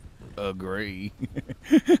agree.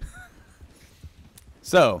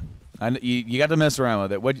 So, you got to mess around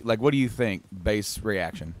with it. What do you think? Base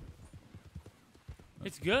reaction.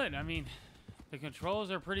 It's good. I mean, the controls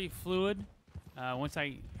are pretty fluid. Once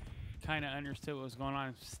I kind of understood what was going on,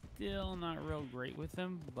 I'm still not real great with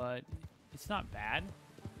them, but it's not bad.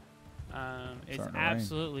 It's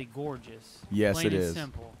absolutely gorgeous. Yes, Plain it and is.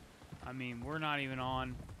 Simple. I mean, we're not even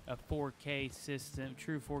on a 4K system,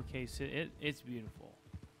 true 4K. It's beautiful.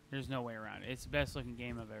 There's no way around it. It's the best looking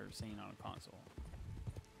game I've ever seen on a console.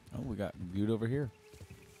 Oh, we got viewed over here.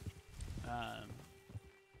 Hello.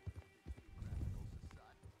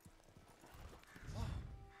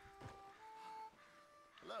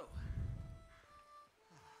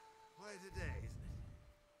 Quite a day, isn't it?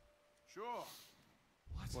 Sure.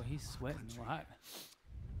 Well, he's sweating a lot.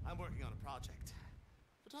 I'm working on a project.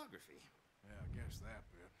 Photography. Yeah, I guess that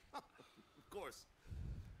bit. Of course.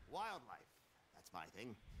 Wildlife. That's my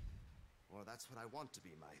thing. Or that's what I want to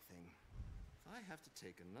be my thing. If I have to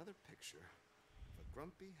take another picture of a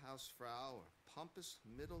grumpy housefrau or pompous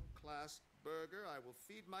middle-class burger, I will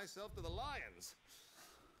feed myself to the lions.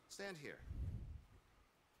 Stand here.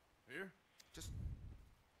 Here? Just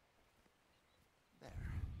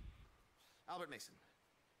there. Albert Mason.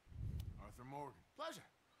 Arthur Morgan. Pleasure.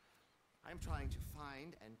 I'm trying to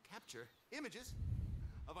find and capture images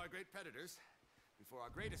of our great predators before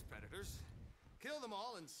our greatest predators kill them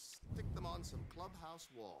all and stick them on some clubhouse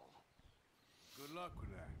wall. Good luck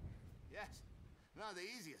with that. Yes, not the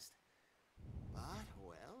easiest. But,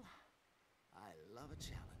 well, I love a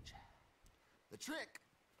challenge. The trick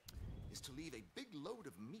is to leave a big load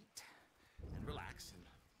of meat and relax and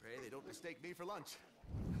pray they don't mistake me for lunch.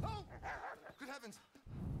 Oh, good heavens.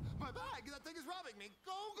 My bag, that thing is robbing me.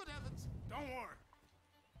 Oh, good heavens. Don't worry.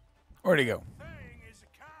 Where'd he go? Thing is a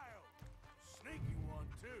coyote. Sneaky one,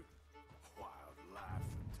 too. Wildlife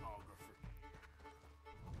photographer.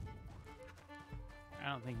 I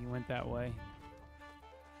don't think he went that way.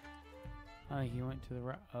 I think he went to the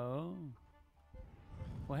right. Oh.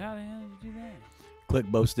 Well, how the hell did you do that? Click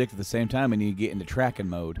both sticks at the same time and you get into tracking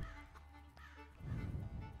mode.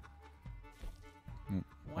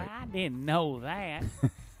 Well, I didn't know that.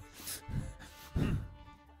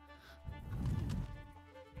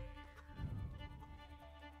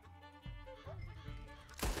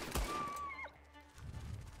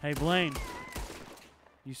 Hey, Blaine.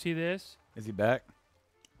 You see this? Is he back?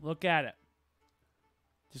 Look at it.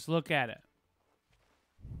 Just look at it.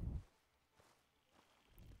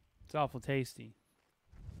 It's awful tasty.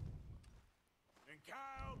 And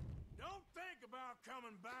Kyle, don't think about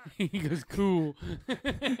coming back. He goes, cool.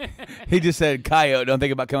 He just said, coyote, don't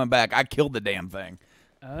think about coming back. I killed the damn thing.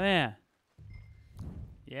 Oh, yeah.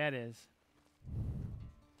 Yeah, it is.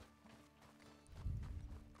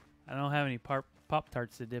 I don't have any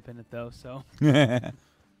Pop-Tarts to dip in it, though, so. Man,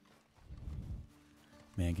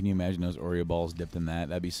 can you imagine those Oreo balls dipped in that?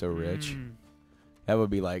 That'd be so rich. That would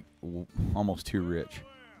be like almost too rich.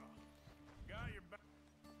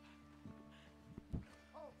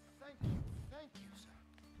 Oh, thank you, sir.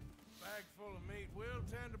 Bag full of meat will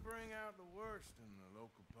tend to bring out the worst in the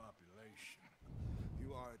local population.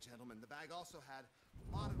 You are a gentleman. The bag also had a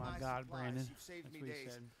lot of my God, supplies. Brandon. You've saved That's me what he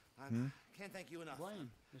days. said. I can't thank you enough.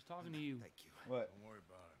 Blaine, just talking to you. Thank you. What? Don't worry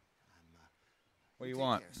about it. What do you Take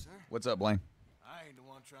want? care, sir. What's up, Blaine? I ain't the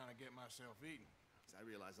one trying to get myself eaten. I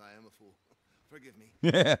realize I am a fool. Forgive me.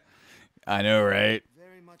 I know, right?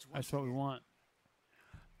 Very much. That's what we want.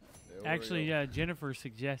 The Actually, Oreo. Jennifer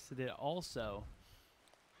suggested it also.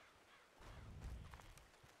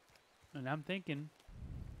 And I'm thinking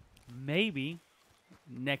maybe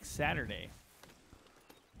next Saturday.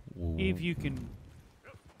 If you can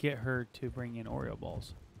get her to bring in Oreo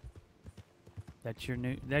balls. That's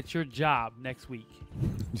your job next week.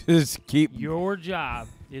 Just keep. Your job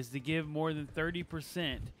is to give more than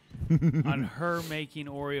 30% on her making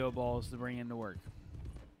Oreo balls to bring into work.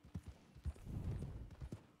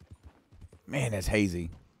 Man, that's hazy.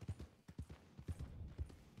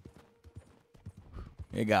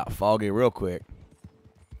 It got foggy real quick.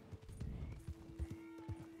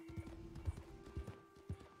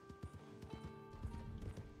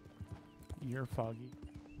 You're foggy.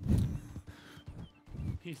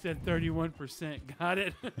 He said 31%. Got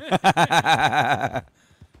it. Well,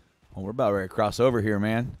 we're about ready to cross over here,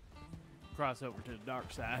 man. Cross over to the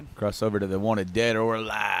dark side. Cross over to the wanted dead or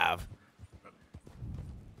alive.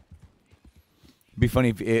 It'd be funny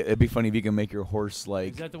if you can make your horse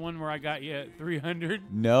like. Is that the one where I got you at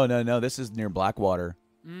 300? No. This is near Blackwater.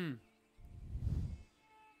 Mm.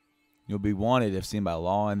 You'll be wanted if seen by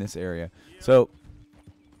law in this area. So,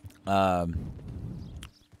 I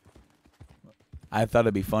thought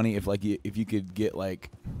it'd be funny if if you could get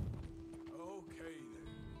like.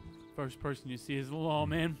 First person you see is the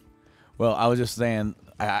lawman. Well, I was just saying,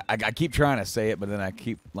 I keep trying to say it, but then I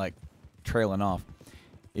keep like trailing off.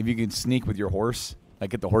 If you can sneak with your horse,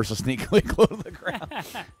 like get the horse to sneak like low to the ground.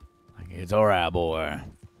 Like, it's all right, boy.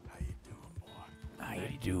 How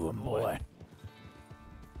you doing, boy?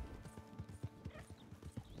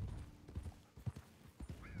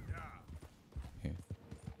 Here.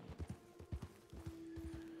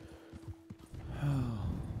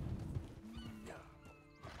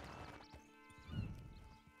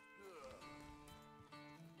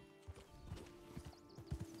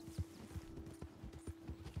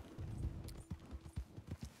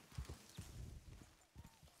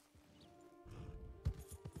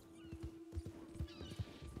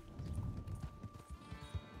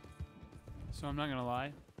 So I'm not going to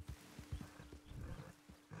lie.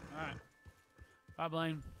 All right. Bye,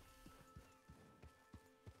 Blaine.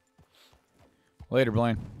 Later,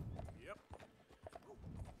 Blaine.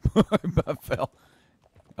 Yep. I fell.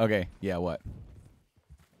 Okay. Yeah. What?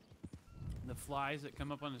 The flies that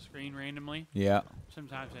come up on the screen randomly. Yeah.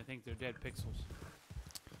 Sometimes I think they're dead pixels.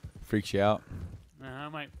 Freaks you out.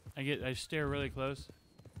 I stare really close.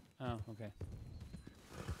 Oh, okay.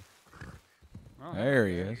 Oh, There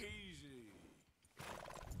he is.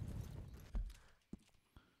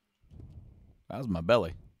 That was my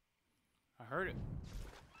belly. I heard it.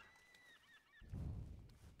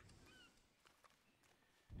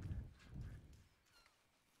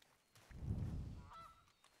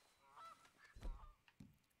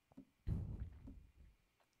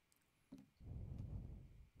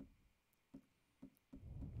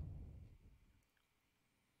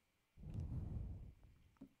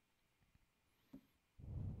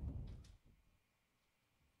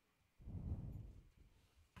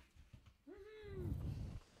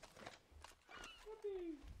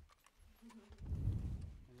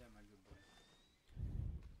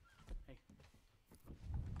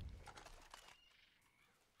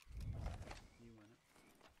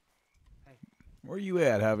 Where you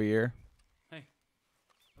at, Javier? Hey.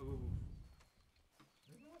 A woo woo.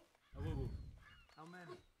 A woo woo. How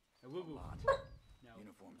many? A woo woo. No.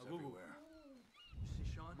 Uniforms A woo woo. everywhere. You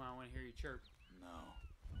see Sean? Come on, I want to hear you chirp. No,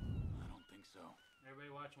 I don't think so.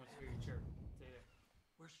 Everybody watching wants to hear you chirp. Say that.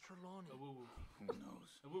 Where's Trelawney? A woo woo. Who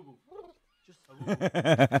knows? A woo woo. Just a woo woo. Keep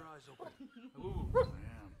your eyes open. A woo woo.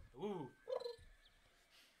 I am. A woo woo.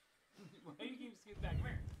 Why do you keep skipping back?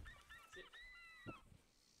 Come here. Sit.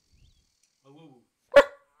 A woo woo.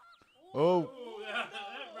 Oh. Ooh, that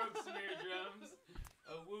broke some eardrums.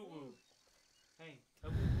 A woo woo. Hey,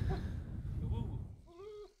 a woo woo. A woo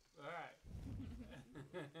woo. All right.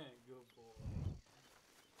 Good boy.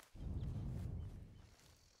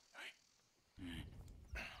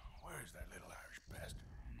 Where's that little Irish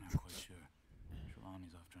bastard? I'm not quite sure.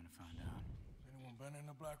 Trelawney's off trying to find out. Has anyone been in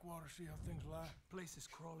the Blackwater, see how things lie? Place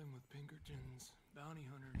is crawling with Pinkertons, bounty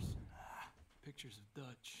hunters, pictures of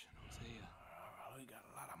Dutch and Hosea. Well, we got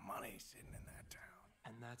a lot of money sitting in that town.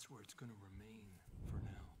 And that's where it's gonna remain for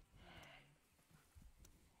now.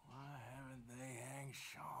 Why haven't they hanged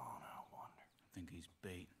Sean, I wonder? I think he's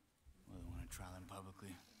bait. Well, they want to trial him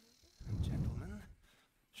publicly. Gentlemen,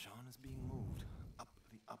 Sean is being moved up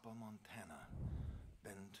the upper Montana,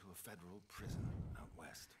 then to a federal prison out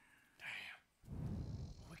west. Damn.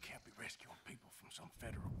 We can't be rescuing people from some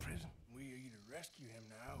federal prison. We either rescue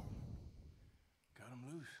him now or cut him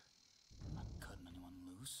loose. I'm not cutting anyone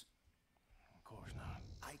loose. Of course not.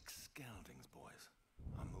 Ike Skelding's boys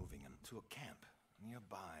are moving him to a camp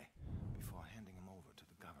nearby before handing him over to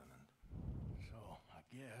the government. So, I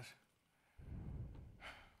guess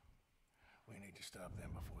we need to to stop them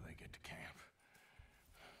before they get to camp.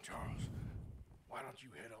 Charles, why don't you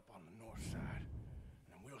head up on the north side?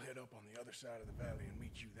 And we'll head up on the other side of the valley and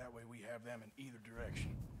meet you. That way we have them in either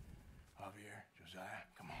direction. Javier, Josiah,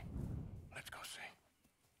 come on. Let's go see.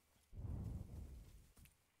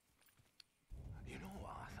 You know,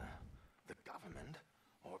 Arthur, the government,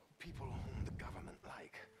 or people whom the government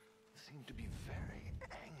like, seem to be very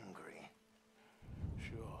angry.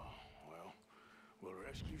 Sure. Well, we'll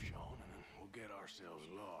rescue Sean and then we'll get ourselves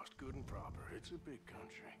lost, good and proper. It's a big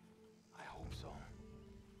country. I hope so.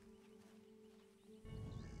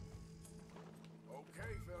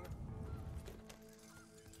 Okay, fella.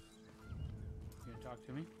 You gonna talk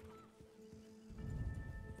to me?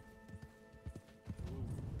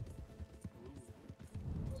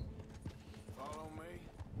 Follow me.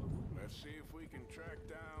 Let's see if we can track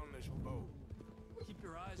down this boat. Keep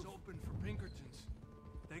your eyes open for Pinkertons.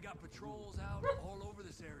 They got patrols out all over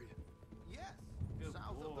this area. Yes, Good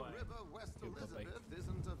south of boy. the river, West Good boy. Elizabeth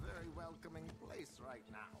isn't a very welcoming place right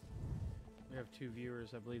now. We have 2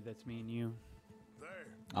 viewers. I believe that's me and you. There.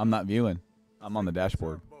 I'm not viewing. I'm on the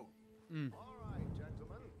dashboard. Mm. All right,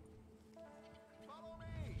 gentlemen. Follow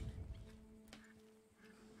me.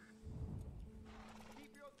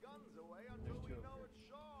 Keep your guns away until we know it's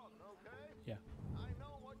Sean, okay? Yeah. I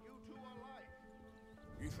know what you two are like.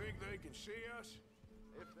 You think they can see us?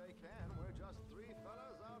 If they can, we're just 3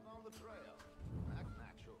 fellas out on the trail. Act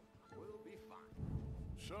natural. We'll be fine.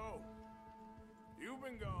 So, you've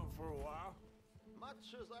been gone for a while.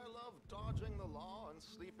 Much as I love dodging the law and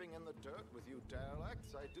sleeping in the dirt with you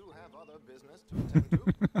derelicts, I do have other business to attend to.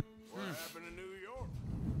 What happened in New York?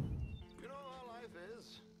 You know how life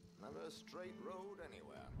is. Never a straight road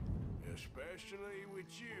anywhere. Especially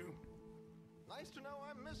with you. Nice to know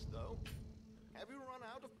I'm missed, though. Have you run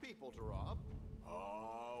out of people to rob?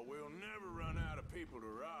 Oh, we'll never run out of people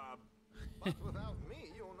to rob. But without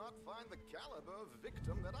me, you'll not find the caliber of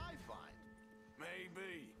victim that I find.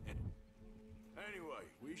 Maybe. Anyway,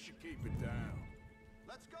 we should keep it down.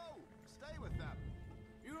 Let's go. Stay with them.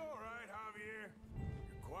 You all right, Javier?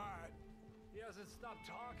 You're quiet. He hasn't stopped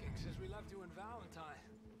talking since we left you in Valentine.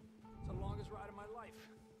 It's the longest ride of my life.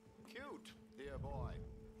 Cute, dear boy.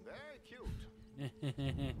 Very cute.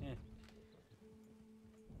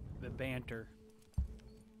 The banter.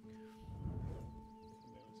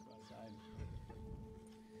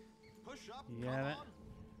 Push up. You Come have it? on.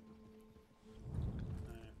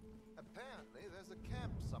 Apparently, there's a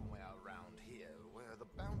camp somewhere around here where the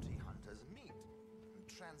bounty hunters meet and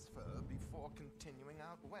transfer before continuing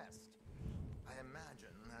out west. I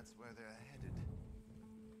imagine that's where they're headed.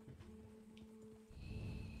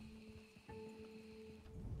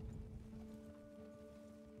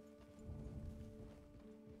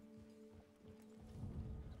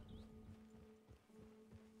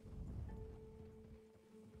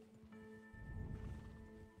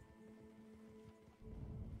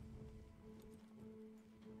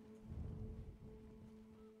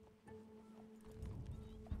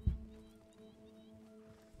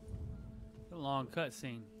 A long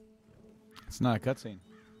cutscene. It's not a cutscene.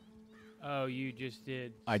 Oh, you just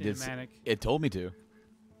did I did. cinematic. It told me to.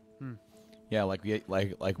 Hmm. Yeah, like we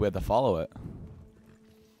had to follow it.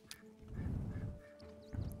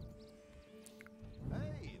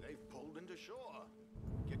 Hey, they've pulled into shore.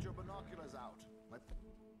 Get your binoculars out.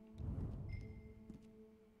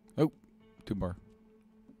 Oh, 2 more.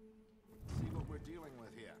 See what we're dealing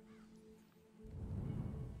with here.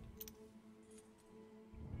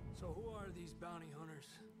 So who are these bounty hunters?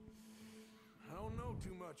 I don't know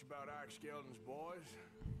too much about Ike Skeldon's boys,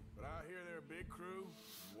 but I hear they're a big crew,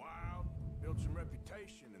 wild, built some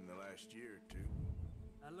reputation in the last year or 2.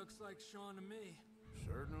 That looks like Sean to me.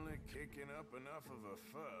 Certainly kicking up enough of a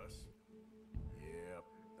fuss. Yep,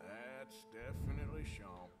 that's definitely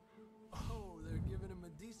Sean. Oh, they're giving him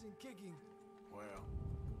a decent kicking. Well,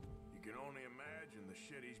 you can only imagine the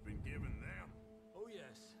shit he's been giving them. Oh,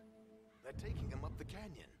 yes. They're taking him up the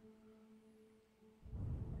canyon.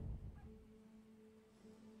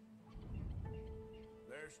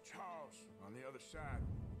 There's Charles on the other side.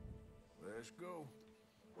 Let's go.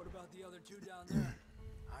 What about the other 2 down there?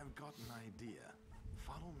 I've got an idea.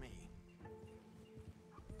 Follow me.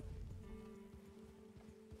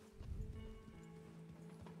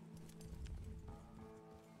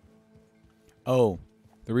 Oh,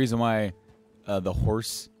 the reason why the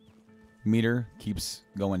horse meter keeps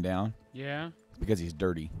going down. Yeah. is because he's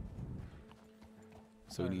dirty.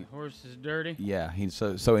 So The horse is dirty. Yeah,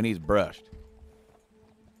 so he needs brushed.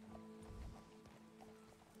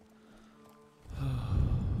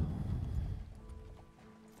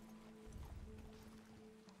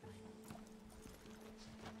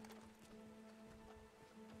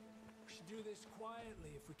 this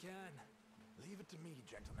quietly if we can. Leave it to me,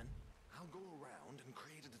 gentlemen. I'll go around and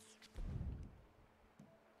create a distraction.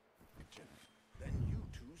 Then you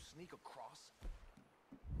two sneak across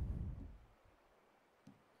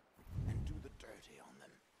and do the dirty on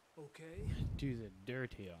them. Okay. Do the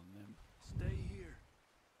dirty on them. Stay here.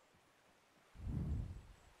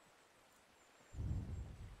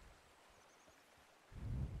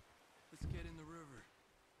 Let's get in the river.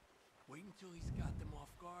 Wait until he's got them off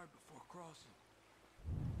guard before crossing.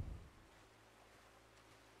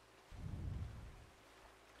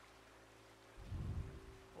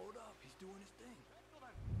 Hold up, he's doing his thing.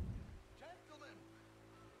 Gentlemen,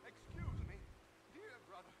 excuse me. Dear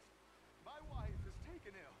brothers, my wife is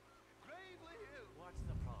taken ill. Gravely ill. What's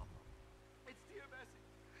the problem? It's dear Bessie.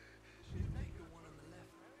 She's taking the one on the left.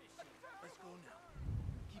 Let's go now.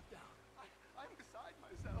 Keep down. I'm beside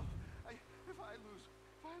myself. If I lose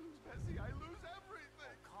Bessie, I lose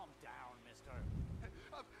everything. Calm down, mister.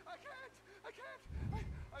 I can't.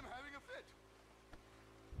 I'm having a fit.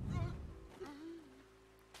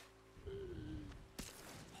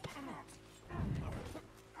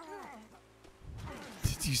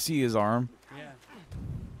 Did you see his arm? Yeah.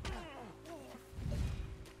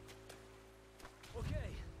 Okay,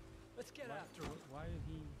 let's get after him. Why did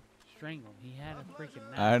he strangle him? He had a freaking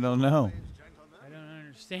knife. I don't know. I don't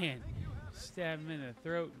understand. Stab him in the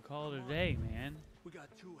throat and call it a day, man. We got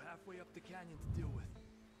two halfway up the canyon to deal with.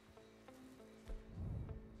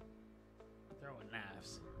 Throwing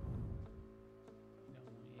knives. No,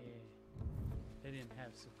 yeah. They didn't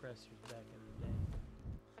have suppressors back in the day.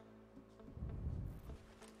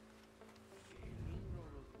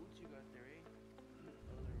 Those boots you got there, eh?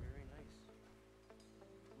 Those are very nice.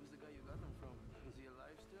 Who's the guy you got them from? Is he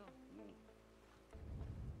alive still?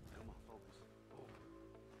 Come on, focus.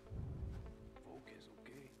 Focus,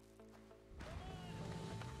 okay?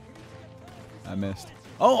 I missed.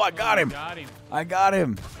 Oh, I got him. Got him. I got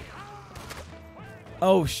him.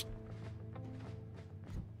 Oh,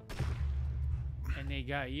 And they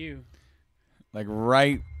got you. like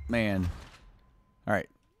right, man. All right,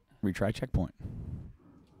 retry checkpoint.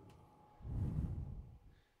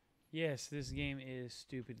 Yes, this game is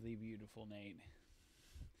stupidly beautiful, Nate.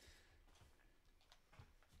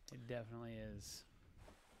 It definitely is.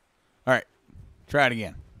 All right, try it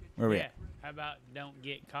again. Where are we Yeah. at? How about don't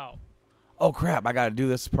get caught? Oh crap! I got to do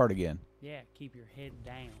this part again. Yeah, keep your head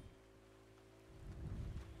down.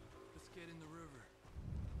 Let's get in the river.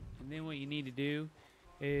 And then what you need to do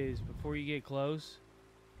is before you get close,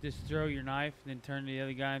 just throw your knife, then turn to the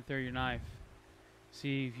other guy and throw your knife.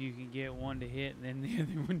 See if you can get one to hit and then the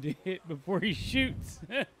other one to hit before he shoots.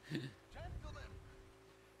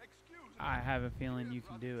 I have a feeling you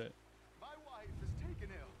can do it. My wife is taken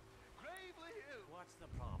ill. Gravely ill. What's the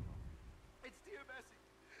problem? It's dear Bessie.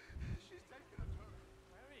 She's taken a turn.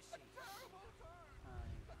 Where is A she? terrible turn.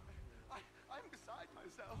 I'm beside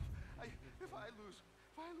myself. If I lose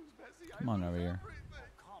Bessie, Come I on lose over here. everything.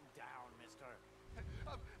 Calm down, mister.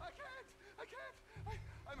 I can't.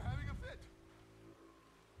 I'm having a fit.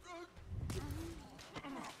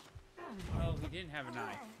 Oh, he didn't have a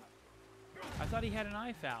knife. I thought he had a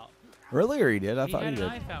knife out. Really, or he did? I thought he had did. a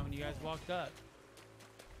knife out when you guys walked up.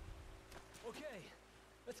 Okay,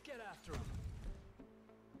 let's get after him.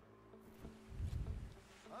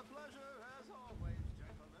 A pleasure as always,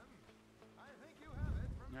 gentlemen. I think you have it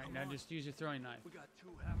from All right, now just use your throwing knife. We got two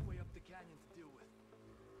halfway up the canyon to deal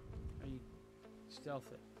with. Are you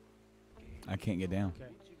stealth it? I can't get down.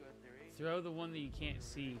 Okay. Throw the one that you can't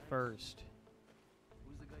see first.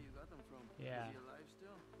 Who's the guy you got them from? Yeah. Is he alive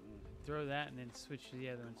still? Throw that and then switch to the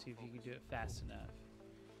other one. See if you can do it fast enough.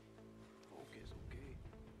 Focus, okay?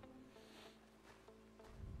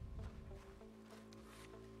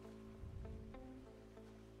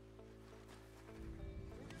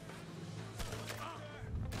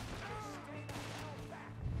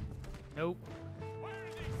 Nope.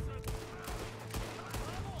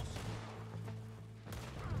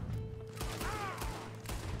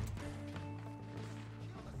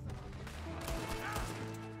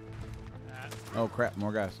 Oh crap!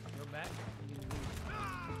 More guys. Go back.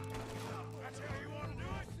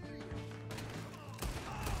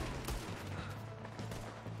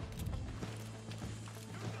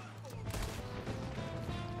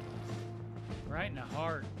 Right in the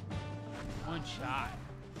heart. One shot.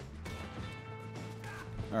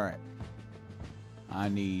 All right. I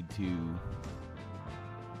need to.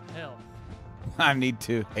 Hell, I need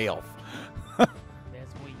to health. that's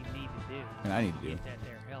what you need to do. And I need to do. Get that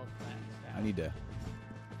there health max out. I need to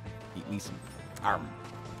eat me some arm.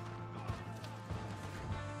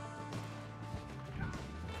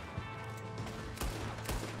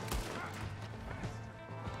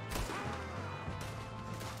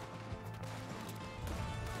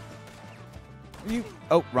 You.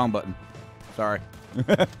 Oh, wrong button. Sorry.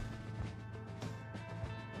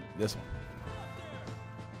 This one.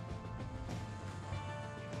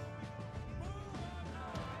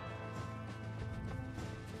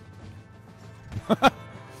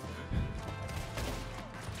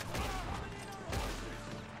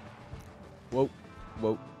 Whoa.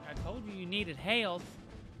 Whoa. I told you needed health,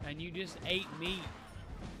 and you just ate meat.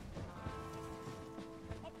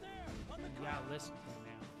 You gotta listen to him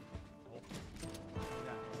now.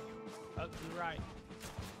 Oh, up to the right.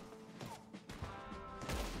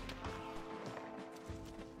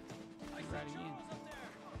 Right again.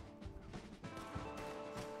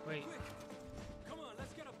 Wait. Come on,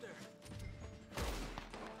 let's get up there.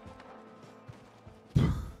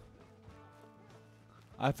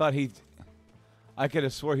 I thought he. I could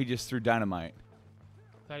have swore he just threw dynamite.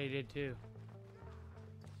 Thought he did too.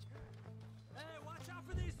 Hey, watch out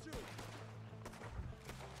for these two.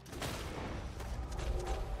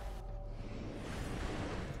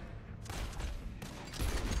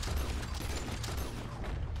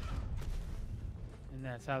 And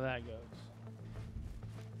that's how that goes.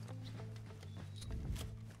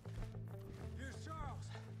 Here's Charles.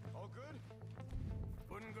 All good?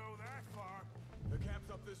 Wouldn't go that far. The camp's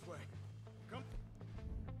up this way. Come.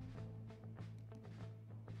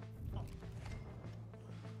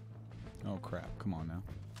 Oh crap! Come on now.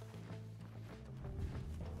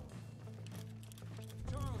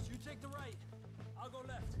 Charles, you take the right. I'll go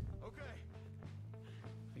left. Okay.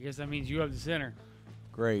 I guess that means you have the center.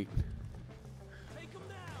 Great. Take him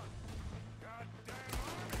down. Goddamn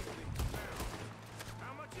army down.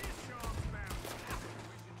 How much is Sean's bounty?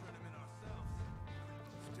 We should turn him in ourselves.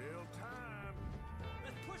 Still time.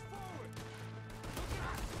 Let's push forward. Look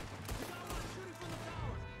out. We got one shooting from the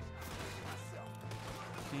tower. Myself.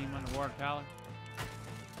 See him on the water tower.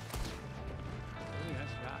 Ooh,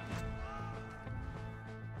 that's right.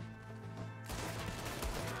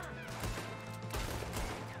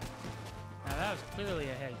 Now that was clearly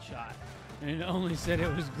a headshot, and it only said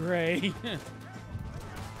it was gray.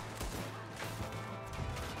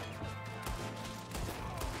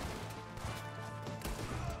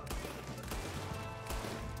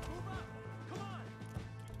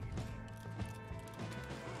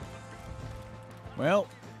 Well,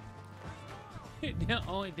 It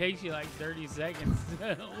only takes you like 30 seconds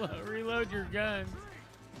to reload your guns.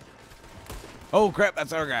 oh crap!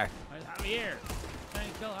 That's our guy. Where's Javier?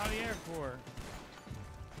 Trying to kill Javier for.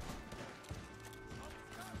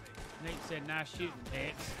 Nate said, "Nice shooting,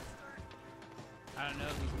 Tex." I don't know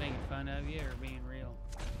if he's making fun of you or being real.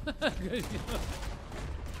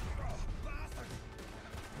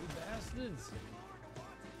 You bastards.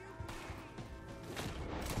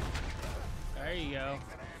 There you go.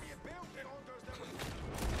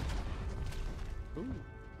 Ooh.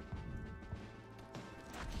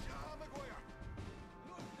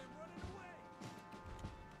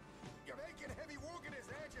 You're making heavy work of this,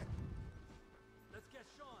 aren't you? Let's get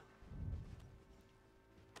Sean.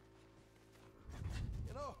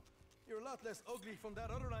 You know, you're a lot less ugly from that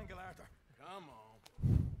other angle, Arthur. Come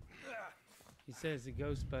on. He says the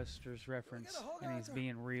Ghostbusters reference, and he's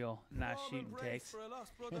being real, not shooting Tex. For a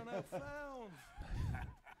lost brother now found.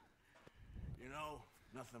 You know,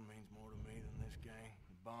 nothing means more to me than this gang.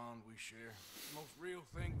 The bond we share. It's the most real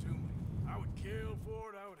thing to me. I would kill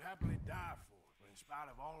for it, I would happily die for it. But in spite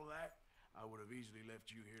of all of that, I would have easily left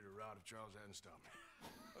you here to rot if Charles hadn't stopped me.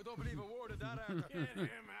 I don't believe a word of that, Arthur. Get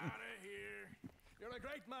him out of here. You're a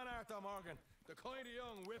great man, Arthur Morgan. The kind of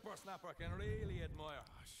young whippersnapper I can really admire.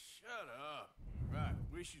 Oh, shut up. Right,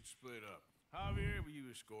 we should split up. Javier, will you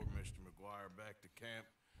escort Mr. McGuire back to camp?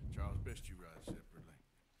 Charles, best you ride separately.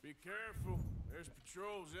 Be careful. There's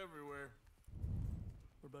patrols everywhere.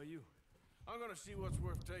 What about you? I'm gonna see what's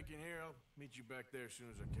worth taking here. I'll meet you back there as soon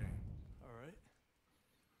as I can. All right.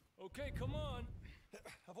 Okay, come on.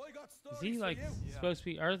 Have I got stories Is he like for you? supposed to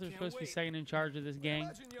be Arthur? Can't Supposed to be wait. second in charge of this gang?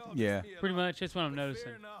 Imagine y'all Yeah. miss me a Pretty lot. much. That's what I'm But noticing.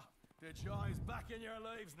 fear not, the joy is back in your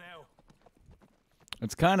lives now.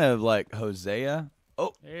 It's kind of like Hosea.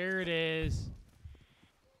 Oh, There it is.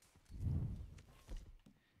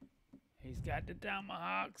 He's got the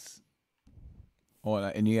tomahawks. oh,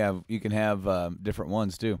 and you can have different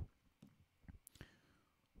ones too.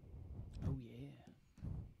 Oh yeah.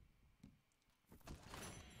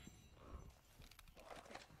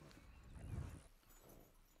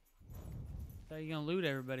 Thought you gonna loot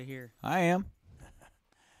everybody here. I am.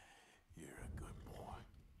 You're a good boy.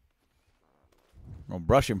 I'll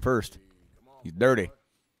brush him first. He's dirty.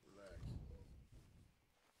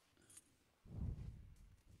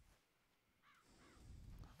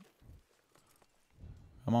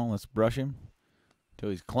 Come on, let's brush him till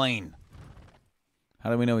he's clean. How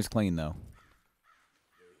do we know he's clean, though?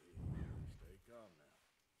 Stay calm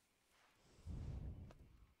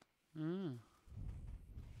now. Mm.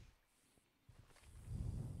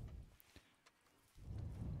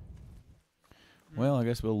 Well, I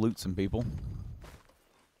guess we'll loot some people.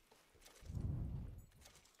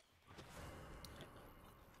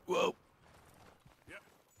 Whoa.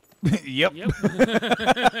 Yep. Yep.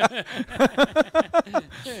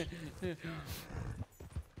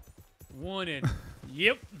 Wanted.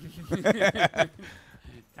 Yep.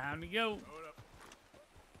 Time to go.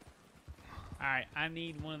 Alright, I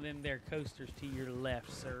need one of them there coasters to your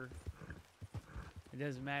left, sir. It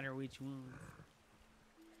doesn't matter which one.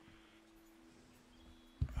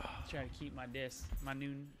 Try to keep my desk, my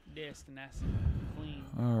new desk, nice and clean.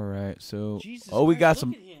 All right, so Jesus we Christ, got look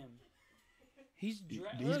some. at him. He's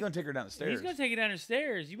He's gonna take her down the stairs. He's gonna take it down the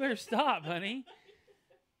stairs. You better stop, honey.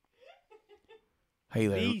 Hey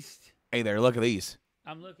there. Beast. Hey there, look at these.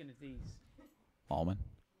 I'm looking at these. Lawman.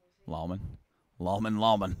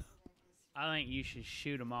 I think you should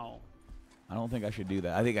shoot them all. I don't think I should do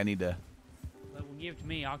that. I think I need to. But well, give it to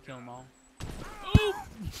me. I'll kill them all. Oh!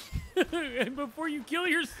 Before you kill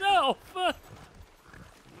yourself.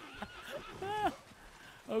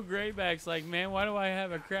 Oh, Grayback's like, man, why do I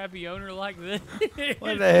have a crappy owner like this?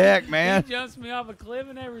 What the heck, man? He jumps me off a cliff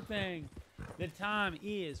and everything. The time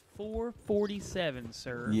is 4:47,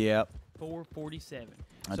 sir. Yep. 4:47.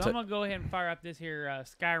 So That's I'm going to go ahead and fire up this here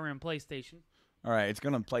Skyrim PlayStation. All right, it's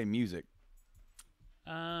gonna play music.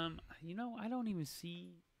 You know, I don't even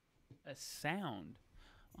see a sound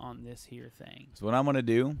on this here thing. So what I'm gonna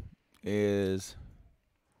do is.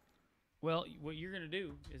 Well, what you're going to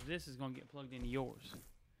do is this is going to get plugged into yours.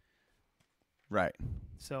 Right.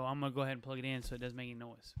 So I'm going to go ahead and plug it in so it doesn't make any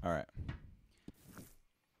noise. All right.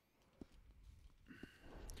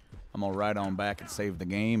 I'm gonna ride on back and save the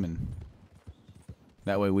game, and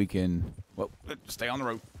that way we can stay on the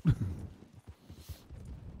road.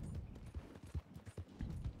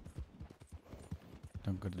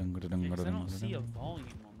 Because I don't see a volume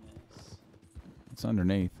on this. It's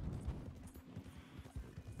underneath.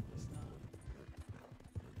 It's not.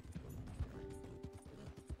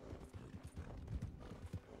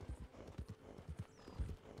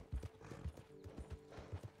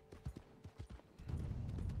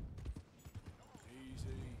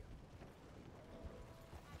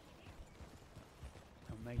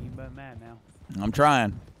 Don't make anybody mad now. I'm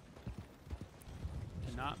trying.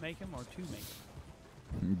 To not make him or to make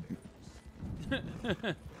him?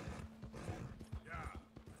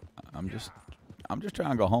 I'm just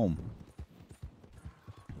trying to go home.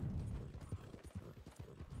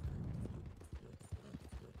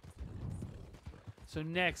 So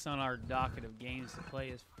next on our docket of games to play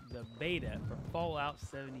is the beta for Fallout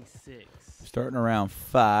 76. Starting around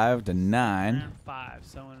 5 to 9. Around 5.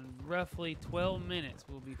 So in roughly 12 minutes,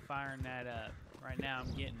 we'll be firing that up. Right now,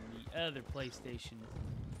 I'm getting the other PlayStation,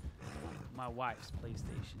 my wife's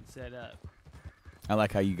PlayStation, set up. I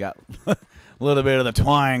like how you got a little bit of the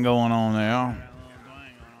twang going on there. Got a little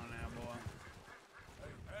twang going on now, boy.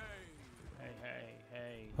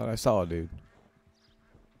 Hey. Thought I saw a dude.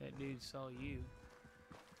 That dude saw you.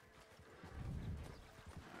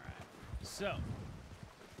 Alright. So,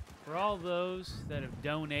 for all those that have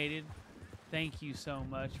donated, thank you so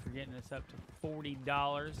much for getting us up to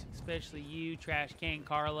 $40, especially you, Trash Can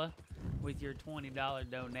Carla, with your $20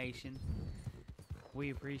 donation.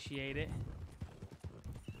 We appreciate it.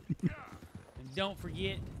 And don't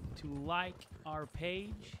forget to like our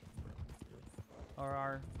page,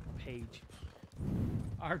 or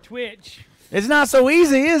our Twitch. It's not so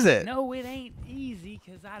easy, is it? No, it ain't easy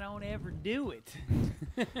because I don't ever do it.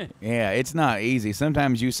 Yeah, it's not easy.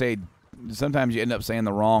 Sometimes you end up saying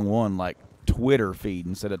the wrong one, like Twitter feed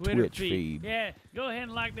instead of Twitter Twitch feed. Yeah, go ahead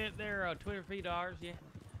and like that there Twitter feed of ours. Yeah.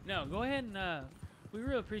 No, go ahead and we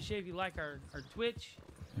really appreciate if you like our Twitch.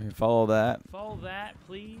 Follow that. Follow that,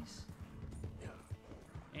 please.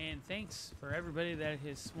 And thanks for everybody that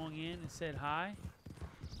has swung in and said hi.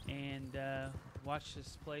 And watched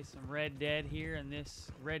us play some Red Dead here in this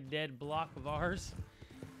Red Dead block of ours.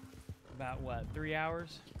 About what, 3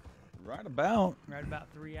 hours? Right about. Right about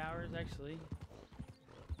 3 hours, actually,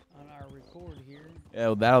 on our record here. Yeah,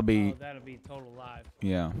 well, that'll be. Oh, that'll be total live.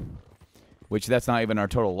 Yeah. Which that's not even our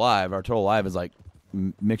total live. Our total live is like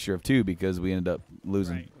mixture of two because we ended up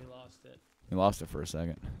losing. Right, we lost it. We lost it for a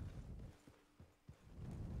second.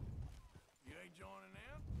 You ain't joining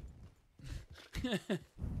in?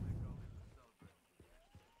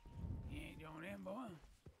 You ain't joining in, boy.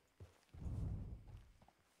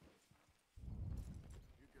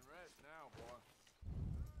 You can rest now, boy.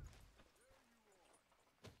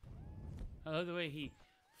 I love the way he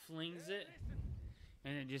flings it,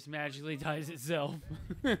 and it just magically ties itself.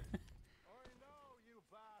 You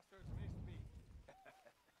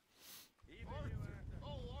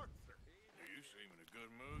seem in a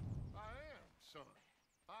good mood. I am, son.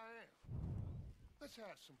 I am. Let's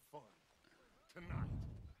have some fun. Tonight.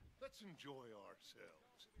 Let's enjoy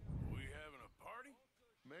ourselves. We having a party?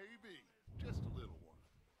 Maybe. Just a little one.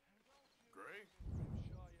 Gray?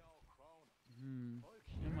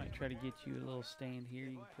 I might try to get you a little stand here.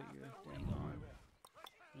 You can put your thing on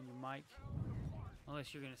your mic.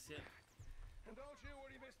 Unless you're going to sit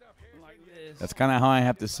like this. That's kind of how I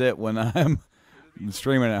have to sit when I'm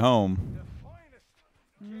streaming at home.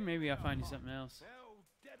 Maybe I'll find you something else.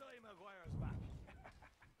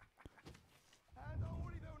 Don't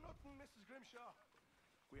worry about nothing, Mrs. Grimshaw.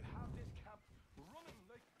 We'll have this camp running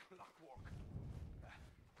like clockwork.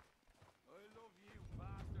 I love you,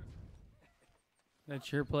 bastard.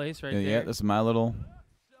 That's your place right Yeah, there. yeah, this is my little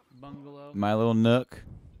bungalow. My little nook.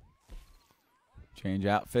 Change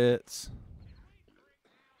outfits.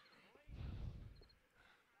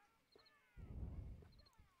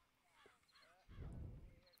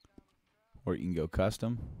 Or you can go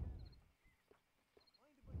custom.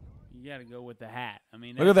 You got to go with the hat. I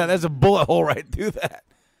mean, Look at that. There's a bullet hole right through that.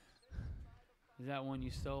 Is that one you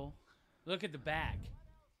stole? Look at the back.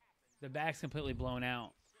 The back's completely blown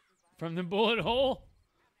out from the bullet hole.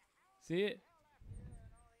 See it?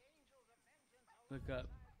 Look up.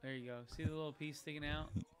 There you go. See the little piece sticking out?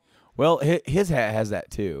 Well, his hat has that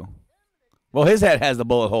too. Well, his hat has the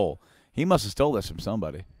bullet hole. He must have stole this from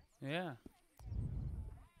somebody. Yeah.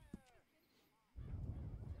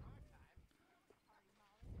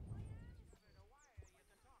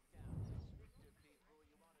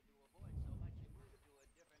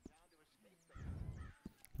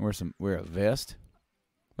 Wear a vest.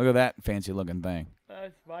 Look at that fancy looking thing.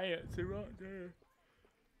 That's fancy right there.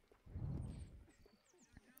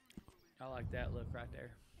 I like that look right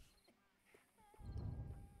there.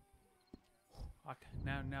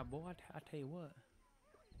 Now, boy, I tell you what.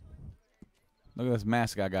 Look at this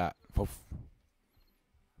mask I got. Poof.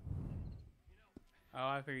 Oh,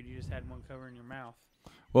 I figured you just had one covering your mouth.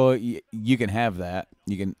 Well, you can have that.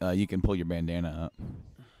 You can pull your bandana up.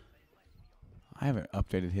 I haven't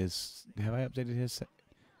updated his. Have I updated his?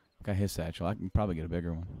 Got his satchel. I can probably get a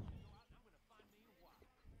bigger one.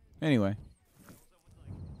 Anyway,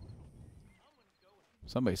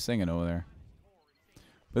 somebody's singing over there.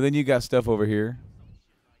 But then you got stuff over here.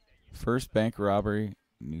 First bank robbery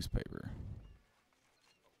newspaper.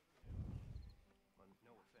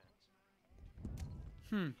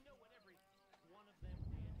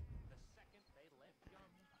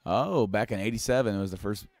 Oh, back in '87, it was the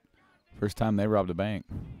first time they robbed a bank.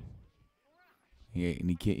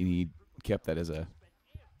 He kept that as a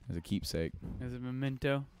keepsake. As a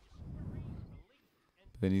memento.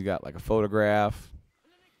 Then he's got like a photograph,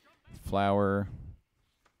 flower.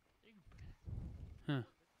 Huh.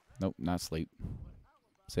 Nope, not sleep.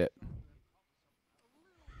 Sit.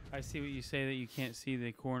 I see what you say that you can't see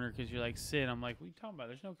the corner because you're like, sit. I'm like, what are you talking about?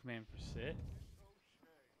 There's no command for sit.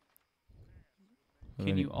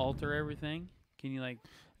 Can you alter everything? Can you like...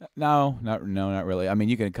 No, not really. I mean,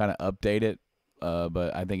 you can kind of update it,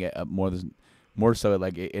 but I think it, more so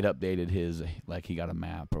like it updated his, like he got a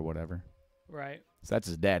map or whatever. Right. So that's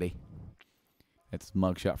his daddy. That's his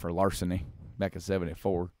mugshot for larceny back in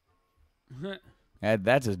 '74. And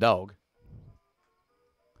that's his dog.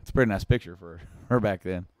 It's a pretty nice picture for her back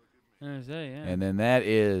then. I say, yeah. And then that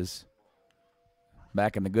is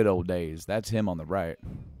back in the good old days. That's him on the right.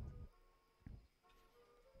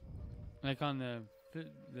 Like on the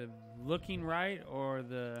looking right or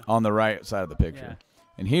the... On the right side of the picture. Yeah.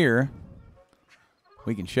 And here,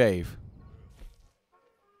 we can shave.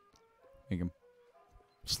 You can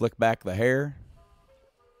slick back the hair.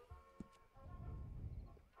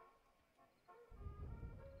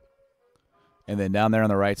 And then down there on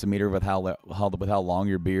the right's a meter with how long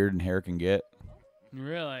your beard and hair can get.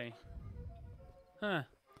 Really? Huh.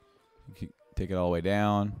 You can take it all the way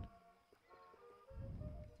down.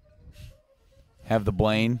 Have the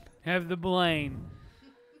Blaine. Have the Blaine.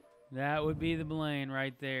 That would be the Blaine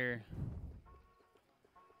right there.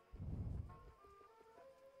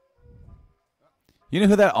 You know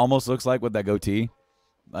who that almost looks like with that goatee?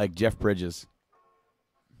 Like Jeff Bridges.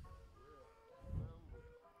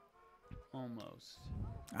 Almost.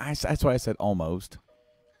 That's why I said almost.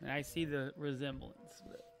 I see the resemblance.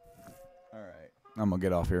 But. All right. I'm going to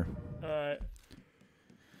get off here. All right.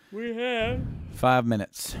 We have 5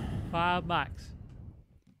 minutes. 5 mics.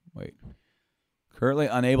 Wait. Currently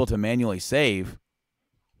unable to manually save.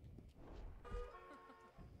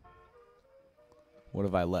 What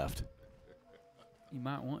have I left? You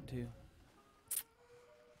might want to.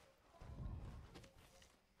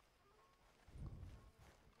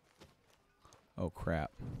 Oh,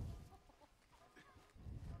 crap.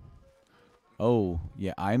 Oh,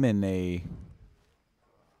 yeah, I'm in a...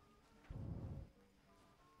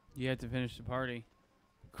 You have to finish the party.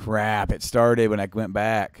 Crap, it started when I went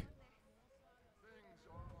back.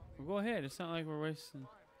 Well, go ahead. It's not like we're wasting.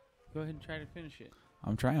 Go ahead and try to finish it.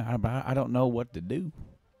 I'm trying. I don't know what to do.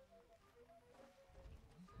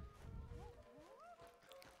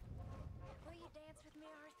 Will you dance with me,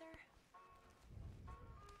 Arthur?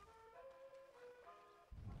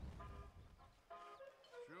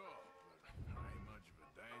 Sure, but I ain't much of a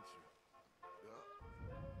dancer.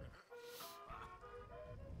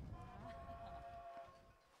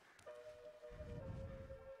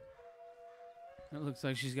 It looks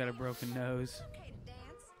like she's got a broken nose. Okay to dance.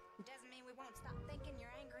 Doesn't mean we won't stop thinking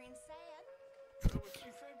you're angry and sad. So what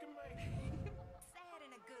you think of me? Sad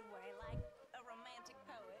in a good way, like a romantic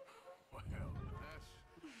poet. Well, that's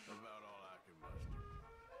about all I can muster.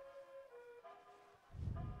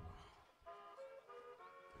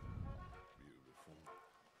 Beautiful.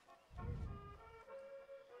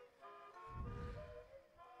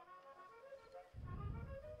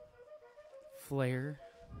 Flare.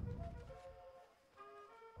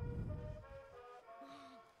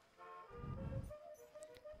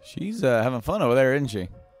 She's having fun over there, isn't she?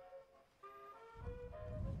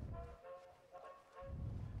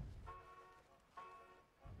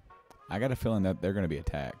 I got a feeling that they're going to be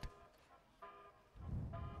attacked.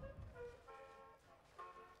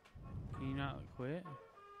 Can you not quit?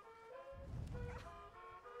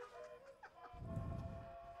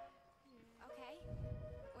 Okay.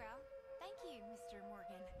 Well, thank you, Mr.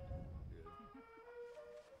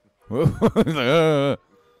 Morgan.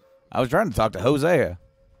 I was trying to talk to Hosea.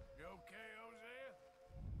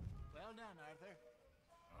 Well done, Arthur. It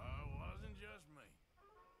wasn't just me.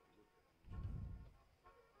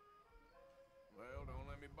 Well, don't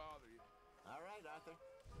let me bother you. All right, Arthur.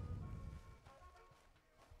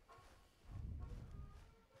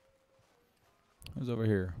 Who's over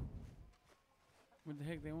here? What the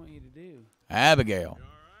heck they want you to do? Abigail.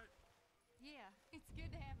 Yeah, it's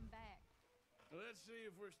good to have him back. Let's see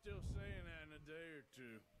if we're still saying that in a day or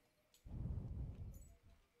two.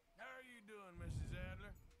 How are you doing, Mrs.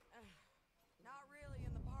 Adler? Not really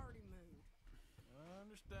in the party mood. I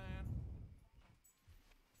understand.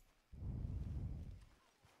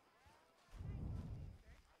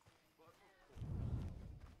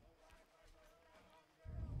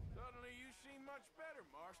 Suddenly you seem much better,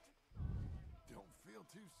 Marston. Don't feel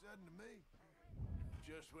too sudden to me.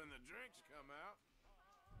 Just when the drinks come out.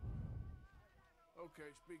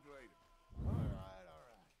 Okay, speak later. All right, all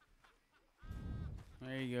right.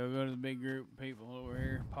 There you go. Go to the big group of people over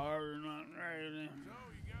here. Party not ready. So,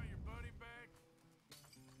 you got your buddy back?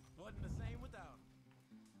 Wasn't the same without him.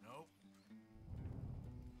 Nope.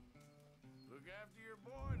 Look after your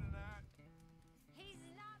boy tonight. He's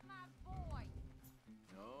not my boy.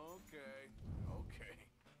 Okay, okay.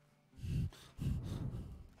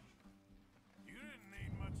 You didn't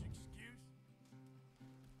need much excuse.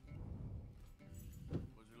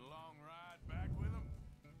 Was it a long ride back with him?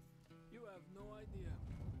 You have no idea.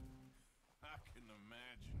 I can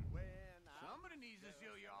imagine. Somebody needs to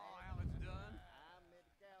show you all how it's done. I met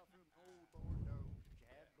a gal from Old Thornton. She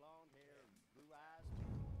had blonde hair and blue eyes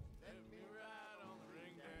too. Let me ride on the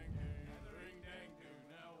ring dang doo, the ring dang doo.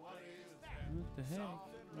 Now what is that? What the heck?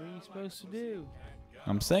 What are you supposed to do?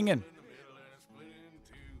 I'm singing.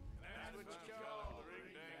 That's what you call the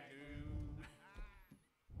ring dang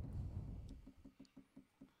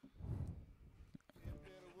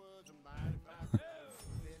doo.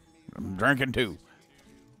 I'm drinking too.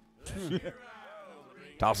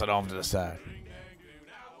 Toss it off to the side.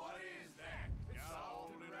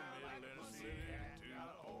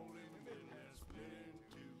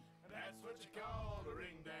 That's what you call the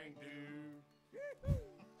ring dang doo.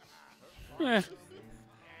 Eh.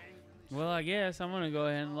 Well, I guess I'm gonna go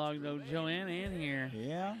ahead and log Joanna in here.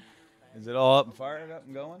 Yeah. Is it all up and fired up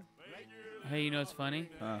and going? Hey, you know what's funny?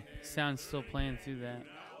 Huh. Sound's still playing through that.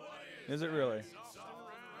 Is it really?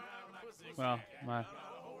 Well, my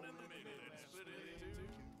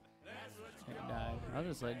it died. I'll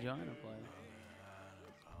just let Joanna play.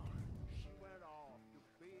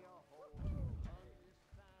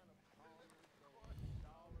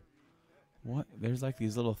 What? There's like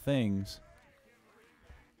these little things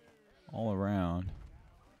all around.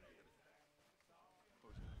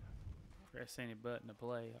 Press any button to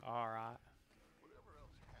play. All right.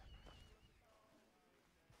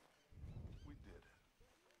 We did.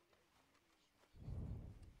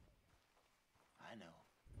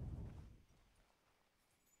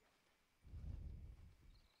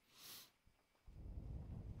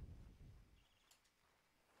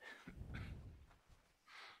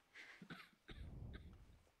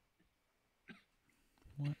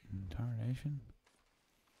 What in tarnation?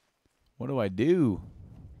 What do I do?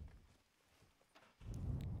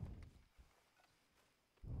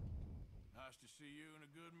 Nice to see you in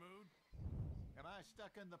a good mood. Am I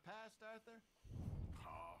stuck in the past, Arthur?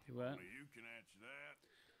 Oh, Do what? only you can answer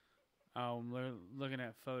that. Oh, I'm looking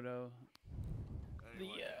at photo.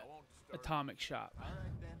 Anyway, I The won't disturb atomic shop. All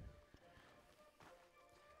right, then.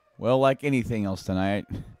 Well, like anything else tonight,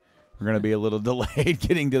 we're going to be a little delayed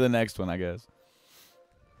getting to the next one, I guess.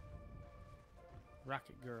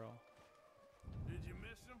 Rocket Girl. Did you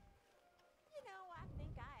miss him? You know, I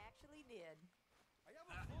think I actually did.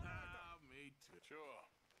 Me too. Sure.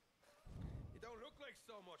 You don't look like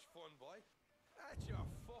so much fun, boy. That's your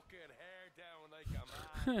fucking hair down like a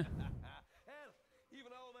man. Hell,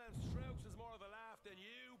 even old man Strokes is more of a laugh than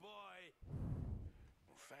you, boy.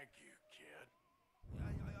 Well, thank you, kid.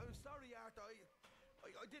 I'm sorry, Arthur.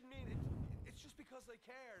 I didn't mean it. It's just because I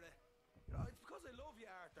care. You know, it's because I love you,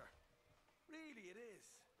 Arthur. Really, it is.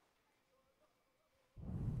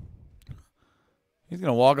 He's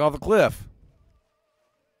going to walk off the cliff.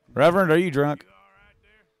 Reverend, are you drunk? I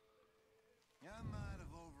might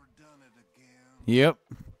have overdone it again. Yep.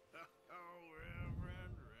 Oh,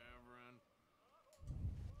 Reverend.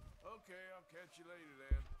 Okay, I'll catch you later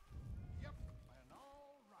then. Yep, and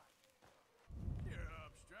all right. Cheer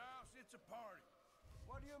up, Strauss. It's a party.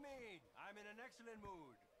 What do you mean? I'm in an excellent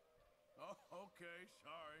mood. Oh, okay.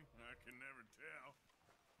 Sorry. I can never tell.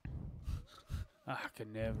 I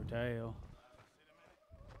could never tell.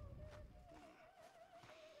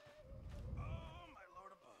 Oh, my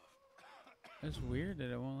Lord above. It's weird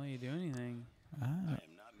that it won't let you do anything. I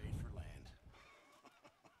am not made for land.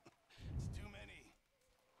 It's too many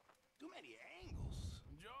angles.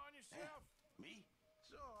 Enjoying yourself? Me?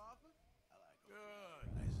 Sure, Arthur. I like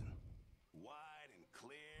Good. nice and wide and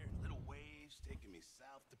clear, little waves taking me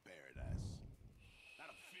south to paradise. Not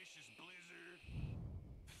a vicious blizzard,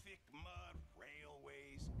 thick mud,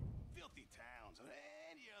 railways, filthy towns, and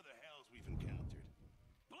any other hells we've encountered.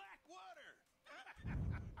 Black water!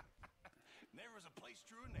 Never was a place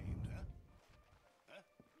truer named, huh? Huh?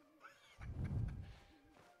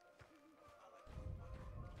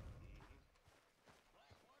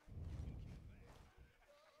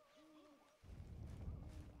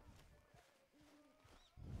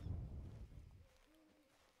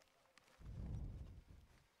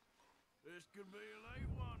 This could be a late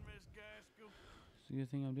one, Miss Gaskell. It's a good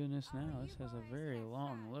thing I'm doing this now. This has a very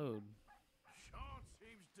long load. Sean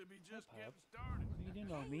seems to be just getting started. What are you doing,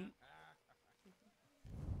 dog meat?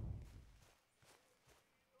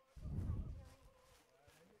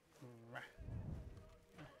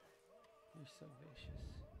 You're so vicious.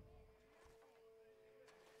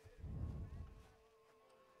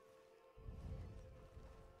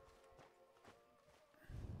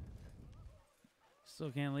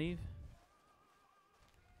 Still can't leave?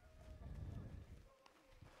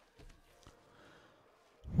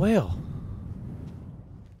 Well.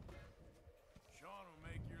 Sean will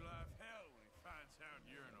make your life hell when he finds out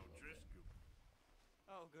you're an O'Driscoll.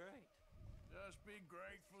 Oh, great. Just be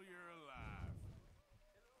grateful you're alive.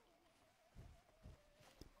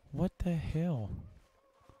 What the hell?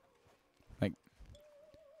 Like,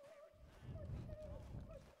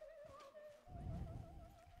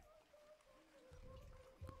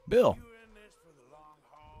 Bill. You in this for the long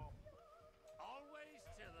haul? Always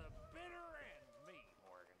to the bitter end, me,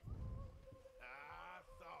 Morgan. I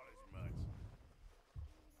thought as much.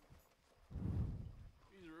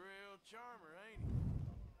 He's a real charmer, ain't he?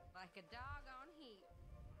 Like a dog on heat.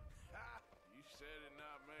 Ha! You said it,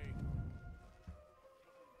 not me.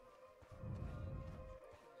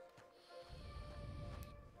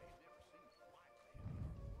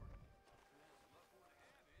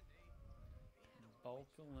 Bulk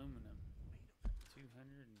aluminum.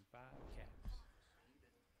 205 caps.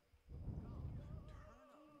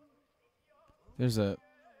 There's a.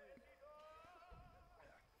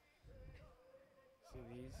 See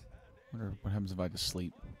these? Wonder what happens if I just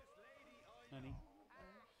sleep. Honey?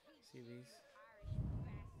 See these?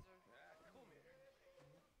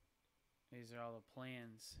 These are all the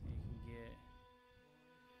plans you can get.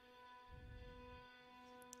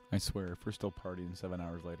 I swear, if we're still partying 7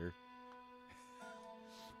 hours later.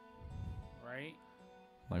 Right?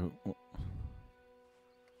 Like, Well,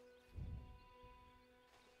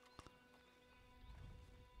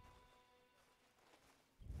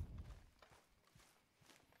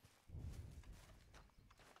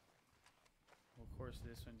 of course,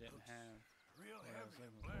 this one didn't have Real what I was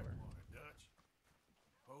heavy in looking for. Blackwater, Dutch.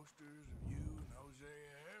 Posters of you and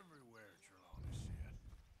Hosea everywhere, Trelawney said.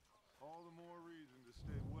 All the more reason to to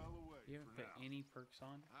stay well away You haven't for put now. any perks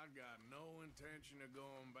on? I got no intention of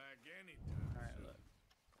going back anytime. All right, look.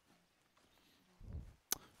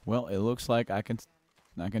 Well, it looks like I can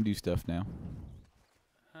do stuff now.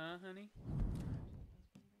 Huh, honey?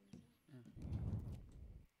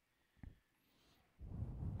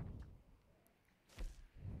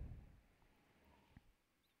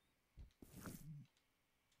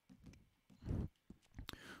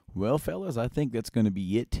 Well, fellas, I think that's going to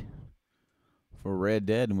be it for Red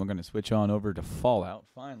Dead, and we're going to switch on over to Fallout,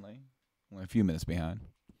 finally. Only a few minutes behind.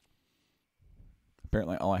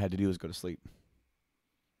 Apparently, all I had to do was go to sleep.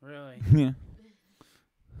 Really? Yeah.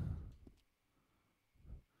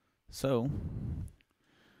 So,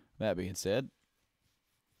 that being said,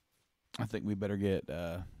 I think we better get,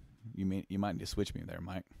 you might need to switch me there,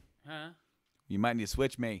 Mike. Huh? You might need to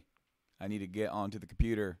switch me. I need to get onto the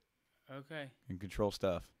computer Okay. and control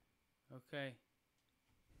stuff. Okay.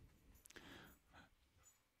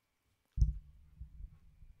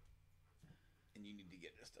 And you need to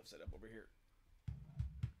get this stuff set up over here.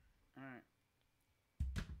 All right.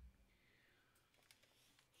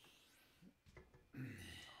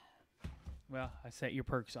 Well, I set your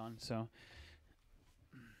perks on, so.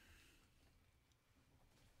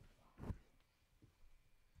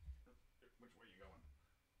 Which way you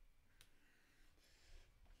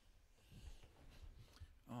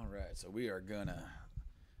going? All right, so we are going to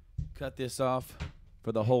cut this off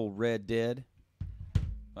for the whole Red Dead.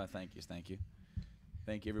 Well, thank you. Thank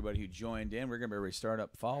you, everybody who joined in. We're going to restart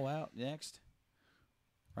up Fallout next,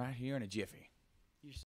 right here in a jiffy.